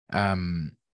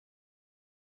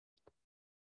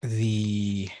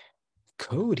 The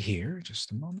code here,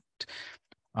 just a moment.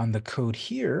 On the code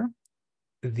here,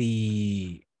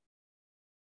 the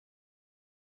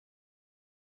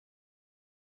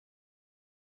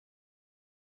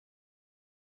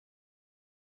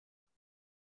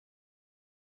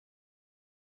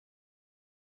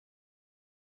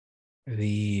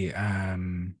we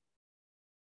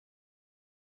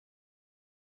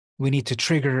need to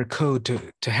trigger code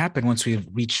to happen once we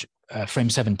reach frame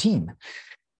 17.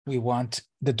 We want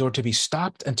the door to be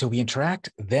stopped until we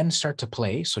interact, then start to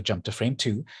play. So jump to frame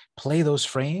 2, play those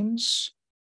frames,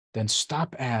 then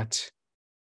stop at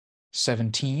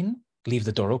 17, leave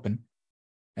the door open.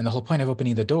 And the whole point of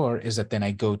opening the door is that then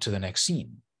I go to the next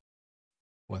scene.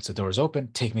 Once the door is open,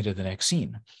 take me to the next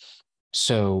scene.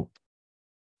 So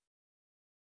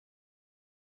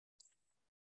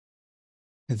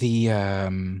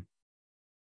the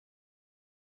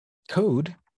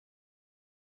code,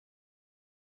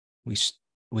 we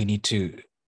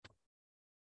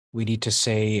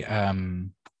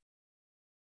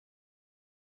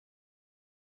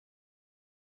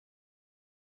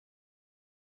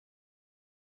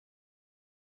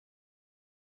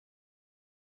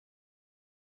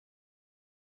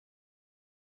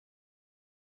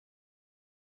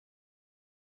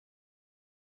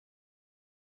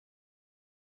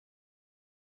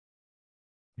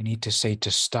need to say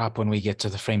to stop when we get to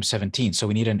the frame 17. So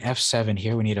we need an F7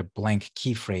 here. We need a blank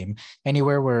keyframe.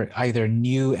 Anywhere where either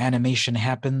new animation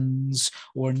happens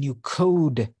or new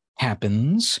code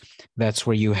happens, that's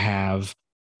where you have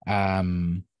a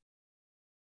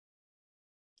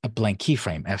blank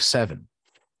keyframe, F7.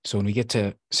 So when we get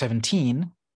to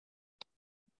 17,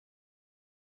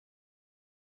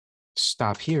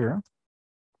 stop here.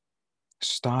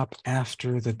 Stop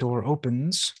after the door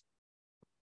opens.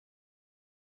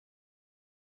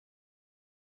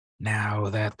 Now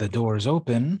that the door is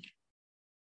open,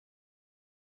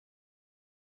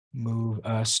 move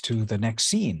us to the next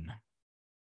scene.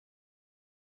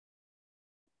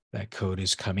 That code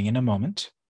is coming in a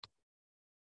moment.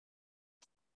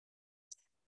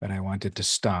 But I wanted to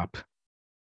stop.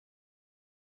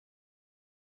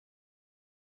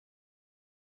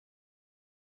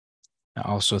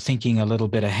 Also thinking a little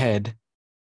bit ahead,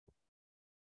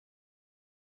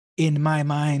 in my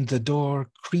mind, the door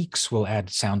creaks. We'll add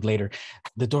sound later.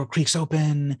 The door creaks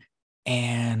open,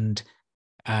 and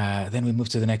then we move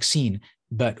to the next scene.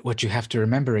 But what you have to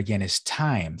remember again is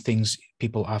time.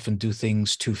 People often do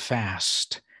things too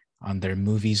fast on their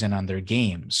movies and on their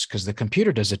games because the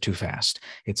computer does it too fast.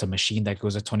 It's a machine that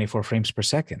goes at 24 frames per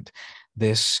second.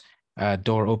 This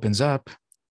door opens up,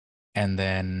 and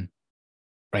then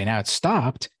right now it's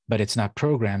stopped, but it's not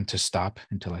programmed to stop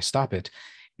until I stop it.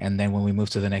 And then when we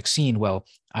move to the next scene, well,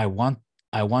 I want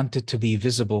it to be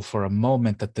visible for a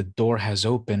moment that the door has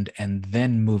opened and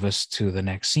then move us to the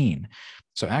next scene.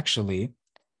 So actually,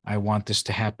 I want this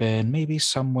to happen maybe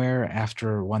somewhere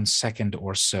after 1 second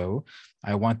or so.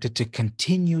 I want it to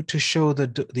continue to show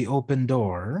the open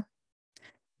door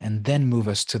and then move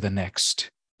us to the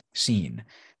next scene.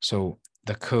 So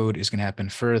the code is going to happen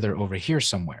further over here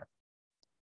somewhere.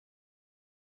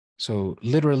 So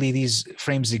literally these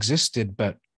frames existed,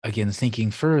 but again,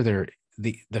 thinking further,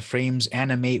 the frames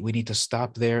animate, we need to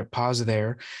stop there, pause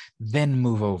there, then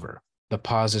move over. The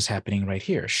pause is happening right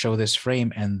here. Show this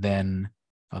frame and then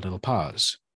a little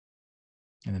pause.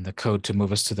 And then the code to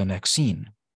move us to the next scene.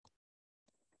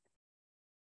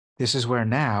 This is where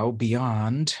now,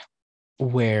 beyond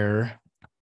where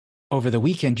over the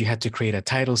weekend you had to create a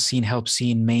title scene, help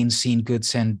scene, main scene, good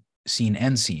scene,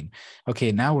 end scene.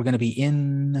 Okay, now we're going to be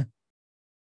in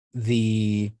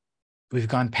we've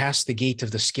gone past the gate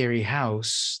of the scary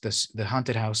house, the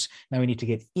haunted house. Now we need to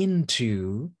get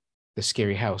into the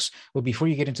scary house. Well, before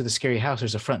you get into the scary house,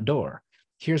 there's a front door.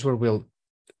 Here's where we'll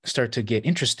start to get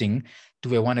interesting.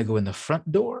 Do I want to go in the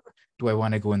front door? Do I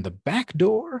want to go in the back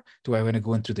door? Do I want to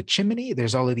go in through the chimney?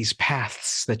 There's all of these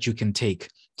paths that you can take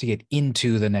to get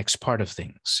into the next part of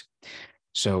things.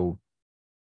 So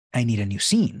I need a new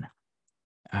scene.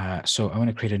 So I want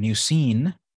to create a new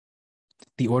scene.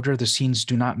 The order of the scenes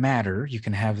do not matter. You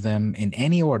can have them in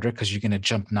any order because you're going to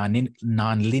jump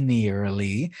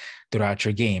non-linearly throughout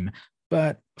your game.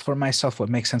 But for myself, what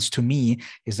makes sense to me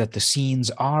is that the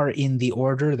scenes are in the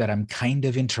order that I'm kind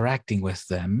of interacting with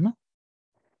them.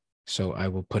 So I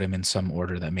will put them in some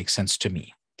order that makes sense to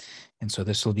me. And so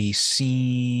this will be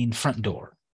scene front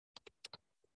door.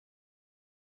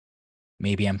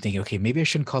 Maybe I'm thinking, okay, maybe I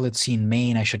shouldn't call it scene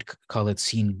main. I should call it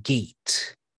scene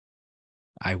gate.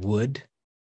 I would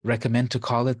recommend to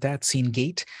call it that, scene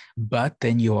gate, but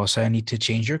then you also need to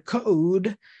change your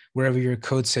code. Wherever your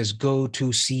code says go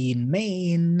to scene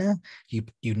main,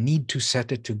 you need to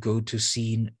set it to go to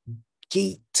scene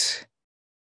gate.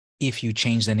 If you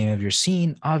change the name of your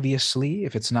scene, obviously,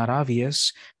 if it's not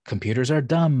obvious, computers are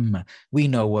dumb. We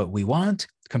know what we want,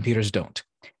 computers don't.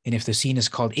 And if the scene is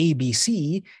called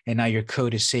ABC and now your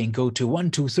code is saying go to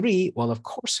 1, 2, 3, well, of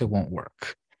course it won't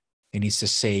work. It needs to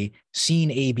say scene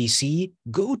ABC,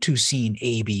 go to scene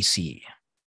ABC.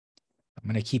 I'm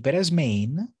going to keep it as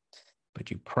main, but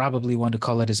you probably want to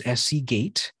call it as SC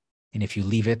gate. And if you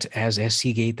leave it as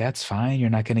SC gate, that's fine. You're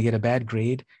not going to get a bad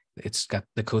grade.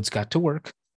 The code's got to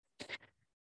work.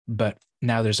 But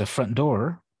now there's a front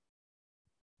door.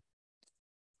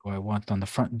 What do I want on the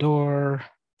front door?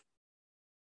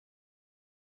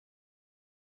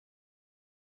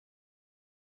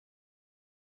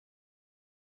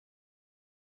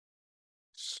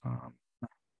 Some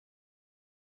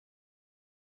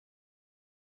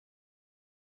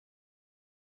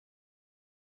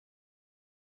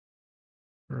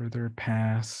further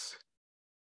path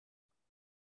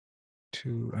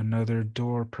to another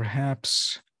door,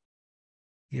 perhaps.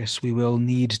 Yes, we will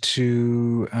need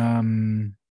to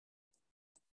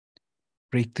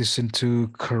break this into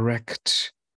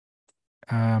correct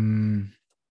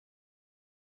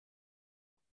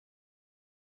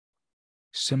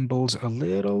symbols a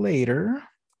little later.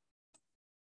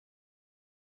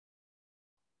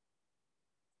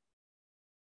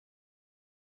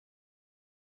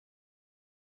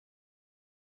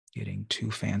 Getting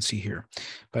too fancy here.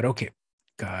 But okay,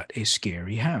 got a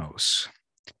scary house.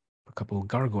 A couple of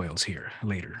gargoyles here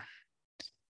later.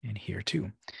 And here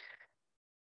too.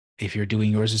 If you're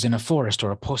doing yours is in a forest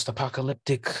or a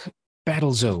post-apocalyptic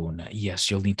battle zone, yes,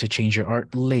 you'll need to change your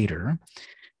art later.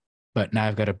 But now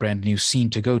I've got a brand new scene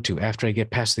to go to. After I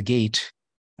get past the gate,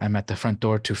 I'm at the front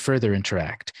door to further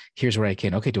interact. Here's where I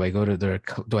can, okay, do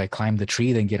I climb the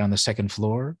tree, then get on the second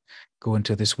floor, go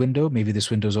into this window? Maybe this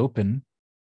window's open.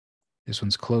 This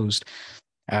one's closed.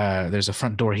 There's a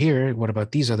front door here. What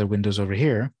about these other windows over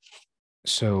here?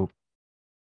 So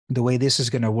the way this is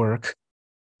going to work,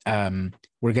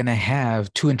 we're going to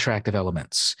have two interactive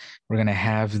elements. We're going to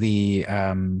have the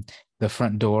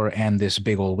front door and this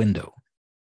big old window.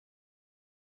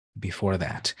 Before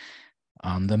that,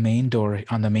 on the main door,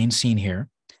 on the main scene here,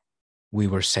 we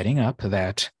were setting up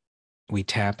that we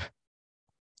tap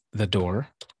the door,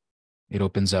 it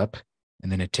opens up, and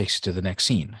then it takes you to the next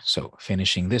scene. So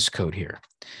finishing this code here.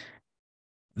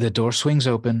 The door swings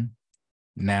open.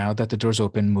 Now that the door's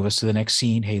open, move us to the next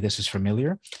scene. Hey, this is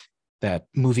familiar. That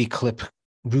movie clip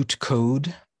root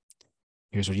code.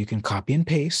 Here's where you can copy and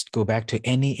paste. Go back to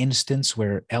any instance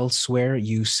where elsewhere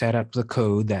you set up the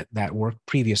code that worked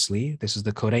previously. This is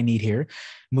the code I need here.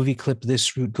 Movie clip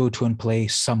this root, go to and play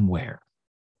somewhere.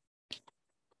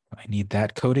 I need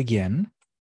that code again.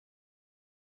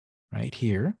 Right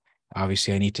here.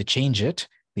 Obviously, I need to change it.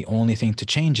 The only thing to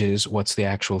change is what's the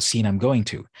actual scene I'm going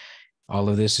to. All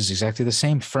of this is exactly the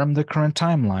same from the current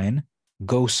timeline.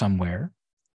 Go somewhere,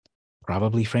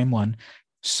 probably frame 1,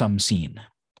 some scene.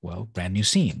 Well, brand new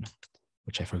scene,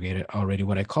 which I forget already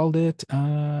what I called it,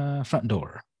 front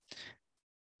door.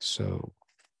 So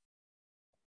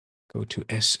go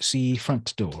to SC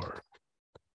front door.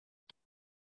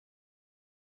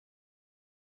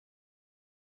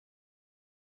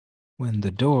 When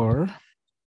the door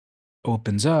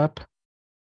opens up,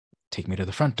 take me to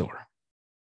the front door.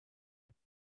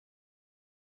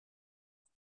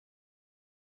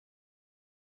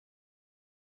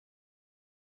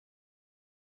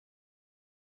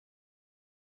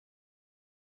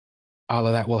 All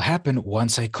of that will happen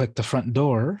once I click the front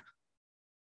door.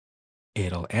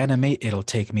 It'll animate, it'll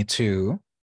take me to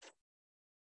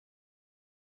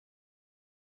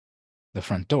the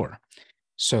front door.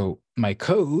 So my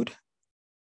code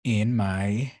in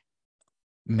my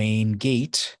main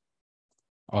gate,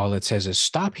 all it says is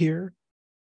stop here.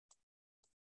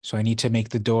 So I need to make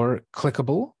the door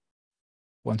clickable.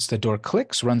 Once the door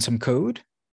clicks, run some code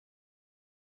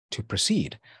to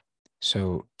proceed.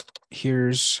 So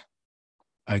here's,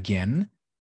 again,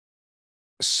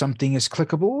 something is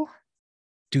clickable,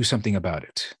 do something about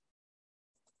it.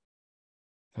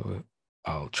 So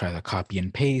I'll try to copy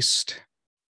and paste.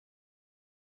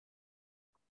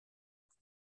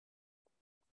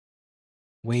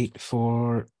 Wait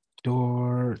for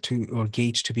door to or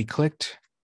gate to be clicked.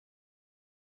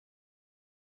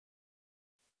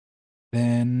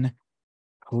 Then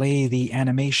play the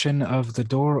animation of the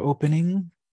door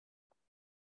opening.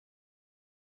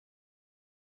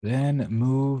 Then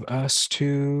move us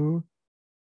to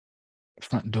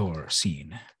front door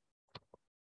scene.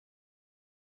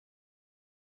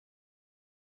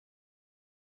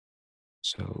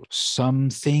 So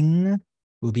something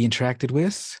will be interacted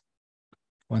with.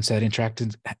 Once that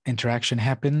interaction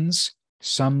happens,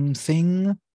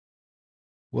 something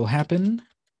will happen.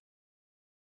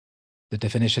 The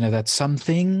definition of that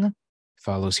something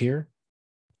follows here.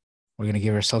 We're going to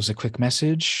give ourselves a quick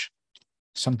message.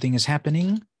 Something is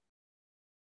happening.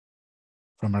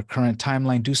 From our current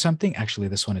timeline, do something. Actually,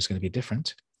 this one is going to be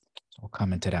different. So I'll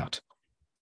comment it out.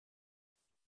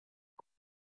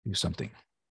 Do something.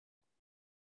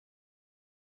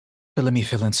 But let me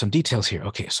fill in some details here.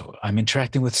 Okay, so I'm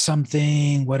interacting with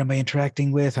something. What am I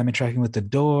interacting with? I'm interacting with the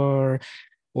door.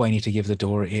 Well, I need to give the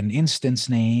door an instance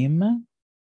name,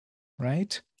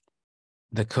 right?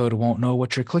 The code won't know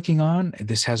what you're clicking on.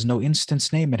 This has no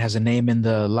instance name. It has a name in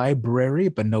the library,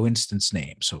 but no instance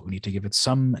name. So we need to give it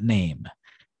some name.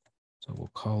 So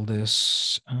we'll call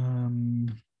this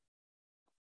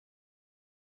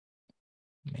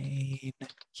main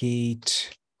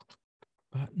gate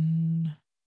button.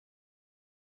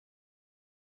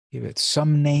 Give it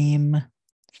some name.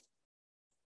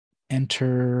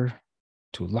 Enter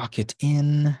to lock it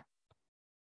in.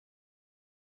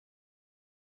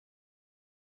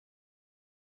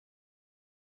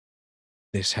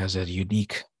 This has a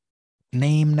unique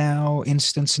name now,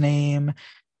 instance name.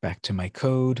 Back to my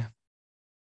code.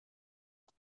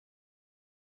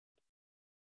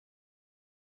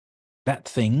 That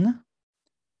thing,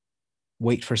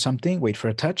 wait for something, wait for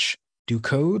a touch, do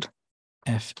code,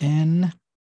 fn,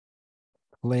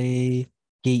 play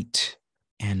gate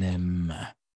anim.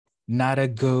 Not a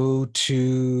go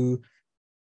to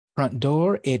front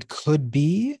door. It could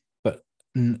be, but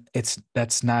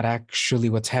that's not actually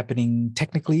what's happening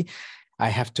technically. I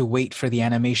have to wait for the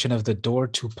animation of the door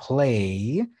to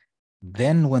play.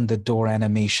 Then when the door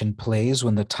animation plays,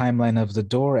 when the timeline of the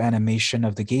door animation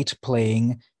of the gate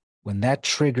playing, when that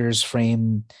triggers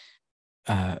frame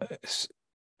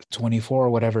 24 or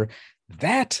whatever,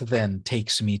 that then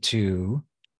takes me to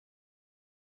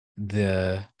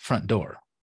the front door.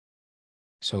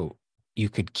 So you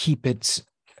could keep it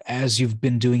as you've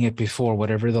been doing it before,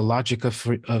 whatever the logic of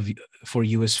for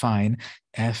you is fine.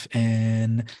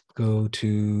 Fn, go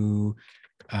to,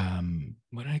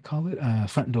 what did I call it?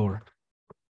 Front door.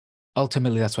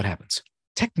 Ultimately, that's what happens.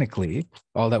 Technically,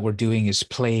 all that we're doing is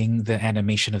playing the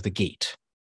animation of the gate.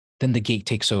 Then the gate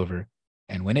takes over,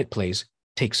 and when it plays,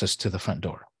 takes us to the front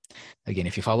door. Again,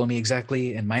 if you follow me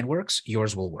exactly and mine works,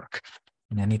 yours will work.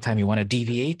 And anytime you want to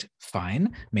deviate,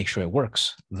 fine. Make sure it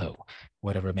works, though,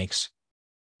 whatever makes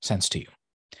sense to you.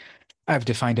 I've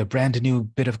defined a brand new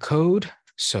bit of code.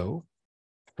 So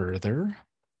further,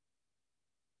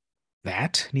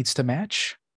 that needs to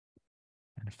match.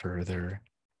 And further,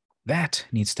 that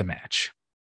needs to match.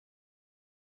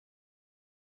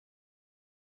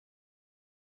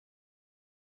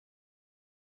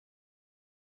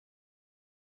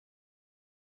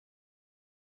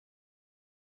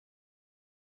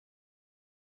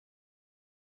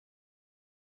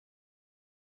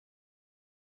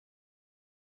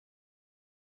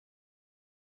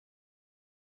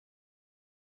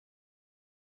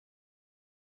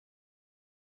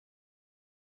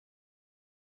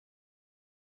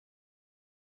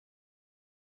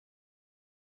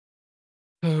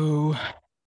 So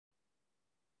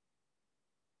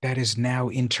that is now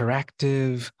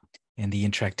interactive. And the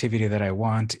interactivity that I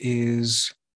want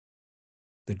is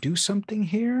the do something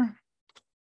here.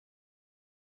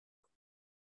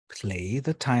 Play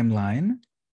the timeline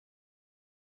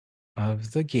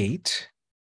of the gate.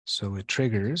 So it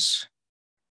triggers,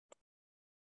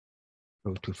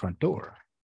 go to front door.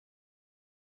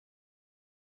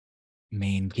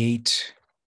 Main gate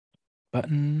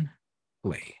button,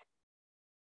 play.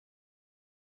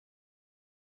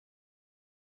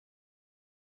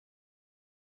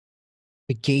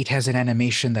 The gate has an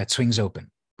animation that swings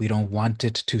open. We don't want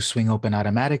it to swing open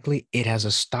automatically. It has a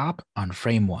stop on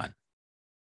frame 1.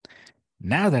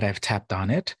 Now that I've tapped on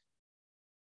it,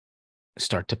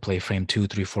 start to play frame 2,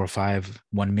 3, 4, 5,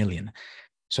 1 million.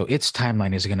 So its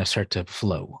timeline is going to start to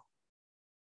flow.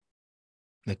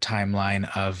 The timeline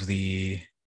of the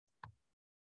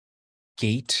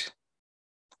gate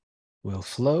will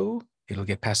flow. It'll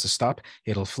get past the stop.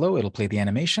 It'll flow. It'll play the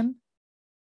animation.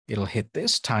 It'll hit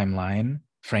this timeline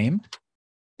frame.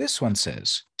 This one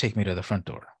says, take me to the front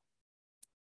door.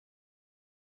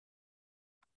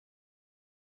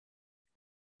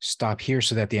 Stop here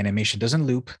so that the animation doesn't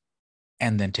loop,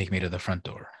 and then take me to the front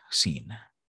door scene.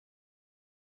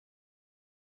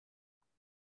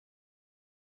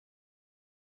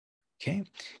 Okay,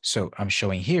 so I'm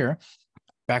showing here,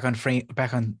 back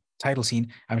on title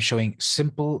scene, I'm showing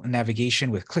simple navigation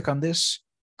with click on this,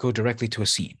 go directly to a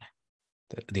scene.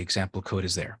 The example code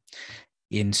is there.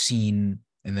 In scene,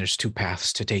 and there's 2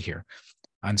 paths to take here.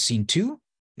 On scene 2,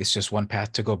 it's just 1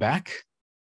 path to go back.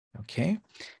 Okay,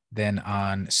 then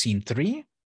on scene 3,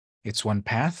 it's 1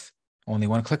 path, only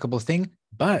 1 clickable thing,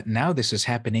 but now this is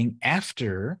happening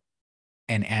after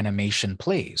an animation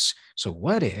plays. So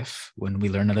what if, when we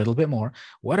learn a little bit more,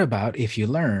 what about if you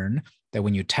learn that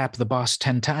when you tap the boss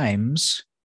 10 times,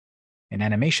 an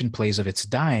animation plays of its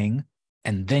dying,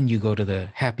 and then you go to the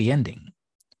happy ending?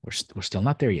 We're still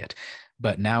not there yet.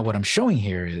 But now what I'm showing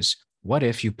here is, what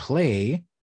if you play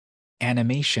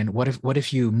animation? What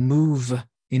if you move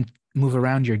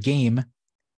around your game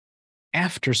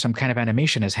after some kind of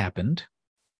animation has happened?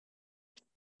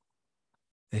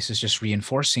 This is just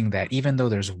reinforcing that even though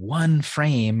there's 1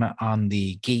 frame on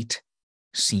the gate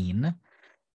scene,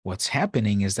 what's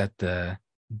happening is that the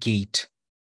gate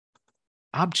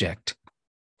object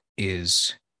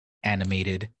is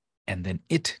animated, and then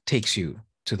it takes you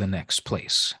to the next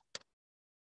place.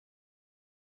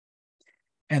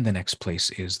 And the next place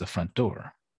is the front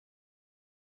door.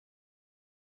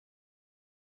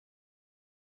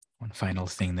 One final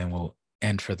thing, then we'll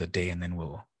end for the day, and then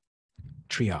we'll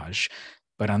triage.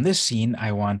 But on this scene,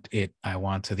 I want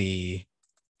the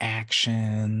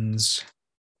actions.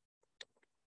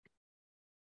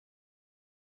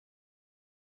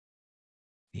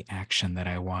 The action that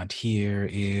I want here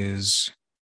is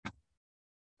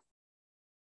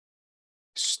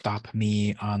stop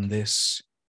me on this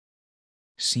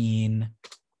scene,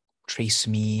 trace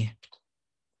me.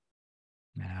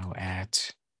 Now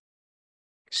at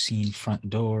scene front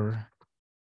door.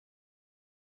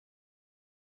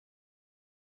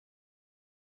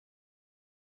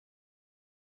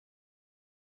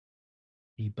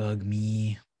 Debug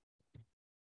me.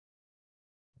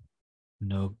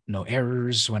 No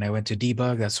errors when I went to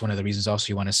debug. That's one of the reasons also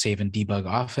you want to save and debug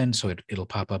often, so it'll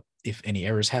pop up if any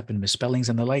errors happen, misspellings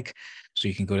and the like. So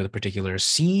you can go to the particular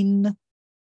scene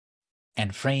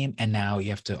and frame, and now you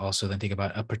have to also then think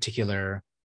about a particular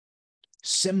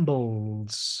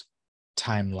symbols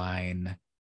timeline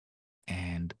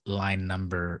and line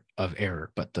number of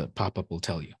error, but the pop-up will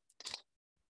tell you.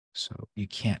 So you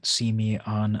can't see me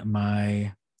on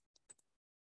my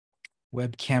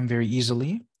webcam very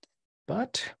easily,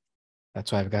 but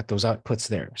that's why I've got those outputs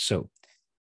there. So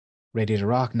ready to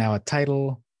rock. Now at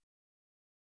title.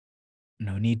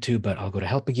 No need to, but I'll go to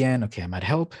help again. Okay, I'm at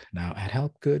help. Now at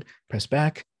help, good. Press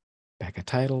back. Back at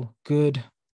title, good.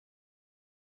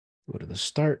 Go to the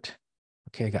start.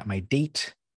 Okay, I got my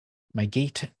date, my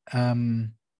gate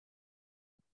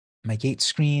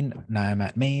screen. Now I'm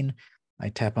at main. I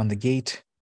tap on the gate.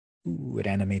 Ooh, it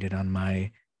animated on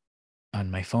my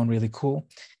phone, really cool.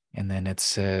 And then it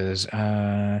says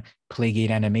play gate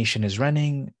animation is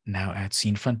running. Now at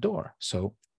scene front door.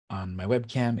 So on my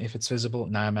webcam, if it's visible,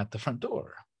 now I'm at the front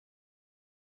door.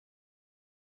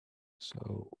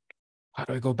 So how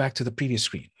do I go back to the previous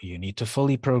screen? You need to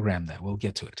fully program that. We'll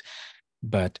get to it.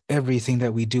 But everything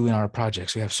that we do in our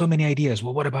projects, we have so many ideas.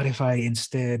 Well, what about if I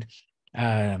instead,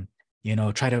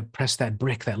 try to press that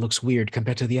brick that looks weird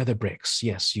compared to the other bricks?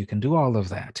 Yes, you can do all of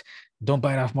that. Don't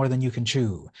bite off more than you can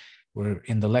chew. We're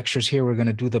in the lectures here. We're going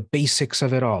to do the basics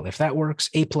of it all. If that works,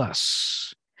 A+.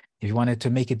 If you wanted to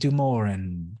make it do more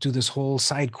and do this whole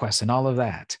side quest and all of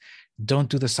that, don't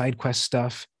do the side quest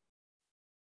stuff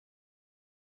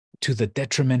to the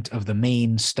detriment of the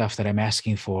main stuff that I'm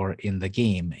asking for in the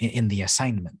game, in the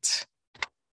assignment.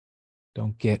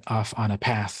 Don't get off on a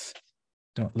path.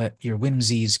 Don't let your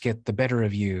whimsies get the better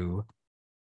of you.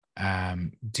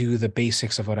 Do the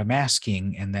basics of what I'm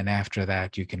asking, and then after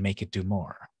that, you can make it do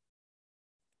more.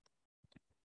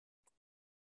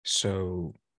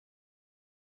 So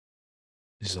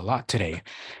this is a lot today.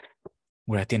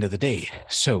 We're at the end of the day.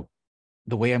 So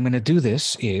the way I'm going to do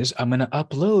this is I'm going to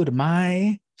upload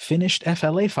my finished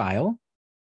FLA file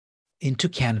into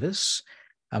Canvas.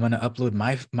 I'm going to upload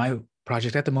my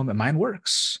project at the moment. Mine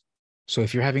works. So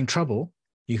if you're having trouble,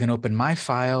 you can open my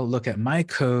file, look at my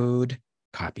code,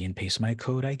 copy and paste my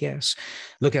code, I guess.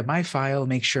 Look at my file,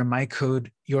 make sure my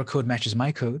code, your code matches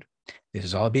my code. This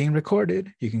is all being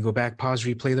recorded. You can go back, pause,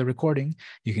 replay the recording.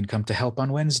 You can come to help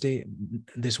on Wednesday,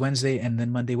 this Wednesday, and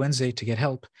then Monday, Wednesday to get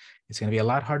help. It's going to be a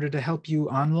lot harder to help you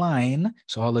online.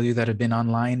 So all of you that have been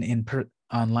online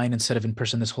online instead of in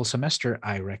person this whole semester,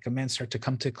 I recommend start to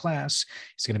come to class.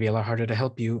 It's going to be a lot harder to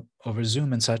help you over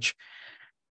Zoom and such.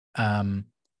 I'm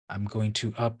going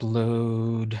to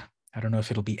upload, I don't know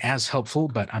if it'll be as helpful,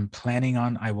 but I'm planning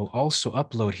on, I will also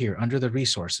upload here under the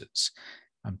resources.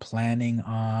 I'm planning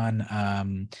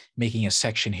on making a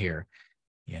section here,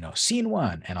 scene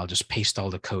 1, and I'll just paste all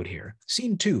the code here.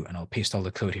 Scene 2, and I'll paste all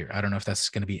the code here. I don't know if that's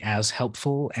going to be as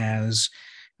helpful as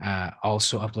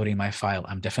also uploading my file.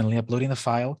 I'm definitely uploading the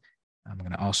file. I'm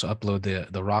going to also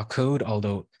upload the raw code,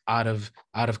 although out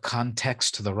of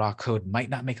context, the raw code might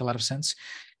not make a lot of sense.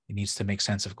 It needs to make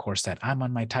sense, of course, that I'm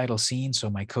on my title scene, so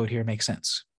my code here makes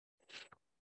sense.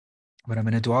 But I'm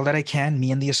going to do all that I can,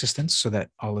 me and the assistants, so that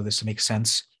all of this makes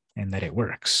sense and that it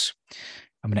works.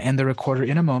 I'm going to end the recorder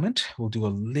in a moment. We'll do a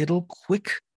little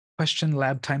quick question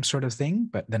lab time sort of thing,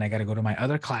 but then I got to go to my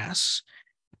other class,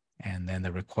 and then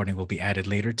the recording will be added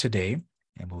later today,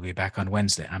 and we'll be back on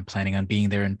Wednesday. I'm planning on being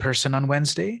there in person on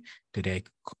Wednesday. Today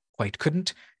I quite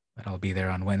couldn't, but I'll be there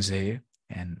on Wednesday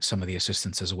and some of the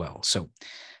assistants as well. So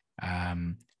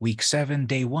week 7,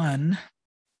 day 1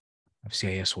 of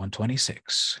CIS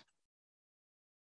 126.